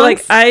country songs. So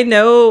like I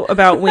know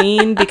about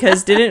Ween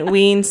because didn't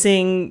Ween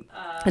sing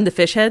in the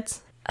Fish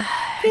Heads?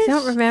 I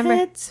don't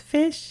remember.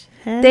 Fish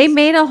heads. They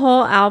made a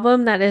whole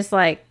album that is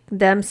like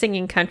them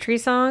singing country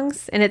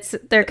songs, and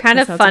they're kind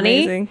That of sounds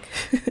funny. amazing.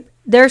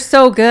 They're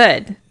so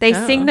good. They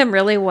Oh. sing them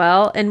really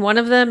well, and one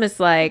of them is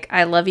like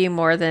 "I love you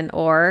more than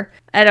or."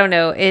 I don't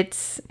know.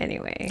 It's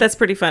anyway. That's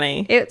pretty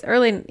funny. It's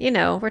early.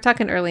 We're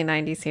talking early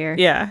 '90s here.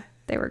 Yeah.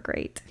 They were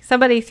great.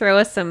 Somebody throw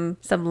us some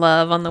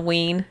love on the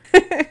Ween.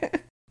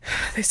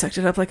 They sucked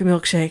it up like a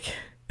milkshake.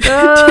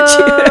 Oh. Did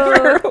you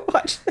ever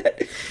watch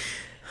that?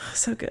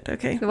 So good.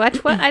 Okay.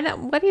 Watch what? I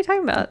don't. What are you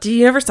talking about?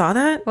 You never saw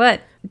that?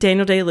 What?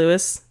 Daniel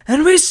Day-Lewis.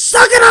 And we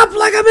suck it up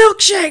like a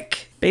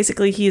milkshake.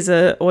 Basically, he's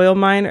an oil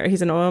miner.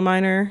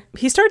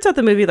 He starts out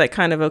the movie like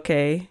kind of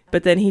okay,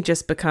 but then he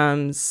just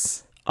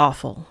becomes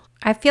awful.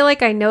 I feel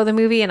like I know the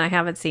movie and I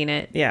haven't seen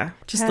it. Yeah.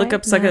 Just Okay, look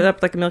up Suck no. It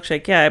Up Like a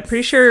Milkshake. Yeah, I'm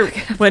pretty sure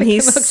when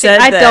he said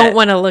I that. don't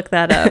want to look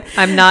that up.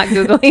 I'm not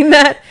Googling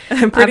that.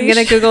 I'm pretty going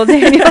to sure- Google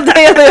Daniel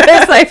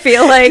Day-Lewis. I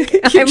feel like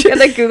I'm going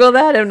to Google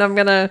that and I'm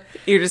going to...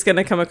 You're just going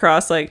to come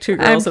across like 2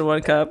 girls in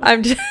 1 cup.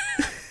 I'm just...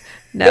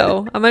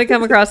 No, I'm going to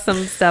come across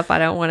some stuff I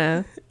don't want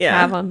to Yeah.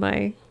 have on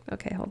my...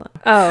 Okay, hold on.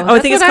 Oh, I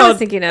that's think what it's I called. was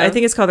thinking of. I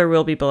think it's called There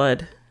Will Be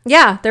Blood.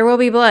 Yeah, There Will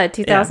Be Blood,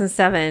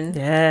 2007.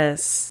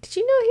 Yes. Did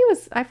you know he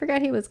was... I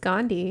forgot he was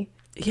Gandhi.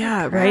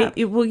 Yeah, crap.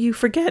 right? Well, you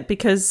forget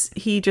because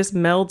he just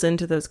melds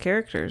into those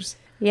characters.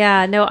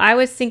 Yeah, no, I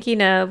was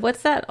thinking of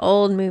what's that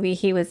old movie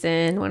he was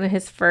in? One of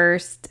his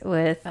first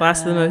with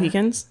Last of the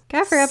Mohicans.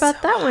 I forgot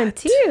about that one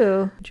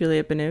too.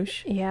 Juliette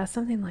Binoche. Yeah,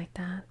 something like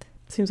that.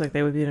 Seems like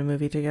they would be in a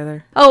movie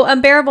together. Oh,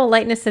 Unbearable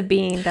Lightness of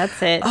Being. That's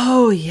it.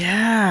 Oh,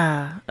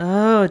 yeah.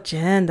 Oh,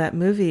 Jen, that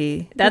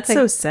movie. That's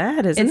so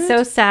sad, isn't it? It's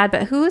so sad,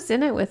 but who's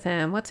in it with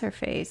him? What's her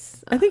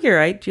face? I think you're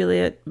right.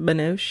 Juliette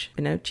Binoche.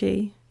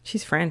 Binoche.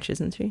 She's French,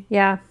 isn't she?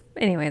 Yeah.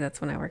 Anyway,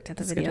 that's when I worked at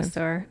the video good.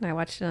 store and I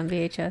watched it on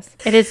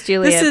VHS. It is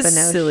Juliette This is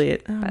Binoche,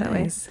 silly. by the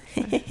way.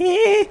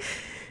 way.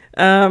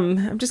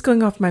 I'm just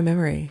going off my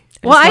memory.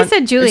 Well, I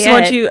said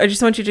Juliette. I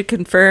just want you to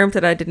confirm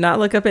that I did not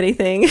look up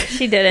anything.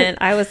 She didn't.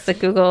 I was the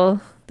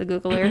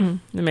Googler.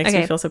 It makes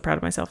me feel so proud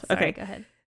of myself. Sorry, Okay. go ahead.